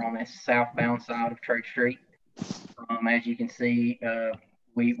side or on the southbound side of Trade Street. As you can see,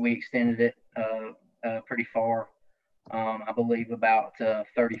 we extended it pretty far. I believe about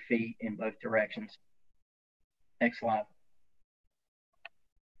 30 feet in both directions. Next slide.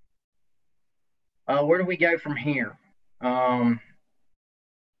 Where do we go from here?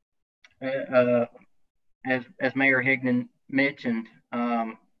 As Mayor Higdon mentioned,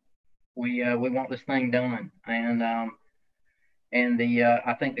 we want this thing done, and I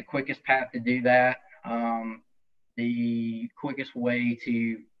think the quickest path to do that, the quickest way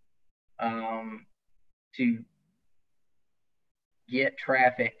to get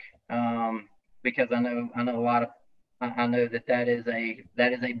traffic, because I know that is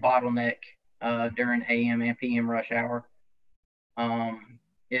a bottleneck during AM and PM rush hour,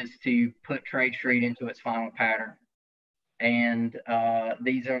 is to put Trade Street into its final pattern. And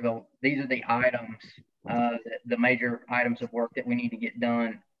these are the items, the major items of work that we need to get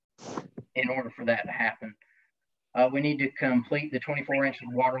done in order for that to happen. We need to complete the 24-inch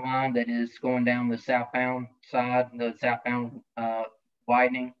water line that is going down the southbound side, the southbound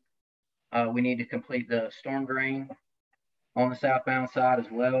widening. We need to complete the storm drain on the southbound side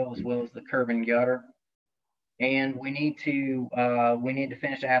as well as the curb and gutter. And we need to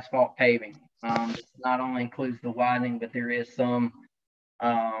finish asphalt paving. This not only includes the widening, but there is some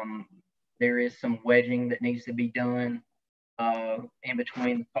wedging that needs to be done in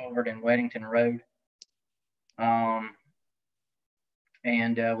between the culvert and Weddington Road.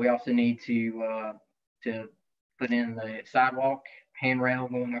 And we also need to put in the sidewalk, handrail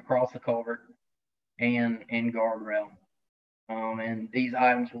going across the culvert, and guardrail. And these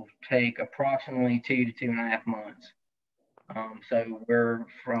items will take approximately 2 to 2.5 months. So we're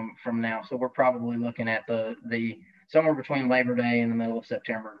from now. So we're probably looking at the somewhere between Labor Day and the middle of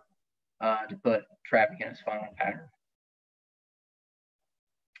September to put traffic in its final pattern.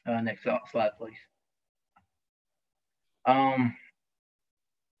 Next slide, please.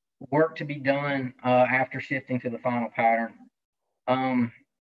 Work to be done after shifting to the final pattern.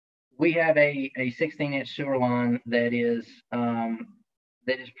 We have a 16-inch sewer line that is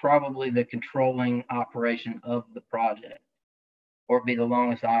probably the controlling operation of the project, or be the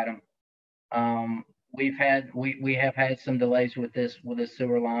longest item. We have had some delays with this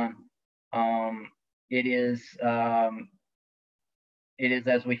sewer line. It is,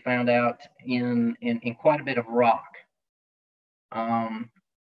 as we found out, in quite a bit of rock.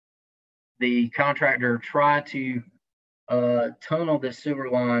 The contractor tried to tunnel this sewer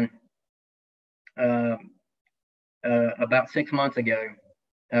line about 6 months ago,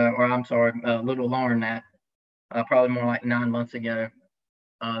 or I'm sorry, a little longer than that, probably more like 9 months ago.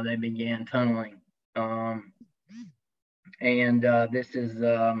 They began tunneling, and this is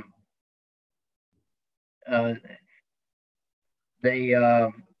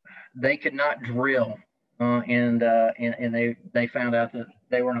they could not drill, and they found out that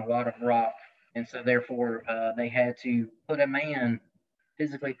they were in a lot of rock, and so therefore they had to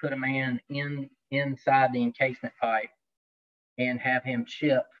physically put a man inside the encasement pipe and have him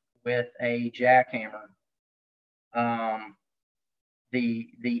chip with a jackhammer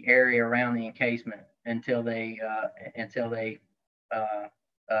the area around the encasement until they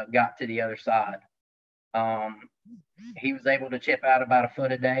got to the other side. He was able to chip out about 1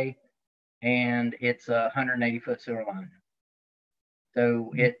 foot a day, and it's a 180-foot sewer line.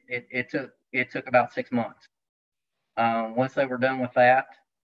 So it took about 6 months. Once they were done with that,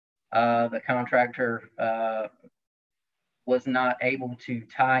 the contractor was not able to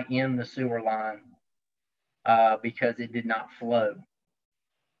tie in the sewer line because it did not flow.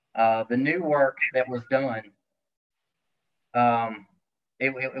 The new work that was done,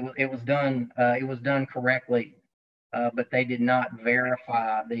 it was done correctly, but they did not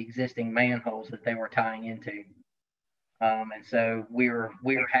verify the existing manholes that they were tying into. And so we're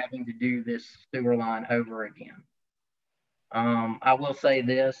having to do this sewer line over again. I will say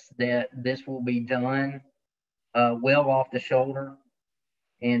this, that this will be done well off the shoulder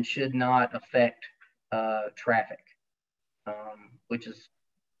and should not affect traffic, which is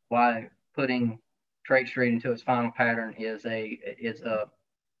why putting Trade Street into its final pattern is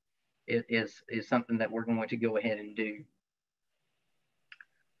something that we're going to go ahead and do.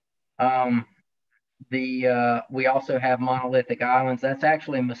 We also have monolithic islands. That's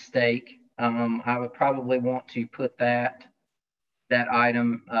actually a mistake. I would probably want to put that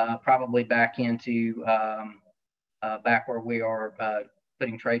item probably back into back where we are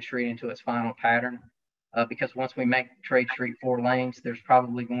putting Trade Street into its final pattern, because once we make Trade Street 4 lanes, there's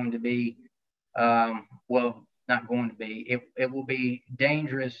probably going to be, well, not going to be, it will be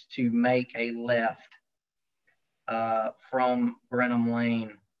dangerous to make a left from Brenham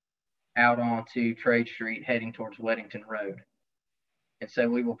Lane out onto Trade Street heading towards Weddington Road. And so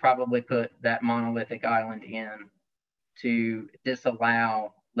we will probably put that monolithic island in to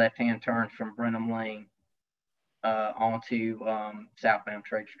disallow left-hand turns from Brenham Lane onto southbound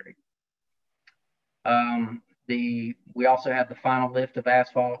Trade Street. We also have the final lift of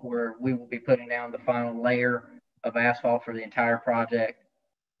asphalt, where we will be putting down the final layer of asphalt for the entire project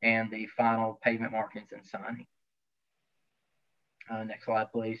and the final pavement markings and signing. Next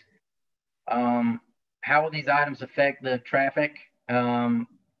slide, please. How will these items affect the traffic? The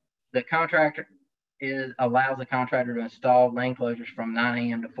contractor allows the contractor to install lane closures from 9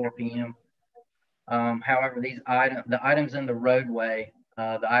 a.m. to 4 p.m. However, the items in the roadway,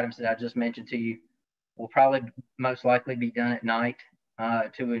 the items that I just mentioned to you, will probably most likely be done at night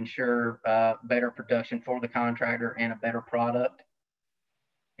to ensure better production for the contractor and a better product.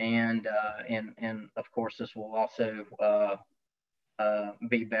 And of course, this will also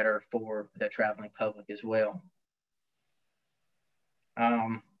be better for the traveling public as well.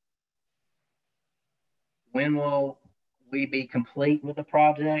 When will we be complete with the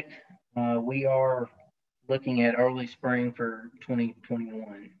project? We are looking at early spring for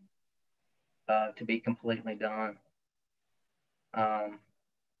 2021 to be completely done.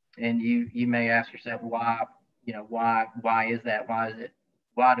 And you may ask yourself, why is that?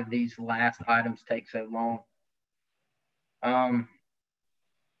 Why do these last items take so long?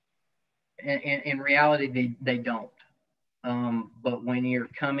 In reality, they don't. But when you're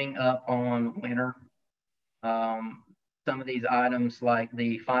coming up on winter, some of these items like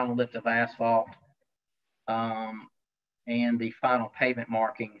the final lift of asphalt and the final pavement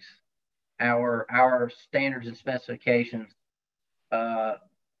markings, our standards and specifications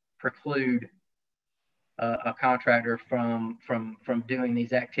preclude a contractor from doing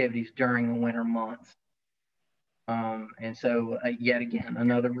these activities during the winter months. And so yet again,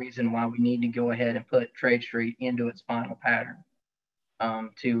 another reason why we need to go ahead and put Trade Street into its final pattern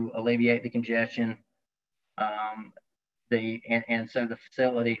to alleviate the congestion. And so the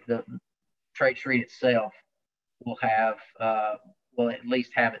facility, the Trade Street itself will have, will at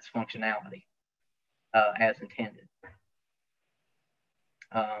least have its functionality as intended.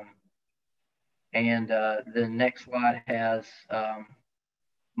 The next slide has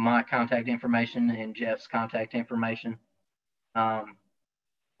my contact information and Jeff's contact information.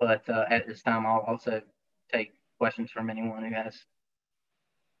 But at this time, I'll also take questions from anyone who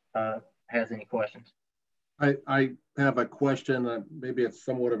has any questions. I have a question. Maybe it's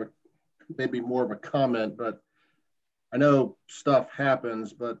somewhat of maybe more of a comment, but I know stuff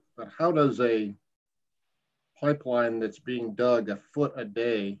happens, but how does a pipeline that's being dug a foot a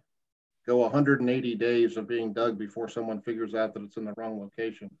day go 180 days of being dug before someone figures out that it's in the wrong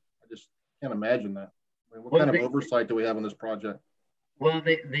location? I just can't imagine that. I mean, what kind of oversight do we have on this project? Well,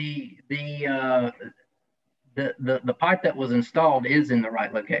 the pipe that was installed is in the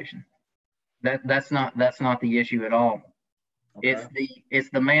right location. That's not the issue at all. Okay. It's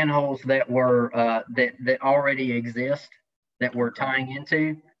the manholes that were that already exist that we're tying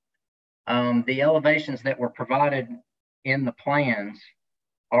into. The elevations that were provided in the plans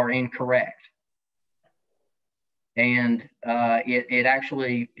are incorrect, and it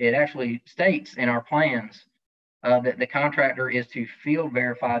actually states in our plans that the contractor is to field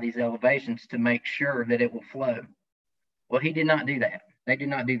verify these elevations to make sure that it will flow. Well, he did not do that. They did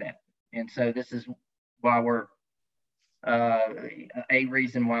not do that, and so this is why we're a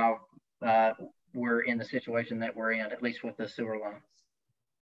reason why we're in the situation that we're in, at least with the sewer line.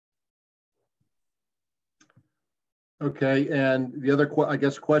 Okay, and the other,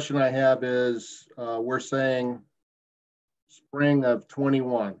 question I have is, we're saying spring of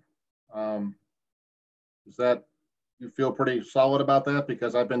 21. Is that, you feel pretty solid about that?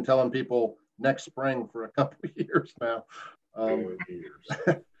 Because I've been telling people next spring for a couple of years now.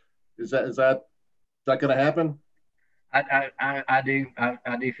 Is that going to happen? I do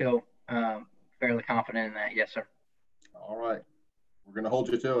feel fairly confident in that. Yes, sir. All right. We're going to hold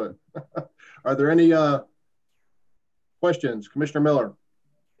you to it. Are there any questions? Commissioner Miller.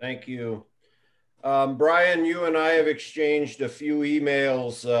 Thank you. Brian, you and I have exchanged a few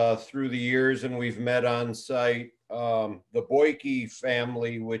emails through the years, and we've met on site. The Boyke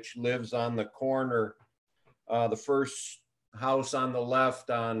family, which lives on the corner, the first house on the left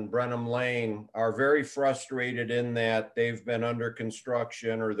on Brenham Lane, are very frustrated in that they've been under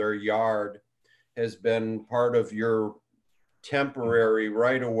construction, or their yard has been part of your temporary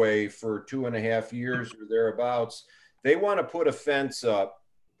right-of-way for 2.5 years or thereabouts. They want to put a fence up,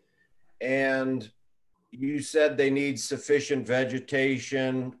 and you said they need sufficient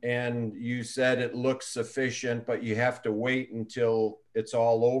vegetation, and you said it looks sufficient, but you have to wait until it's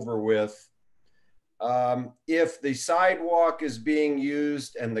all over with. If the sidewalk is being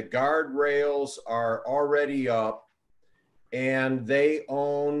used and the guardrails are already up, and they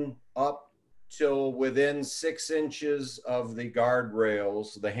own up till within 6 inches of the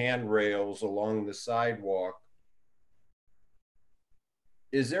guardrails, the handrails along the sidewalk,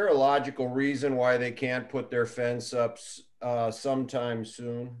 is there a logical reason why they can't put their fence up sometime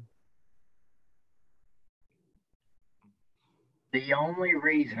soon? The only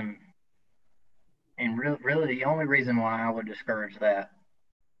reason, and really the only reason why I would discourage that,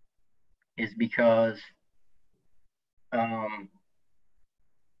 is because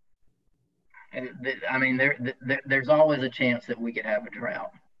I mean, there's always a chance that we could have a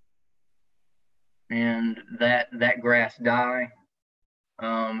drought, and that grass die,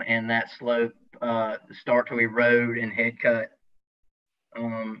 and that slope start to erode and head cut,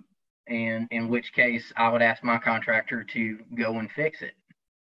 and in which case I would ask my contractor to go and fix it,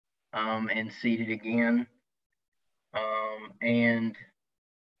 and seed it again, and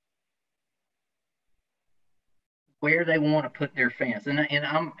where they want to put their fence, and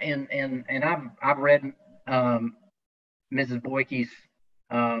I've read Mrs. Boyke's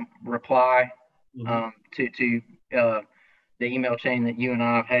reply to the email chain that you and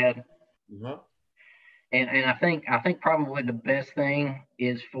I have had, and I think probably the best thing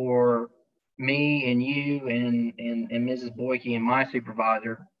is for me and you and Mrs. Boyke and my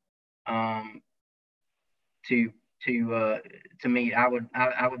supervisor to meet. I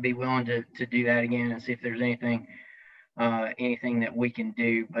would be willing to do that again and see if there's anything that we can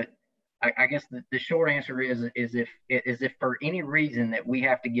do. But I guess the short answer is if for any reason that we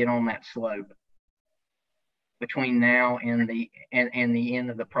have to get on that slope between now and the end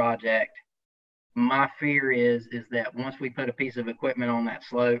of the project, my fear is that once we put a piece of equipment on that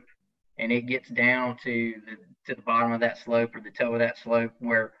slope and it gets down to the bottom of that slope, or the toe of that slope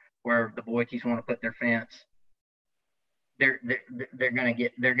where the Boykes want to put their fence, they're gonna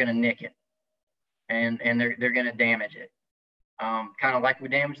nick it, and they're gonna damage it, kind of like we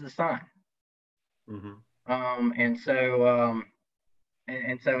damaged the sign. And I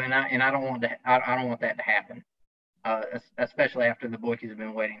don't want that to happen, especially after the Boykes have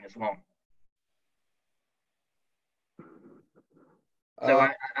been waiting this long. So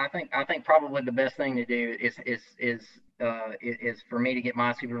I think probably the best thing to do is for me to get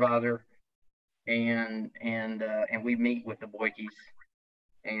my supervisor, and we meet with the Boykes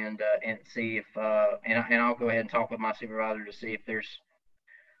and see if and I'll go ahead and talk with my supervisor to see if there's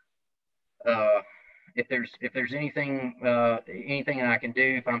anything that I can do,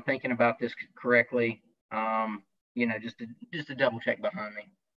 if I'm thinking about this correctly, just to double check behind me.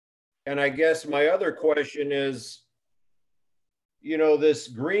 And I guess my other question is, this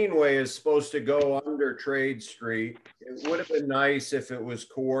greenway is supposed to go under Trade Street. It would have been nice if it was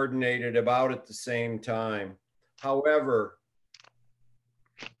coordinated about at the same time. However,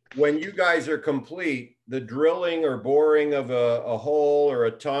 when you guys are complete, the drilling or boring of a hole or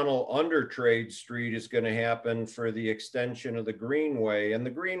a tunnel under Trade Street is going to happen for the extension of the greenway. And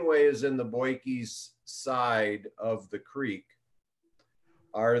the greenway is in the Boykes' side of the creek.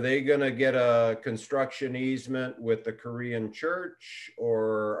 Are they going to get a construction easement with the Korean church,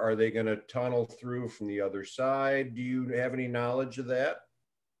 or are they going to tunnel through from the other side? Do you have any knowledge of that?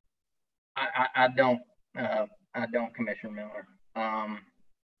 I don't, Commissioner Miller. I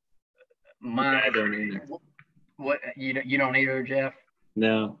don't either. What you don't either, Jeff?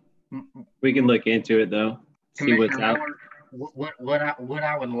 No. We can look into it though. See what's out. What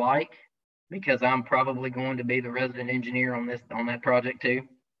I would like, because I'm probably going to be the resident engineer on that project too.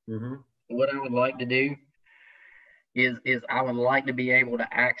 What I would like to do is I would like to be able to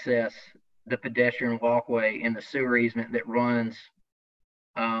access the pedestrian walkway and the sewer easement that runs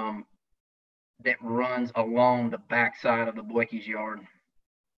that runs along the backside of the Boykes yard.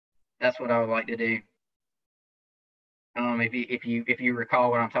 That's what I would like to do. If you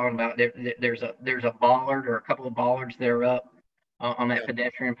recall what I'm talking about, there's a bollard or a couple of bollards that are up on that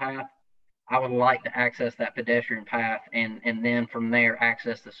pedestrian path. I would like to access that pedestrian path and then from there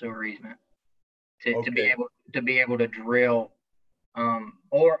access the sewer easement to be able to drill,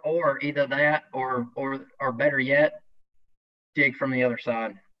 or either that or better yet, dig from the other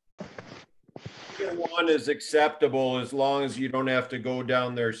side. One is acceptable as long as you don't have to go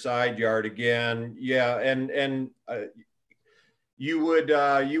down their side yard again. Yeah, and you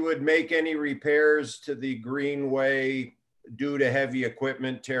would make any repairs to the greenway due to heavy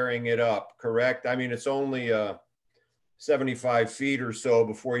equipment tearing it up, correct? I mean, it's only 75 feet or so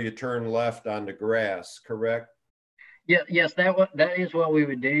before you turn left onto grass, correct? Yeah, yes, that is what we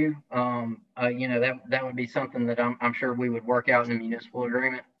would do. You know, that would be something that I'm sure we would work out in the municipal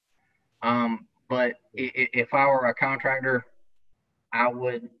agreement. But if I were a contractor, I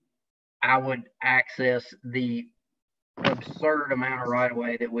would access the absurd amount of right of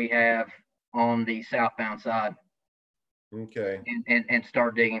way that we have on the southbound side. Okay. And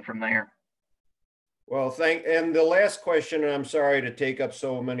start digging from there. Well, and the last question, and I'm sorry to take up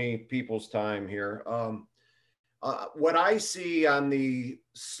so many people's time here. What I see on the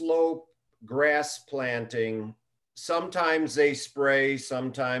slope grass planting, sometimes they spray,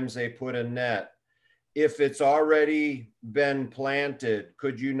 sometimes they put a net. If it's already been planted,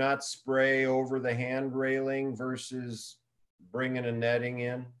 could you not spray over the hand railing versus bringing a netting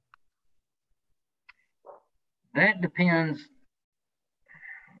in? That depends.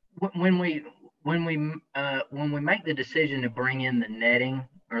 When we make the decision to bring in the netting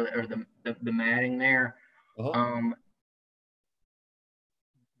or the matting there, the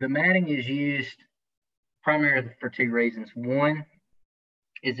matting is used primarily for two reasons. One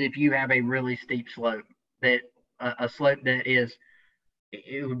is if you have a really steep slope, that a slope that is,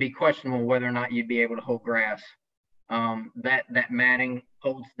 it would be questionable whether or not you'd be able to hold grass. That matting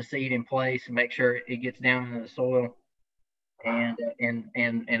holds the seed in place and make sure it gets down into the soil and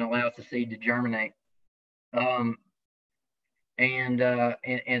allows the seed to germinate. And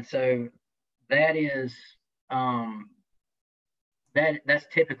so that is that's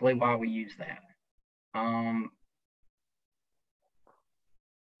typically why we use that.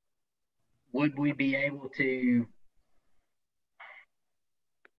 Would we be able to,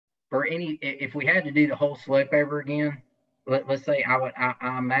 if we had to do the whole slope over again, let's say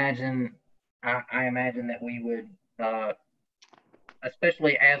I imagine that we would,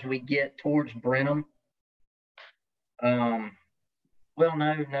 especially as we get towards Brenham. Well,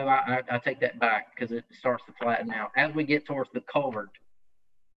 no, I take that back because it starts to flatten out. As we get towards the culvert,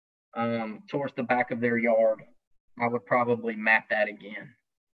 towards the back of their yard, I would probably map that again.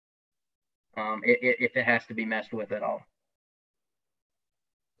 If it has to be messed with at all.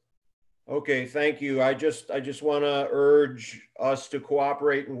 Okay, thank you. I just want to urge us to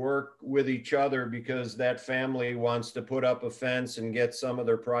cooperate and work with each other because that family wants to put up a fence and get some of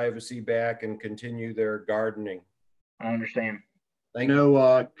their privacy back and continue their gardening. I understand. I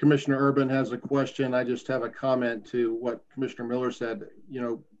know Commissioner Urban has a question. I just have a comment to what Commissioner Miller said. You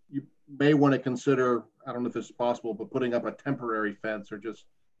know, you may want to consider, I don't know if this is possible, but putting up a temporary fence or just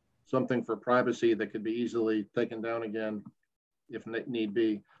something for privacy that could be easily taken down again if need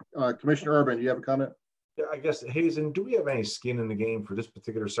be. Commissioner Urban, do you have a comment? Yeah, I guess, Hazen, do we have any skin in the game for this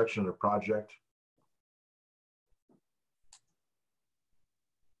particular section of the project?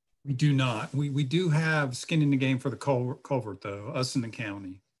 We do not. We do have skin in the game for the culvert, though, us in the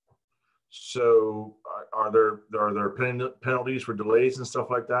county. So are there penalties for delays and stuff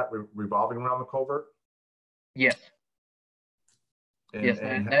like that revolving around the culvert? Yes. Yes,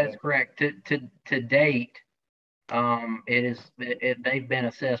 that is correct. To date, they've been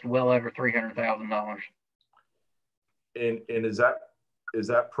assessed well over $300,000. And is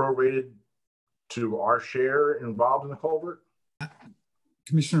that prorated to our share involved in the culvert?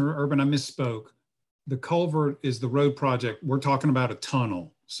 Commissioner Urban, I misspoke. The culvert is the road project. We're talking about a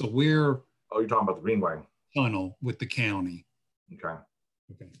tunnel. So we're you're talking about the Greenway tunnel with the county. Okay.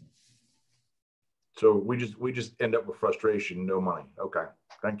 So we just end up with frustration, no money. Okay,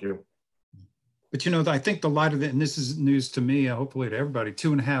 thank you. But you know, I think the light of it, and this is news to me, hopefully to everybody,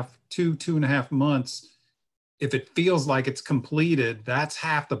 2.5 months. If it feels like it's completed, that's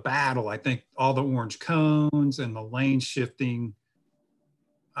half the battle. I think all the orange cones and the lane shifting.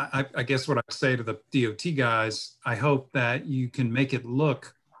 I guess what I say to the DOT guys, I hope that you can make it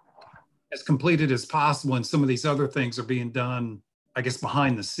look as completed as possible. And some of these other things are being done, I guess,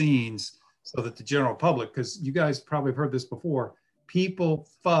 behind the scenes so that the general public, because you guys probably have heard this before, people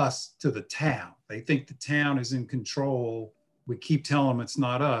fuss to the town. They think the town is in control. We keep telling them it's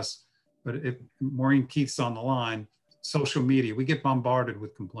not us. But if Maureen Keith's on the line, social media, we get bombarded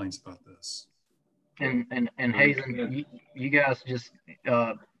with complaints about this. And Hazen, you guys just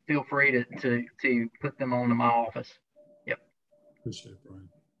feel free to put them on to my office. Yep. Appreciate it, Brian.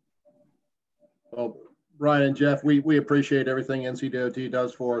 Well, Brian and Jeff, we appreciate everything NCDOT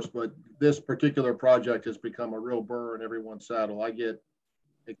does for us, but this particular project has become a real burr in everyone's saddle. I get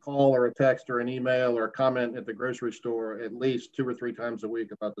a call or a text or an email or a comment at the grocery store at least 2 or 3 times a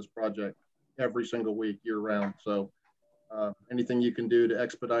week about this project every single week year round. So anything you can do to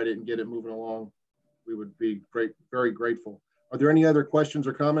expedite it and get it moving along, we would be very grateful. Are there any other questions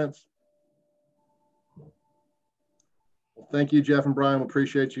or comments? Well, thank you, Jeff and Brian. We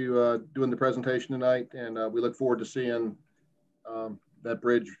appreciate you doing the presentation tonight, and we look forward to seeing that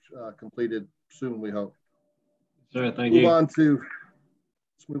bridge completed soon, we hope. Sure, thank you. Let's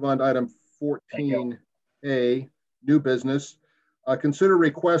move on to item 14A, new business. Consider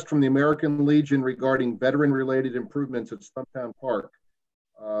request from the American Legion regarding veteran-related improvements at Stumptown Park.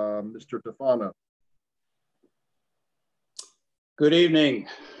 Mr. Tufano. Good evening.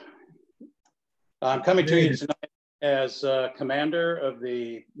 I'm coming to you tonight as commander of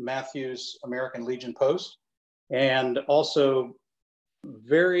the Matthews American Legion Post, and also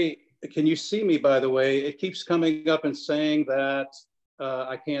can you see me, by the way? It keeps coming up and saying that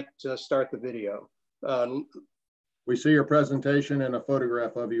I can't start the video. We see your presentation and a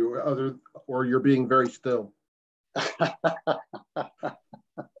photograph of you, or you're being very still.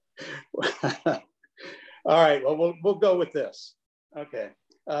 All right, well, we'll go with this. Okay.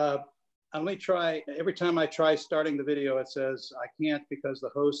 Let me try. Every time I try starting the video, it says I can't because the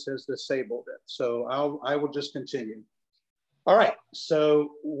host has disabled it. So I will just continue. All right,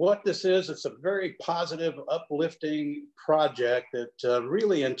 so what this is, it's a very positive, uplifting project that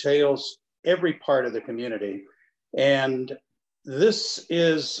really entails every part of the community. And this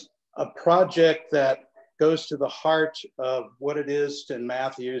is a project that goes to the heart of what it is in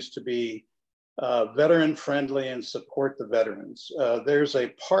Matthews to be veteran friendly and support the veterans. There's a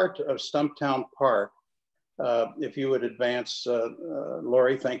part of Stumptown Park, if you would advance,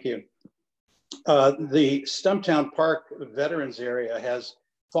 Lori, thank you. The Stumptown Park Veterans Area has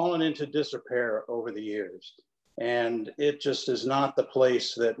fallen into disrepair over the years. And it just is not the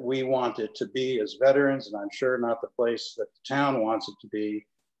place that we want it to be as veterans, and I'm sure not the place that the town wants it to be,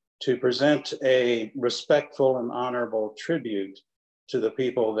 to present a respectful and honorable tribute to the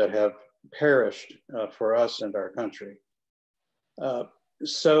people that have perished for us and our country.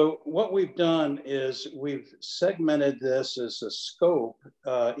 So what we've done is we've segmented this as a scope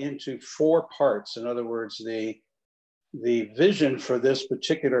into 4 parts. In other words, the vision for this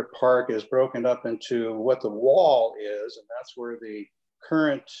particular park is broken up into what the wall is, and that's where the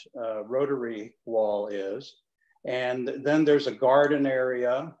current rotary wall is. And then there's a garden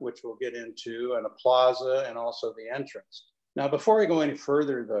area, which we'll get into, and a plaza, and also the entrance. Now, before I go any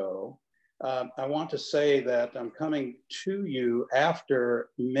further though, I want to say that I'm coming to you after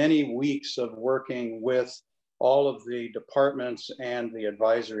many weeks of working with all of the departments and the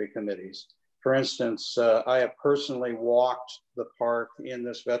advisory committees. For instance, I have personally walked the park in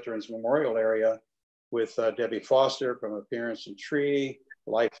this Veterans Memorial area with Debbie Foster from Appearance and Tree,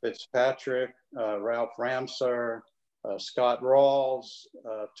 Life Fitzpatrick, Ralph Ramsar, Scott Rawls,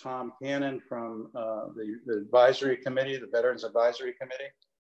 Tom Cannon from the advisory committee, the Veterans Advisory Committee,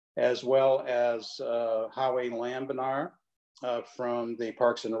 as well as Howie Lambinar from the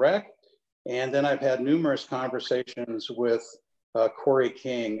Parks and Rec. And then I've had numerous conversations with Corey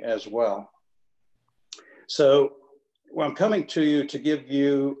King as well. So I'm coming to you to give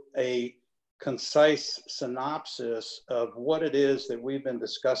you a concise synopsis of what it is that we've been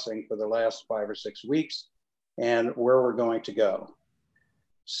discussing for the last 5 or 6 weeks and where we're going to go.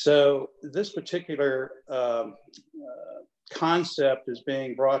 So this particular concept is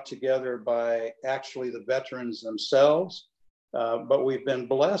being brought together by actually the veterans themselves, but we've been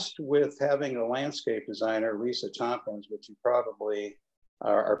blessed with having a landscape designer, Lisa Tompkins, which you probably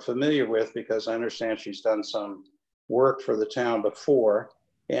are familiar with because I understand she's done some work for the town before.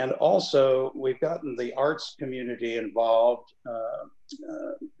 And also we've gotten the arts community involved.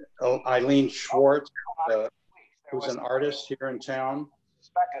 Eileen Schwartz, who's an artist here in town.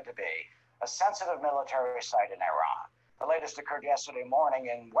 Suspected to be a sensitive military site in Iran. The latest occurred yesterday morning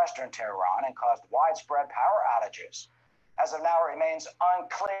in western Tehran and caused widespread power outages. As of now, it remains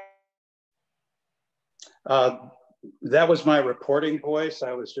unclear. That was my reporting voice.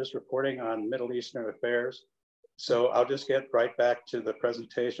 I was just reporting on Middle Eastern affairs. So I'll just get right back to the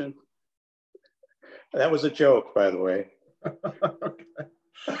presentation. That was a joke, by the way.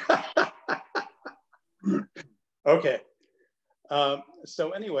 Okay.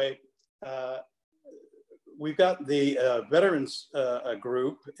 So anyway, we've got the veterans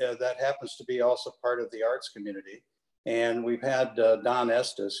group that happens to be also part of the arts community. And we've had Don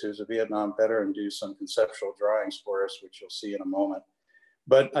Estes, who's a Vietnam veteran, do some conceptual drawings for us, which you'll see in a moment.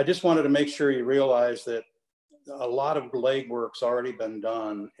 But I just wanted to make sure you realize that a lot of legwork's already been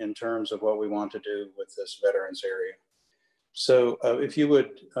done in terms of what we want to do with this veterans area. So if you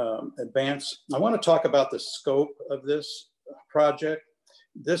would advance, I want to talk about the scope of this project.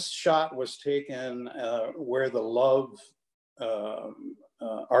 This shot was taken where the Love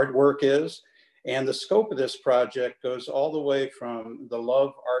artwork is. And the scope of this project goes all the way from the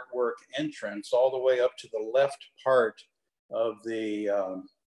Love artwork entrance all the way up to the left part of the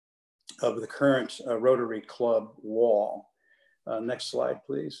current Rotary Club wall. Next slide,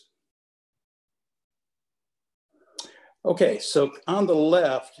 please. Okay, so on the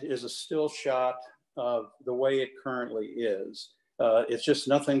left is a still shot of the way it currently is. It's just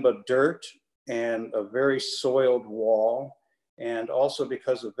nothing but dirt and a very soiled wall. And also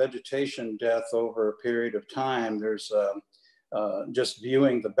because of vegetation death over a period of time, there's just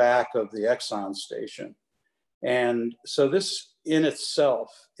viewing the back of the Exxon station. And so this in itself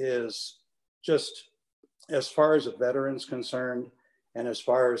is just, as far as a veteran's concerned, and as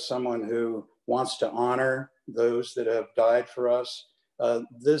far as someone who wants to honor those that have died for us,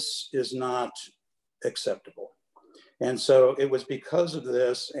 this is not acceptable. And so it was because of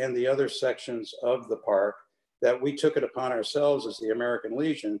this and the other sections of the park that we took it upon ourselves as the American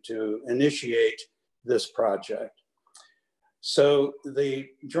Legion to initiate this project. So the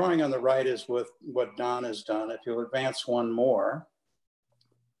drawing on the right is with what Don has done. If you'll advance one more,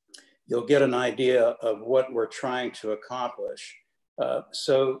 you'll get an idea of what we're trying to accomplish.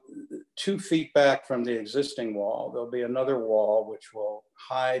 So 2 feet back from the existing wall, there'll be another wall which will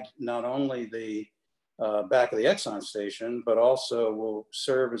hide not only the back of the Exxon station, but also will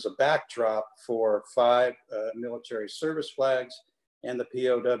serve as a backdrop for 5 military service flags and the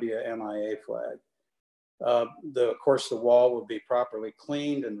POW MIA flag. Of course, the wall will be properly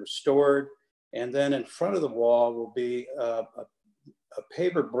cleaned and restored. And then in front of the wall will be a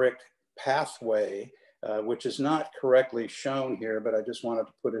paver brick pathway, which is not correctly shown here, but I just wanted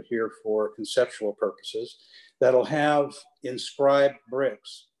to put it here for conceptual purposes, that'll have inscribed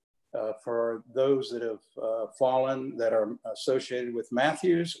bricks for those that have fallen that are associated with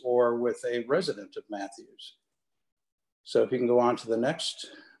Matthews or with a resident of Matthews. So if you can go on to the next.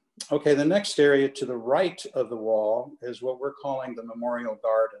 Okay, the next area to the right of the wall is what we're calling the Memorial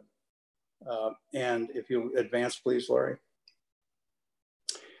Garden. And if you advance, please, Lori.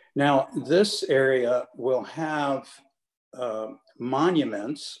 Now, this area will have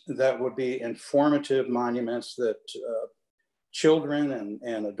monuments that would be informative monuments that children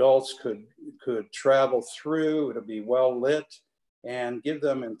and adults could travel through. It'll be well lit and give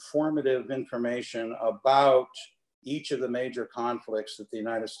them informative information about each of the major conflicts that the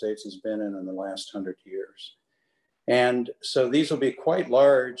United States has been in the last 100 years. And so these will be quite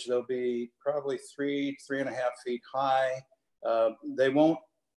large. They'll be probably 3.5 feet high. They won't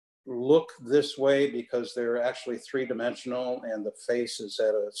look this way because they're actually 3-dimensional and the face is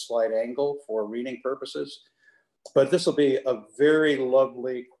at a slight angle for reading purposes. But this will be a very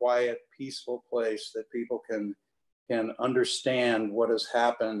lovely, quiet, peaceful place that people can understand what has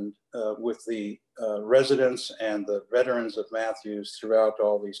happened with the residents and the veterans of Matthews throughout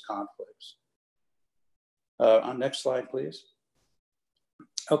all these conflicts. On next slide, please.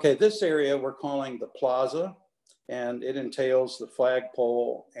 Okay, this area we're calling the plaza, and it entails the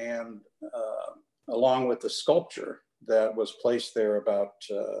flagpole and along with the sculpture that was placed there about,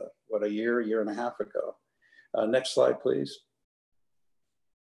 what, a year and a half ago. Next slide, please.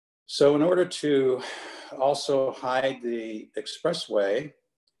 So in order to also hide the expressway,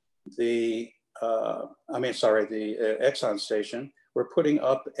 the Exxon station, we're putting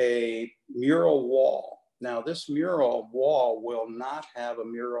up a mural wall. Now this mural wall will not have a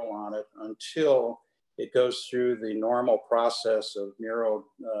mural on it until it goes through the normal process of mural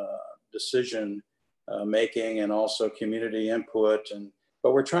decision making and also community input.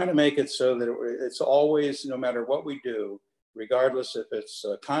 But we're trying to make it so that it's always, no matter what we do, regardless if it's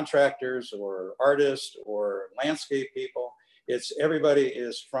contractors or artists or landscape people, it's everybody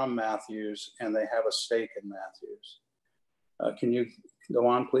is from Matthews and they have a stake in Matthews. Can you go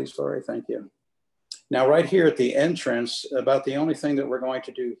on, please, Lori? Thank you. Now, right here at the entrance, about the only thing that we're going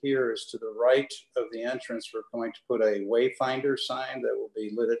to do here is to the right of the entrance, we're going to put a wayfinder sign that will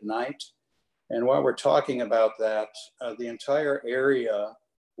be lit at night. And while we're talking about that, the entire area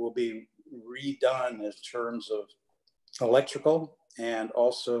will be redone in terms of electrical, and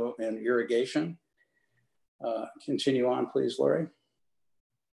also in irrigation. Continue on, please, Lori.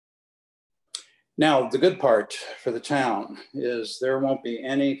 Now, the good part for the town is there won't be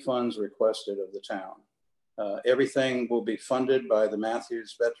any funds requested of the town. Everything will be funded by the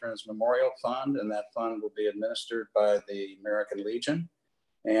Matthews Veterans Memorial Fund, and that fund will be administered by the American Legion.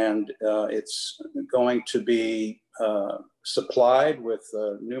 And it's going to be supplied with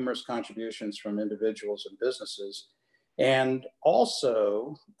numerous contributions from individuals and businesses. And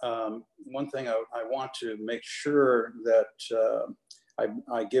also, one thing I want to make sure that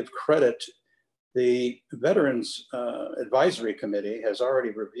I give credit. The Veterans Advisory Committee has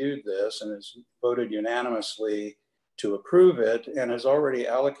already reviewed this and has voted unanimously to approve it, and has already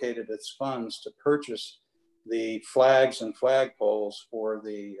allocated its funds to purchase the flags and flagpoles for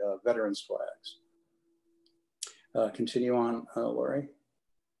the veterans flags. Continue on, Lori.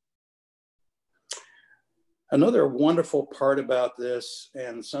 Another wonderful part about this,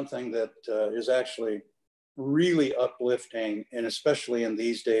 and something that is actually really uplifting, and especially in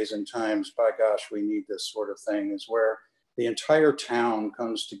these days and times, by gosh, we need this sort of thing, is where the entire town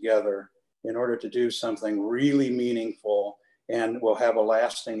comes together in order to do something really meaningful and will have a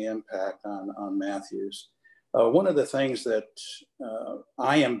lasting impact on Matthews. One of the things that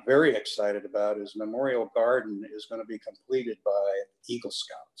I am very excited about is Memorial Garden is going to be completed by Eagle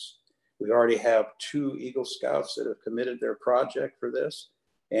Scouts. We already have 2 Eagle Scouts that have committed their project for this.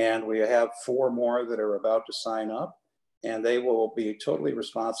 And we have 4 more that are about to sign up, and they will be totally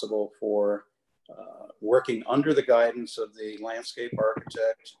responsible for working under the guidance of the landscape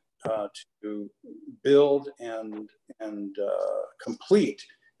architect to build and complete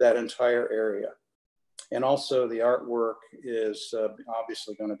that entire area. And also the artwork is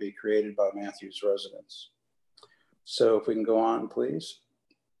obviously going to be created by Matthews residents. So if we can go on, please.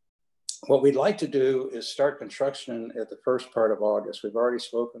 What we'd like to do is start construction at the first part of August. We've already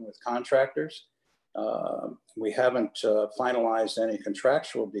spoken with contractors. We haven't finalized any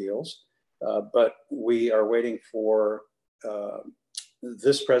contractual deals, but we are waiting for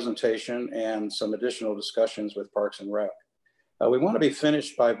this presentation and some additional discussions with Parks and Rec. We want to be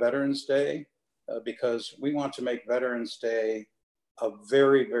finished by Veterans Day because we want to make Veterans Day a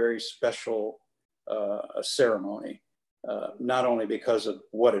very, very special ceremony. Not only because of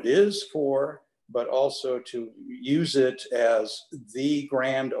what it is for, but also to use it as the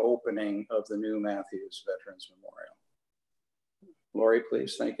grand opening of the new Matthews Veterans Memorial. Lori,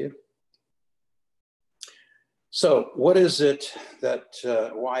 please, thank you. So what is it that,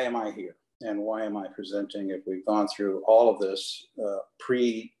 why am I here? And why am I presenting if we've gone through all of this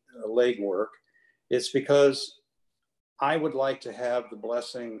pre-legwork? It's because I would like to have the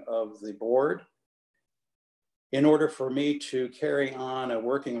blessing of the board in order for me to carry on a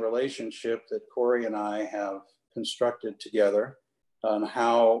working relationship that Corey and I have constructed together on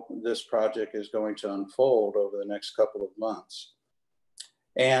how this project is going to unfold over the next couple of months.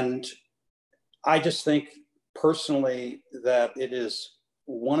 And I just think personally that it is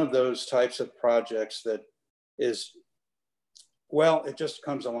one of those types of projects that is, well, it just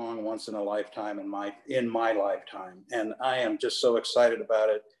comes along once in a lifetime in my lifetime. And I am just so excited about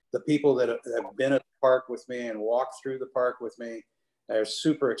it. The people that have been at the park with me and walked through the park with me are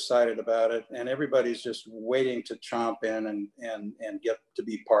super excited about it. And everybody's just waiting to chomp in and get to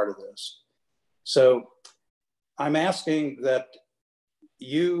be part of this. So I'm asking that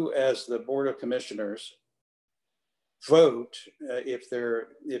you as the Board of Commissioners vote if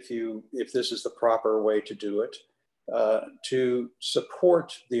this is the proper way to do it, to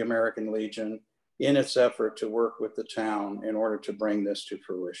support the American Legion in its effort to work with the town in order to bring this to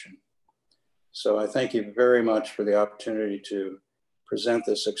fruition. So I thank you very much for the opportunity to present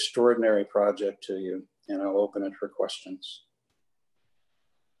this extraordinary project to you, and I'll open it for questions.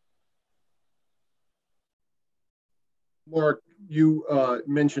 Mark, you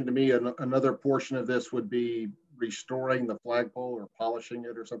mentioned to me another portion of this would be restoring the flagpole or polishing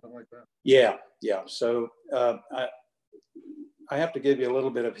it or something like that. Yeah. So I have to give you a little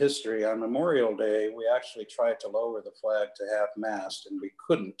bit of history. On Memorial Day, we actually tried to lower the flag to half-mast, and we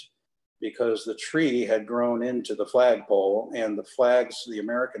couldn't because the tree had grown into the flagpole, and the flags, the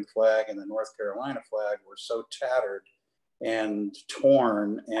American flag and the North Carolina flag, were so tattered and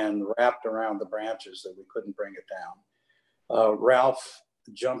torn and wrapped around the branches that we couldn't bring it down. Ralph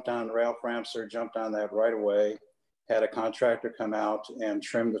Ramser jumped on that right away, had a contractor come out and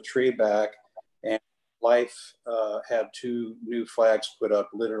trim the tree back, and Life had 2 new flags put up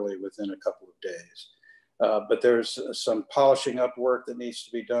literally within a couple of days. But there's some polishing up work that needs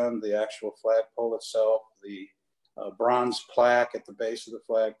to be done. The actual flagpole itself, the bronze plaque at the base of the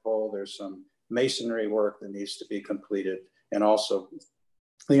flagpole, there's some masonry work that needs to be completed, and also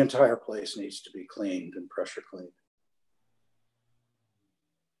the entire place needs to be cleaned and pressure cleaned.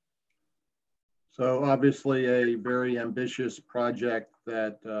 So obviously a very ambitious project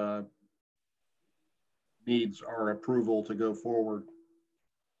that needs our approval to go forward.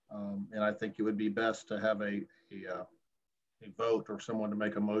 And I think it would be best to have a vote or someone to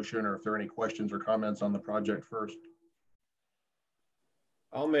make a motion, or if there are any questions or comments on the project first.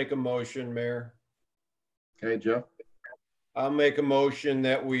 I'll make a motion, Mayor. Okay, Joe. I'll make a motion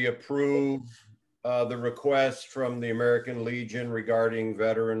that we approve the request from the American Legion regarding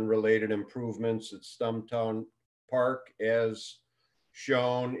veteran-related improvements at Stumptown Park as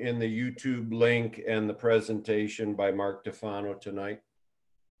shown in the YouTube link and the presentation by Mark Tufano tonight.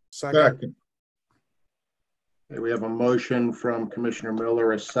 Second. Okay, we have a motion from Commissioner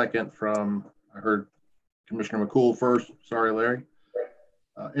Miller, a second from, I heard Commissioner McCool first. Sorry, Larry.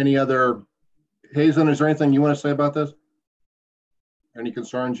 Any other, Hazen, is there anything you want to say about this? Any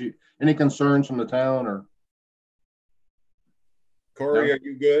concerns from the town, or? Corey, No? are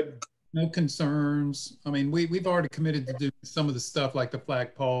you good? No concerns. I mean, we've already committed to do some of the stuff like the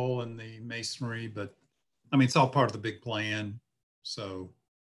flagpole and the masonry, but I mean, it's all part of the big plan. So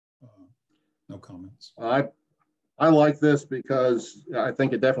no comments. I like this because I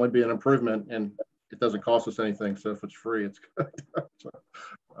think it'd definitely be an improvement, and it doesn't cost us anything. So if it's free, it's good.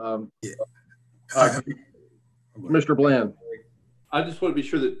 So, Mr. Bland. I just want to be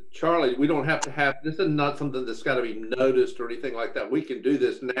sure that, Charlie, we don't have to have, this is not something that's got to be noticed or anything like that. We can do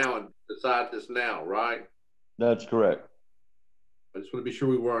this now and decide this now, right? That's correct. I just want to be sure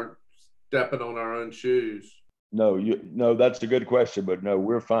we weren't stepping on our own shoes. No, that's a good question, but no,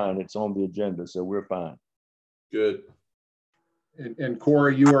 we're fine. It's on the agenda, so we're fine. Good. And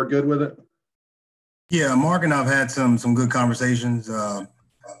Corey, you are good with it? Yeah, Mark and I've had some good conversations.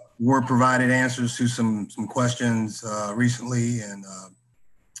 Were provided answers to some questions recently, and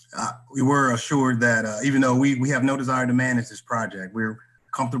we were assured that even though we have no desire to manage this project, we're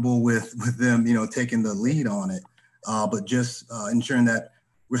comfortable with them, taking the lead on it, but just ensuring that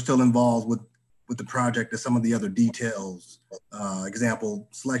we're still involved with the project and some of the other details. Example,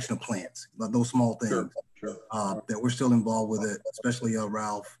 selection of plants, those small things. Sure. That we're still involved with it, especially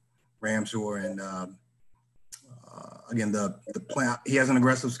Ralph Ramsor, and again, the plan, he has an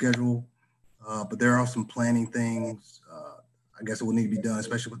aggressive schedule, but there are some planning things, I guess it will need to be done,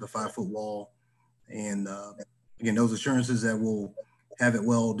 especially with the 5-foot wall. And again, those assurances that we'll have it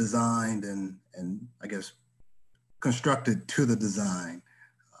well designed and I guess constructed to the design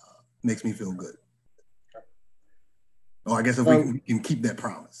makes me feel good. Oh, I guess if we can keep that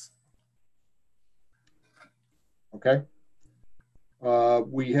promise. Okay.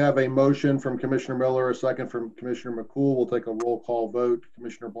 We have a motion from Commissioner Miller, a second from Commissioner McCool. We'll take a roll call vote.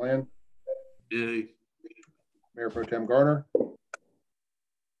 Commissioner Bland? Yay. Mayor Pro Tem Garner?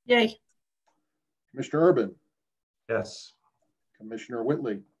 Yay. Commissioner Urban? Yes. Commissioner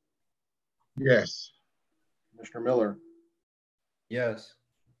Whitley? Yes. Commissioner Miller? Yes.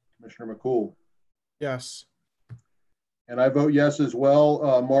 Commissioner McCool? Yes. And I vote yes as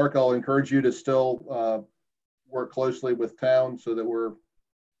well. Mark, I'll encourage you to still work closely with town so that we're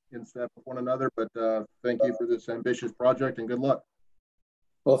in step with one another. But thank you for this ambitious project and good luck.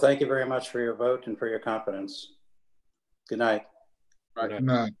 Well, thank you very much for your vote and for your confidence. Good night. Good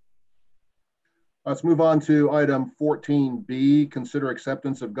night. Let's move on to item 14B, consider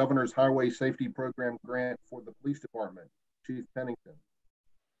acceptance of Governor's Highway Safety Program grant for the police department. Chief Pennington.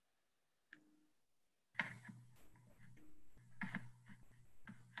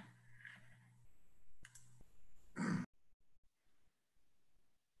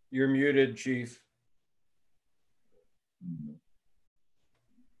 You're muted, Chief.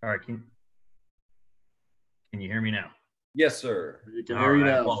 All right, can you hear me now? Yes, sir. You can hear you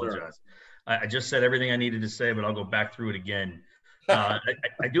now, I apologize. Sir. I just said everything I needed to say, but I'll go back through it again. I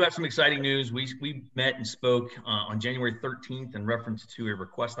do have some exciting news. We met and spoke on January 13th in reference to a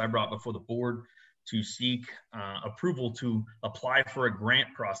request I brought before the board to seek approval to apply for a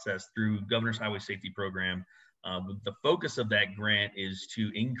grant process through Governor's Highway Safety Program. The focus of that grant is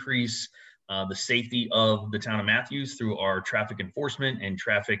to increase the safety of the town of Matthews through our traffic enforcement and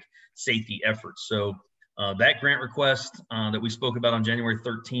traffic safety efforts. So that grant request that we spoke about on January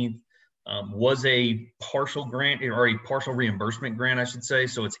 13th was a partial grant, or a partial reimbursement grant, I should say.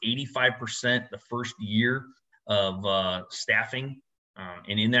 So it's 85% the first year of staffing.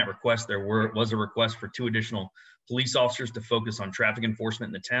 And in that request, there was a request for 2 additional police officers to focus on traffic enforcement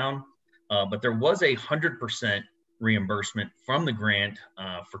in the town. But there was a 100% reimbursement from the grant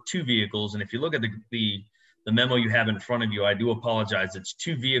for 2 vehicles. And if you look at the the memo you have in front of you, I do apologize. It's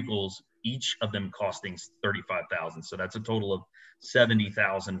 2 vehicles, each of them costing $35,000. So that's a total of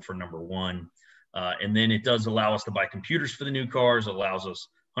 $70,000 for number 1. And then it does allow us to buy computers for the new cars, allows us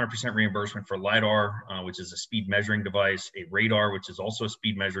 100% reimbursement for LiDAR, which is a speed measuring device, a radar, which is also a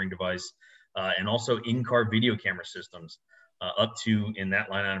speed measuring device, and also in-car video camera systems up to in that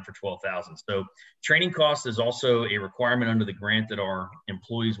line item for $12,000. So training costs is also a requirement under the grant that our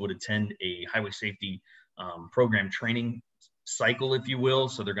employees would attend a highway safety program training cycle, if you will.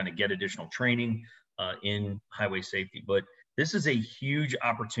 So they're going to get additional training in highway safety. But this is a huge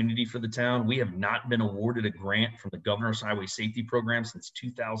opportunity for the town. We have not been awarded a grant from the Governor's Highway Safety Program since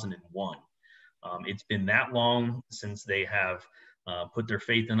 2001. It's been that long since they have put their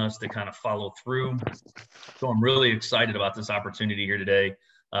faith in us to kind of follow through. So I'm really excited about this opportunity here today.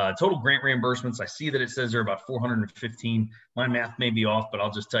 Total grant reimbursements, I see that it says they're about 415. My math may be off, but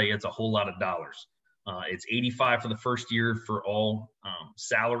I'll just tell you it's a whole lot of dollars. It's 85 for the first year for all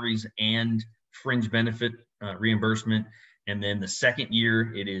salaries and fringe benefit reimbursement. And then the second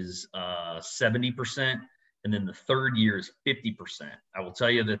year, it is 70%. And then the third year is 50%. I will tell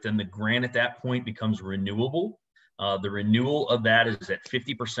you that then the grant at that point becomes renewable. The renewal of that is at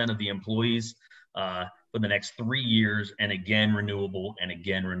 50% of the employees for the next 3 years, and again renewable and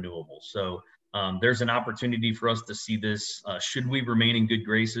again renewable. So there's an opportunity for us to see this, should we remain in good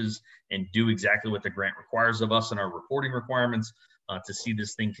graces and do exactly what the grant requires of us and our reporting requirements, to see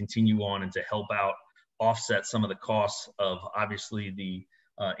this thing continue on and to help out offset some of the costs of obviously the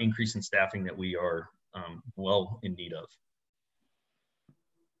increase in staffing that we are well in need of.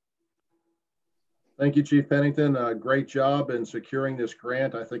 Thank you, Chief Pennington. Great job in securing this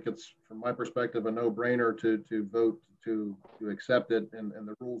grant. I think it's, from my perspective, a no-brainer to vote to accept it and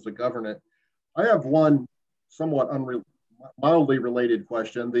the rules that govern it. I have one somewhat mildly related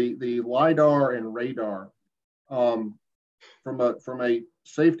question. The LiDAR and radar, from a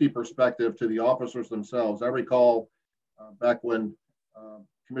safety perspective to the officers themselves. I recall back when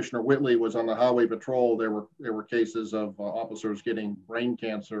Commissioner Whitley was on the highway patrol, there were cases of officers getting brain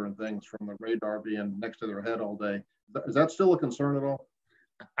cancer and things from the radar being next to their head all day. Is that still a concern at all?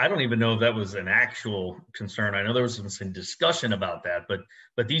 I don't even know if that was an actual concern. I know there was some discussion about that,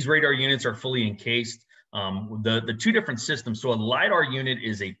 but these radar units are fully encased. The 2 different systems. So a LiDAR unit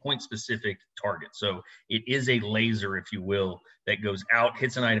is a point-specific target. So it is a laser, if you will, that goes out,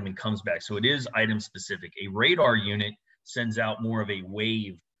 hits an item, and comes back. So it is item-specific. A radar unit sends out more of a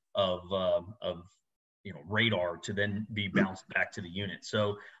wave of radar to then be bounced back to the unit.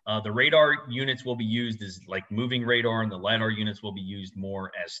 So the radar units will be used as like moving radar, and the LiDAR units will be used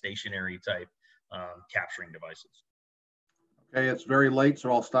more as stationary type capturing devices. Okay, it's very late, so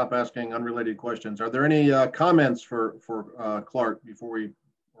I'll stop asking unrelated questions. Are there any comments for Clark before we,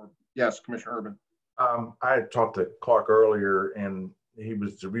 yes, Commissioner Urban? I had talked to Clark earlier, and he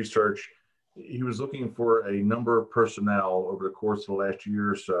was to research. He was looking for a number of personnel over the course of the last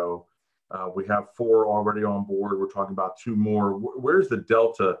year or so. We have 4 already on board. We're talking about 2 more. Where's the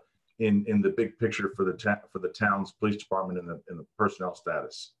delta in the big picture for the town's police department in the personnel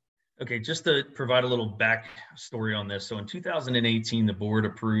status? Okay, just to provide a little backstory on this. So in 2018, the board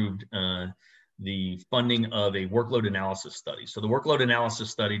approved the funding of a workload analysis study. So the workload analysis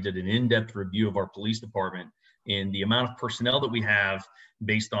study did an in-depth review of our police department in the amount of personnel that we have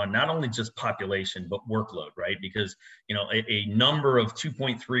based on not only just population, but workload, right? Because, a number of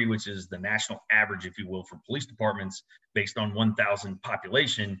 2.3, which is the national average, if you will, for police departments based on 1,000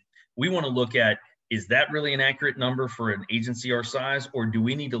 population, we want to look at, is that really an accurate number for an agency our size, or do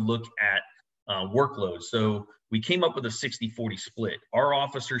we need to look at workload? So we came up with a 60-40 split. Our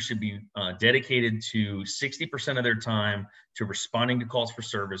officers should be dedicated to 60% of their time to responding to calls for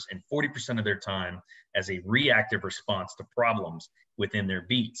service and 40% of their time as a reactive response to problems within their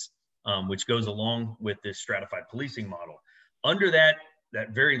beats, which goes along with this stratified policing model. Under that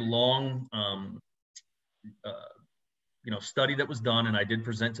very long study that was done, and I did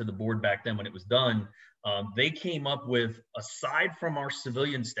present to the board back then when it was done, they came up with, aside from our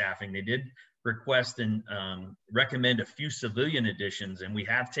civilian staffing, they did request and recommend a few civilian additions, and we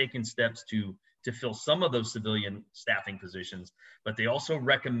have taken steps to fill some of those civilian staffing positions, but they also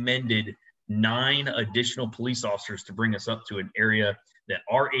recommended 9 additional police officers to bring us up to an area that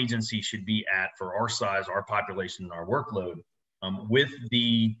our agency should be at for our size, our population, and our workload. With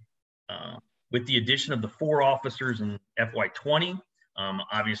the addition of the 4 officers in FY20,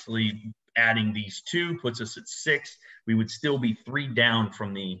 obviously adding these 2 puts us at 6. We would still be 3 down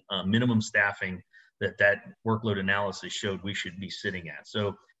from the minimum staffing that workload analysis showed we should be sitting at.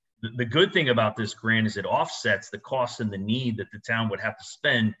 So the good thing about this grant is it offsets the costs and the need that the town would have to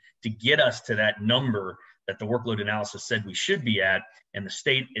spend to get us to that number that the workload analysis said we should be at, and the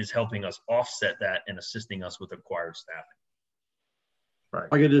state is helping us offset that and assisting us with acquired staffing. Right.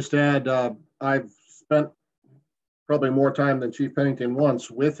 I could just add, I've spent probably more time than Chief Pennington wants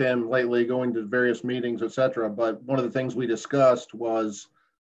with him lately, going to various meetings, et cetera. But one of the things we discussed was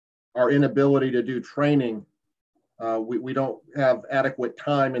our inability to do training. We don't have adequate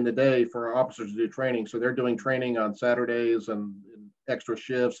time in the day for our officers to do training. So they're doing training on Saturdays and extra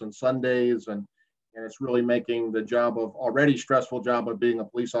shifts and Sundays. And it's really making the job of already stressful job of being a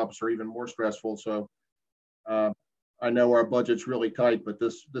police officer even more stressful. So I know our budget's really tight, but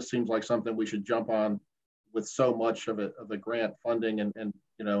this seems like something we should jump on with so much of it, of the grant funding, and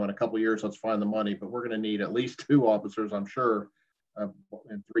you know, in a couple of years, let's find the money, but we're going to need at least 2 officers, I'm sure,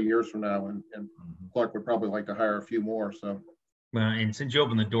 in 3 years from now. And Clark would probably like to hire a few more. So. Well, and since you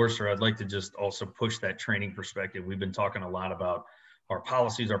opened the door, sir, I'd like to just also push that training perspective. We've been talking a lot about our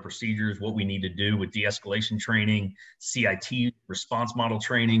policies, our procedures, what we need to do with de-escalation training, CIT response model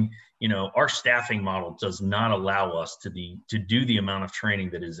training. You know, our staffing model does not allow us to do the amount of training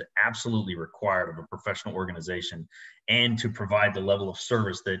that is absolutely required of a professional organization, and to provide the level of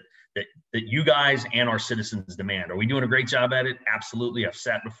service that you guys and our citizens demand. Are we doing a great job at it? Absolutely. I've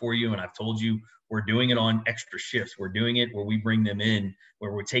sat before you and I've told you we're doing it on extra shifts. We're doing it where we bring them in,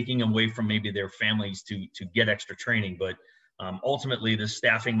 where we're taking them away from maybe their families to get extra training. But ultimately, this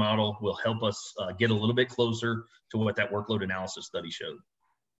staffing model will help us get a little bit closer to what that workload analysis study showed.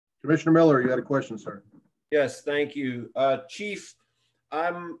 Commissioner Miller, you had a question, sir. Yes, thank you. Chief,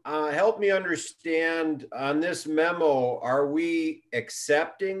 help me understand on this memo, are we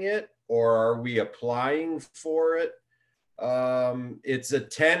accepting it or are we applying for it? It's a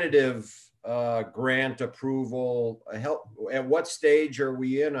tentative grant approval. At what stage are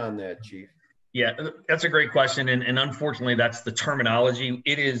we in on that, Chief? Yeah, that's a great question. And unfortunately, that's the terminology.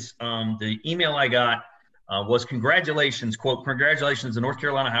 It is the email I got was congratulations, quote, congratulations, the North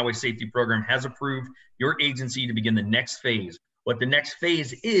Carolina Highway Safety Program has approved your agency to begin the next phase. What the next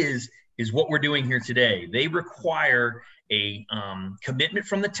phase is what we're doing here today. They require a commitment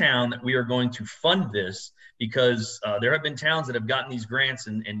from the town that we are going to fund this, because there have been towns that have gotten these grants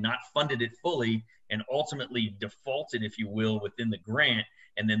and not funded it fully, and ultimately defaulted, if you will, within the grant,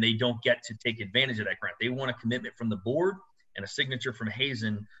 and then they don't get to take advantage of that grant. They want a commitment from the board and a signature from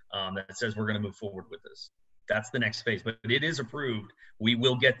Hazen that says we're going to move forward with this. That's the next phase, but it is approved. We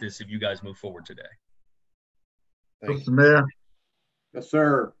will get this if you guys move forward today. Mr. Mayor. Yes,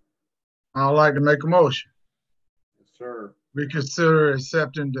 sir. I'd like to make a motion. Yes, sir. We consider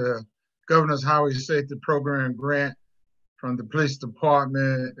accepting the Governor's Highway Safety Program grant from the police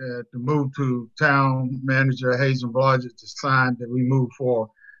department to move to town manager Hazen Blodgett to sign that we move forward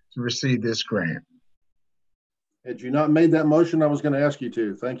to receive this grant. Had you not made that motion, I was going to ask you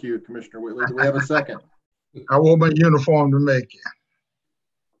to. Thank you, Commissioner Whitley. Do we have a second? I wore my uniform to make it.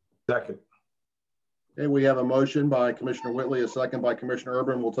 Second. Okay, we have a motion by Commissioner Whitley, a second by Commissioner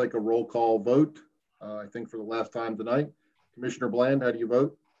Urban. We'll take a roll call vote, I think for the last time tonight. Commissioner Bland, how do you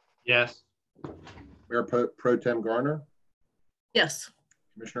vote? Yes. Mayor Pro Tem Garner? Yes.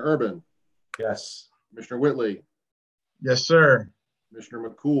 Commissioner Urban? Yes. Commissioner Whitley? Yes, sir. Commissioner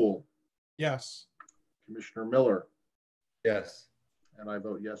McCool? Yes. Commissioner Miller? Yes. And I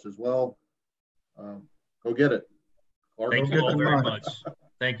vote yes as well. Go get it. Clark, Thank you all very much.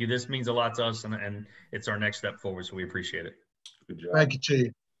 Thank you. This means a lot to us, and it's our next step forward, so we appreciate it. Good job. Thank you,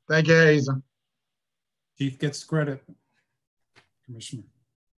 Chief. Thank you, Hazen. Chief gets credit. Commissioner.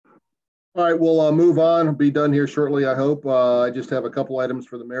 All right, we'll move on. I'll be done here shortly, I hope. I just have a couple items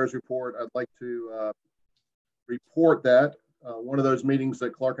for the mayor's report. I'd like to report that one of those meetings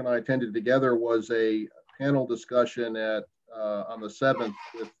that Clark and I attended together was a panel discussion on the 7th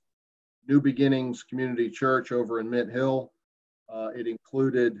with New Beginnings Community Church over in Mint Hill. It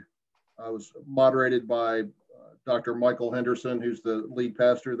included, was moderated by Dr. Michael Henderson, who's the lead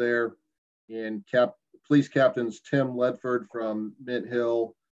pastor there, and police captains Tim Ledford from Mint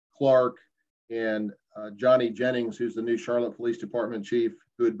Hill, Clark, and Johnny Jennings, who's the new Charlotte Police Department chief,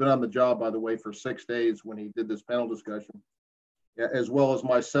 who had been on the job, by the way, for 6 days when he did this panel discussion, as well as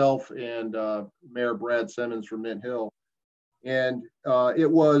myself and Mayor Brad Simmons from Mint Hill. And it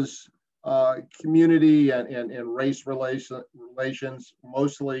was community and race relations,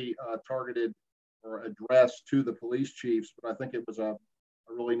 mostly targeted or addressed to the police chiefs, but I think it was a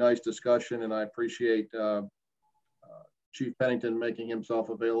really nice discussion, and I appreciate Chief Pennington making himself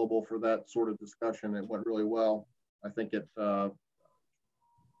available for that sort of discussion. It went really well. I think it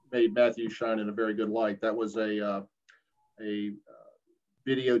made Matthew shine in a very good light. That was a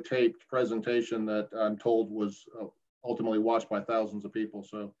videotaped presentation that I'm told was ultimately watched by thousands of people.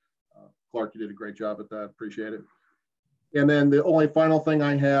 So Clark, you did a great job at that. Appreciate it. And then the only final thing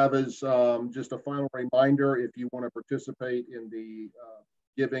I have is just a final reminder, if you want to participate in the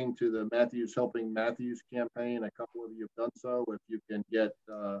giving to the Matthews Helping Matthews campaign, a couple of you have done so. If you can get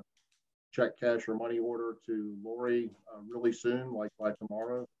check, cash, or money order to Lori really soon, like by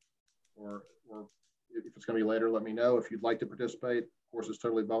tomorrow, or if it's going to be later, let me know. If you'd like to participate, of course, it's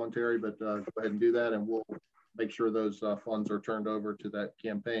totally voluntary, but go ahead and do that, and we'll make sure those funds are turned over to that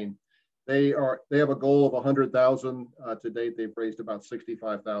campaign. They have a goal of 100,000 to date. They've raised about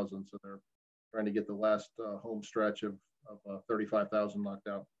 65,000, so they're trying to get the last home stretch of 35,000 knocked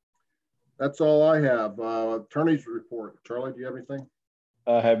out. That's all I have. Attorney's report. Charlie, do you have anything?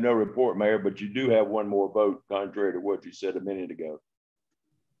 I have no report, Mayor, but you do have one more vote, contrary to what you said a minute ago.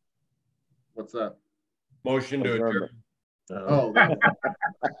 What's that? Motion to adjourn. Oh.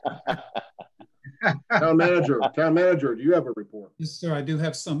 Town manager, do you have a report? Yes, sir. I do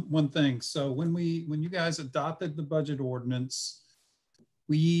have one thing. So when you guys adopted the budget ordinance,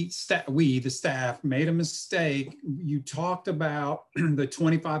 the staff made a mistake. You talked about the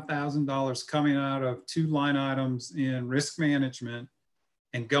 $25,000 coming out of 2 line items in risk management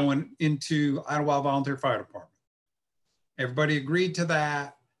and going into Idlewild Volunteer Fire Department. Everybody agreed to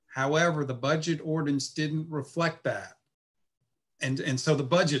that. However, the budget ordinance didn't reflect that. And so the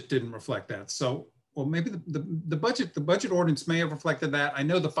budget didn't reflect that. So, well, maybe the budget ordinance may have reflected that. I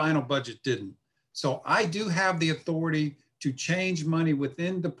know the final budget didn't. So I do have the authority to change money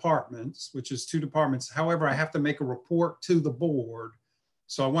within departments, which is 2 departments. However, I have to make a report to the board.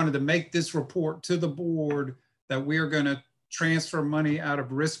 So I wanted to make this report to the board that we are going to transfer money out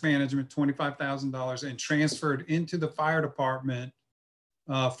of risk management, $25,000, and transfer it into the fire department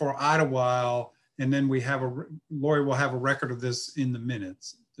for Idlewild. And then Lori will have a record of this in the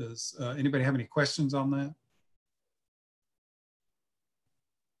minutes. Does anybody have any questions on that?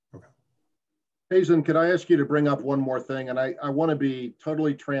 Okay. Hazen, could I ask you to bring up one more thing? And I want to be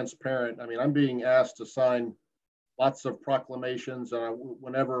totally transparent. I mean, I'm being asked to sign lots of proclamations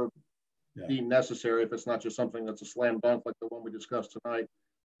whenever deemed necessary, if it's not just something that's a slam dunk like the one we discussed tonight.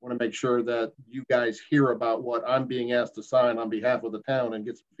 I want to make sure that you guys hear about what I'm being asked to sign on behalf of the town and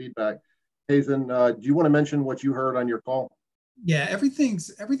get some feedback. Hazen, do you want to mention what you heard on your call? Yeah,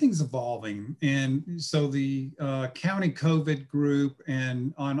 everything's evolving, and so the county COVID group,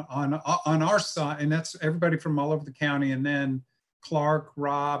 and on our side, and that's everybody from all over the county, and then Clark,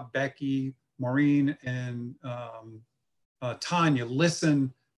 Rob, Becky, Maureen, and Tanya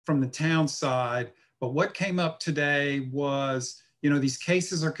listen from the town side. But what came up today was, these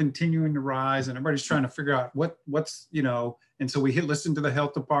cases are continuing to rise, and everybody's trying to figure out what's. And so we listened to the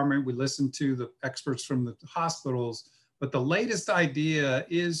health department, we listened to the experts from the hospitals, but the latest idea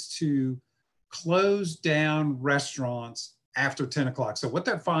is to close down restaurants after 10 o'clock. So what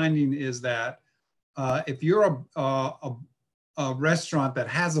they're finding is that if you're a restaurant that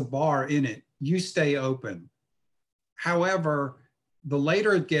has a bar in it, you stay open. However, the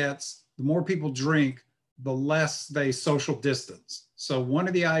later it gets, the more people drink, the less they social distance. So one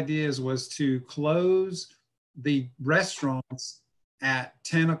of the ideas was to close the restaurants at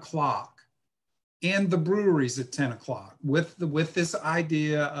 10 o'clock and the breweries at 10 o'clock with this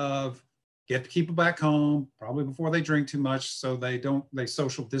idea of get people back home, probably before they drink too much, so they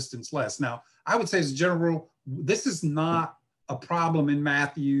social distance less. Now, I would say as a general rule, this is not a problem in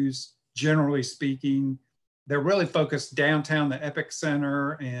Matthews, generally speaking. They're really focused downtown, the Epic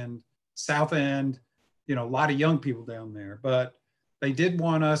Center and South End, a lot of young people down there, but they did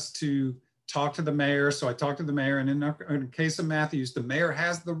want us to talk to the mayor. So I talked to the mayor, and in the case of Matthews, the mayor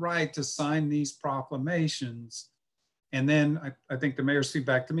has the right to sign these proclamations. And then I think the mayor's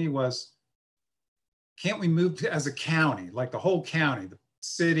feedback to me was, can't we move to, as a county, like the whole county, the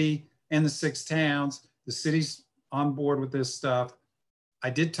city and the 6 towns, the city's on board with this stuff. I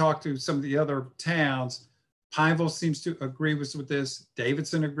did talk to some of the other towns. Pineville seems to agree with this.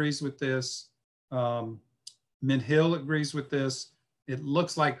 Davidson agrees with this. Mint Hill agrees with this. It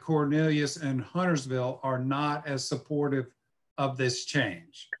looks like Cornelius and Huntersville are not as supportive of this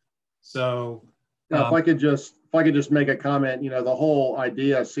change. So if I could just make a comment, the whole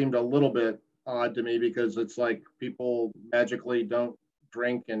idea seemed a little bit odd to me, because it's like people magically don't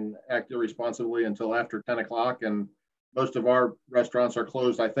drink and act irresponsibly until after 10 o'clock. And most of our restaurants are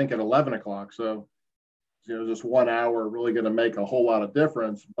closed, I think, at 11 o'clock. So, just 1 hour really going to make a whole lot of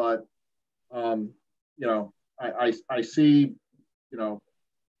difference. But, I see,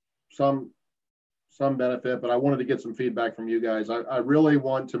 some benefit, but I wanted to get some feedback from you guys. I really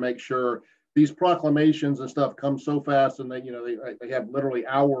want to make sure these proclamations and stuff come so fast, and they have literally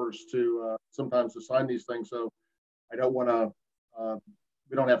hours to sometimes to sign these things. So I don't want to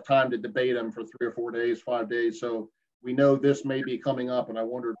we don't have time to debate them for 3 or 4 days, 5 days. So we know this may be coming up, and I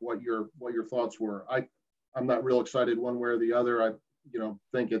wondered what your thoughts were. I'm not real excited one way or the other. I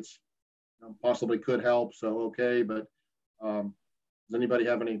think it's possibly could help. So okay, but does anybody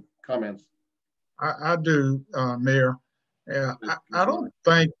have any comments? I do, Mayor. Yeah, I don't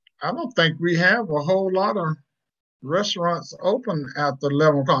think we have a whole lot of restaurants open after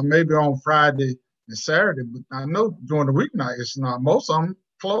 11 o'clock. Maybe on Friday and Saturday, but I know during the weeknight it's not. Most of them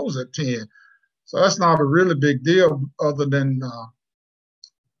close at 10, so that's not a really big deal. Other than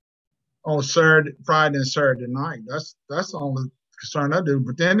on Friday and Saturday night. That's the only concern I do.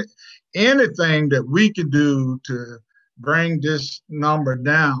 But then anything that we can do to bring this number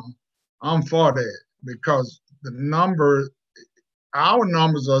down, I'm for that, because our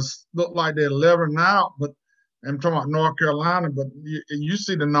numbers look like they're 11 now, but I'm talking about North Carolina, but you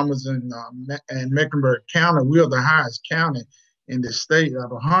see the numbers in Mecklenburg County. We are the highest county in the state out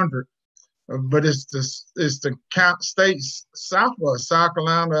of 100. But it's the states south of us, South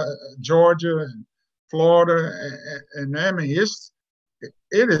Carolina, Georgia, and Florida, and I mean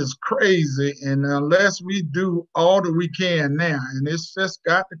it is crazy. And unless we do all that we can now, and it's just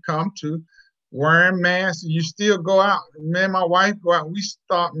got to come to wearing masks. You still go out. Me and my wife go out. We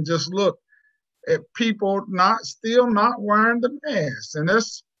stop and just look at people still not wearing the mask, and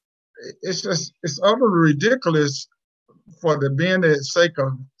it's utterly ridiculous for the sake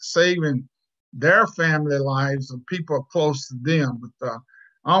of saving their family lives of people close to them. But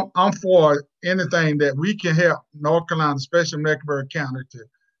I'm for anything that we can help North Carolina, especially Mecklenburg County, to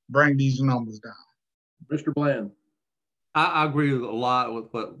bring these numbers down. Mr. Bland. I agree with a lot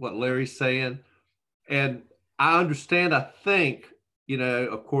with what Larry's saying. And I understand, I think,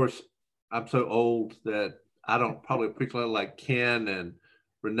 of course, I'm so old that I don't probably particularly like Ken and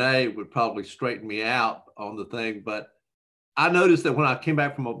Renee would probably straighten me out on the thing. But I noticed that when I came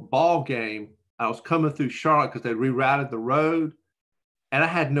back from a ball game, I was coming through Charlotte because they rerouted the road, and I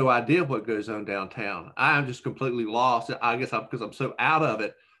had no idea what goes on downtown. I am just completely lost. I guess because I'm so out of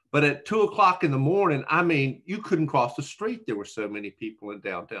it. But at 2 o'clock in the morning, I mean, you couldn't cross the street. There were so many people in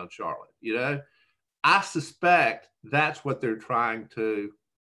downtown Charlotte, I suspect that's what they're trying to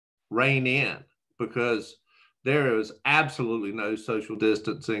rein in, because there is absolutely no social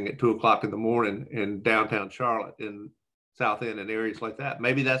distancing at 2 o'clock in the morning in downtown Charlotte, in South End and areas like that.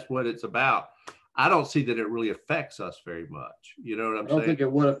 Maybe that's what it's about. I don't see that it really affects us very much. You know what I'm saying? I don't think it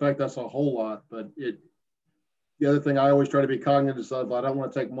would affect us a whole lot, but the other thing I always try to be cognizant of, I don't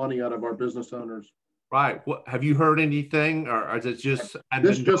want to take money out of our business owners. Right. What, have you heard anything, or is it just?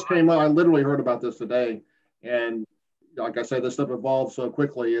 This just came up. I literally heard about this today, and like I said, this stuff evolves so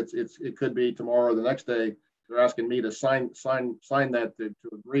quickly. It could be tomorrow or the next day. They're asking me to sign that to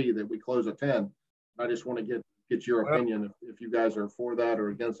agree that we close at 10. I just want to get your opinion if you guys are for that or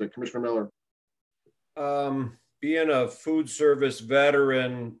against it. Commissioner Miller. Being a food service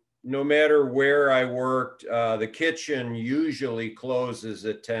veteran, no matter where I worked, the kitchen usually closes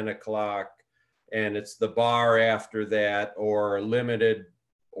at 10 o'clock, and it's the bar after that, or limited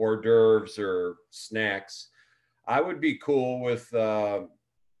hors d'oeuvres or snacks. I would be cool with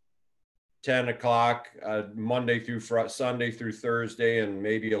 10 o'clock Monday through Sunday through Thursday, and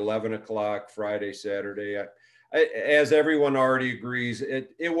maybe 11 o'clock Friday, Saturday. As everyone already agrees,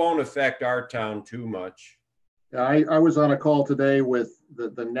 it won't affect our town too much. I was on a call today with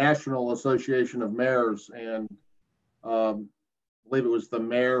the National Association of Mayors, and I believe it was the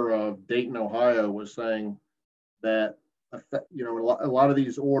mayor of Dayton, Ohio, was saying that a lot of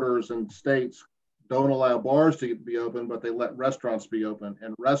these orders in states don't allow bars to be open, but they let restaurants be open,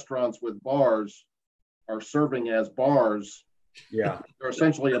 and restaurants with bars are serving as bars. Yeah, they're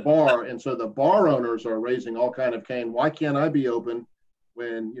essentially a bar, and so the bar owners are raising all kind of cane. Why can't I be open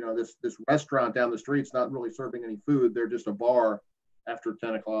when this restaurant down the street's not really serving any food? They're just a bar after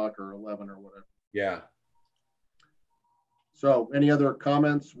 10 o'clock or 11 or whatever. Yeah. So any other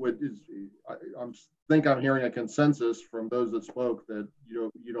comments? I think I'm hearing a consensus from those that spoke that you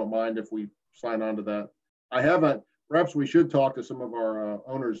don't mind if we sign on to that. I haven't. Perhaps we should talk to some of our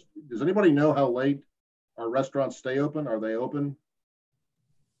owners. Does anybody know how late our restaurants stay open? Are they open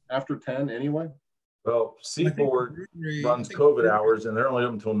after 10 anyway? Well, Seaboard runs COVID hours, and they're only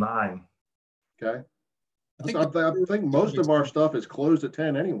open until 9. Okay. I think most of our stuff is closed at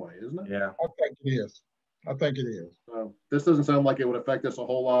 10 anyway, isn't it? Yeah. I think it is. So this doesn't sound like it would affect us a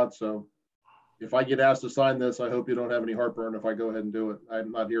whole lot. So if I get asked to sign this, I hope you don't have any heartburn if I go ahead and do it.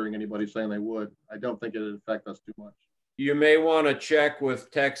 I'm not hearing anybody saying they would. I don't think it would affect us too much. You may want to check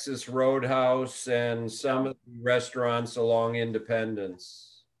with Texas Roadhouse and some of the restaurants along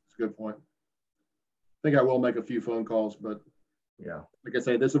Independence. That's a good point. I think I will make a few phone calls, but Yeah. Like I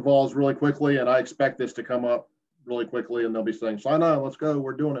say, this evolves really quickly, and I expect this to come up really quickly, and they'll be saying, sign on, let's go,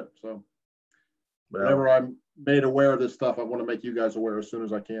 we're doing it. So whenever I'm made aware of this stuff, I want to make you guys aware as soon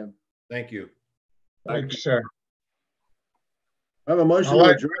as I can. Thank you. Thank you, sir. I have a motion to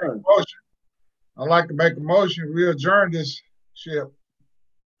adjourn. I'd like to make a motion. We adjourn this ship.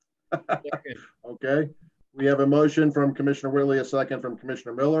 Okay. We have a motion from Commissioner Whitley, a second from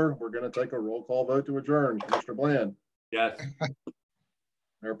Commissioner Miller. We're going to take a roll call vote to adjourn. Commissioner Bland. Yes.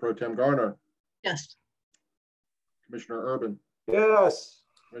 Mayor Pro Tem Garner. Yes. Commissioner Urban. Yes.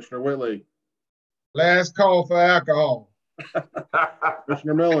 Commissioner Whitley. Last call for alcohol.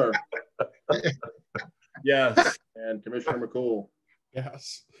 Commissioner Miller. Yes. And Commissioner McCool.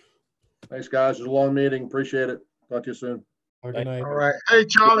 Yes. Thanks, guys. It was a long meeting. Appreciate it. Talk to you soon. Good night. All right. Hey,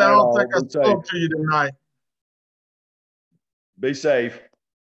 Charlie, I don't think I spoke to you tonight. Be safe.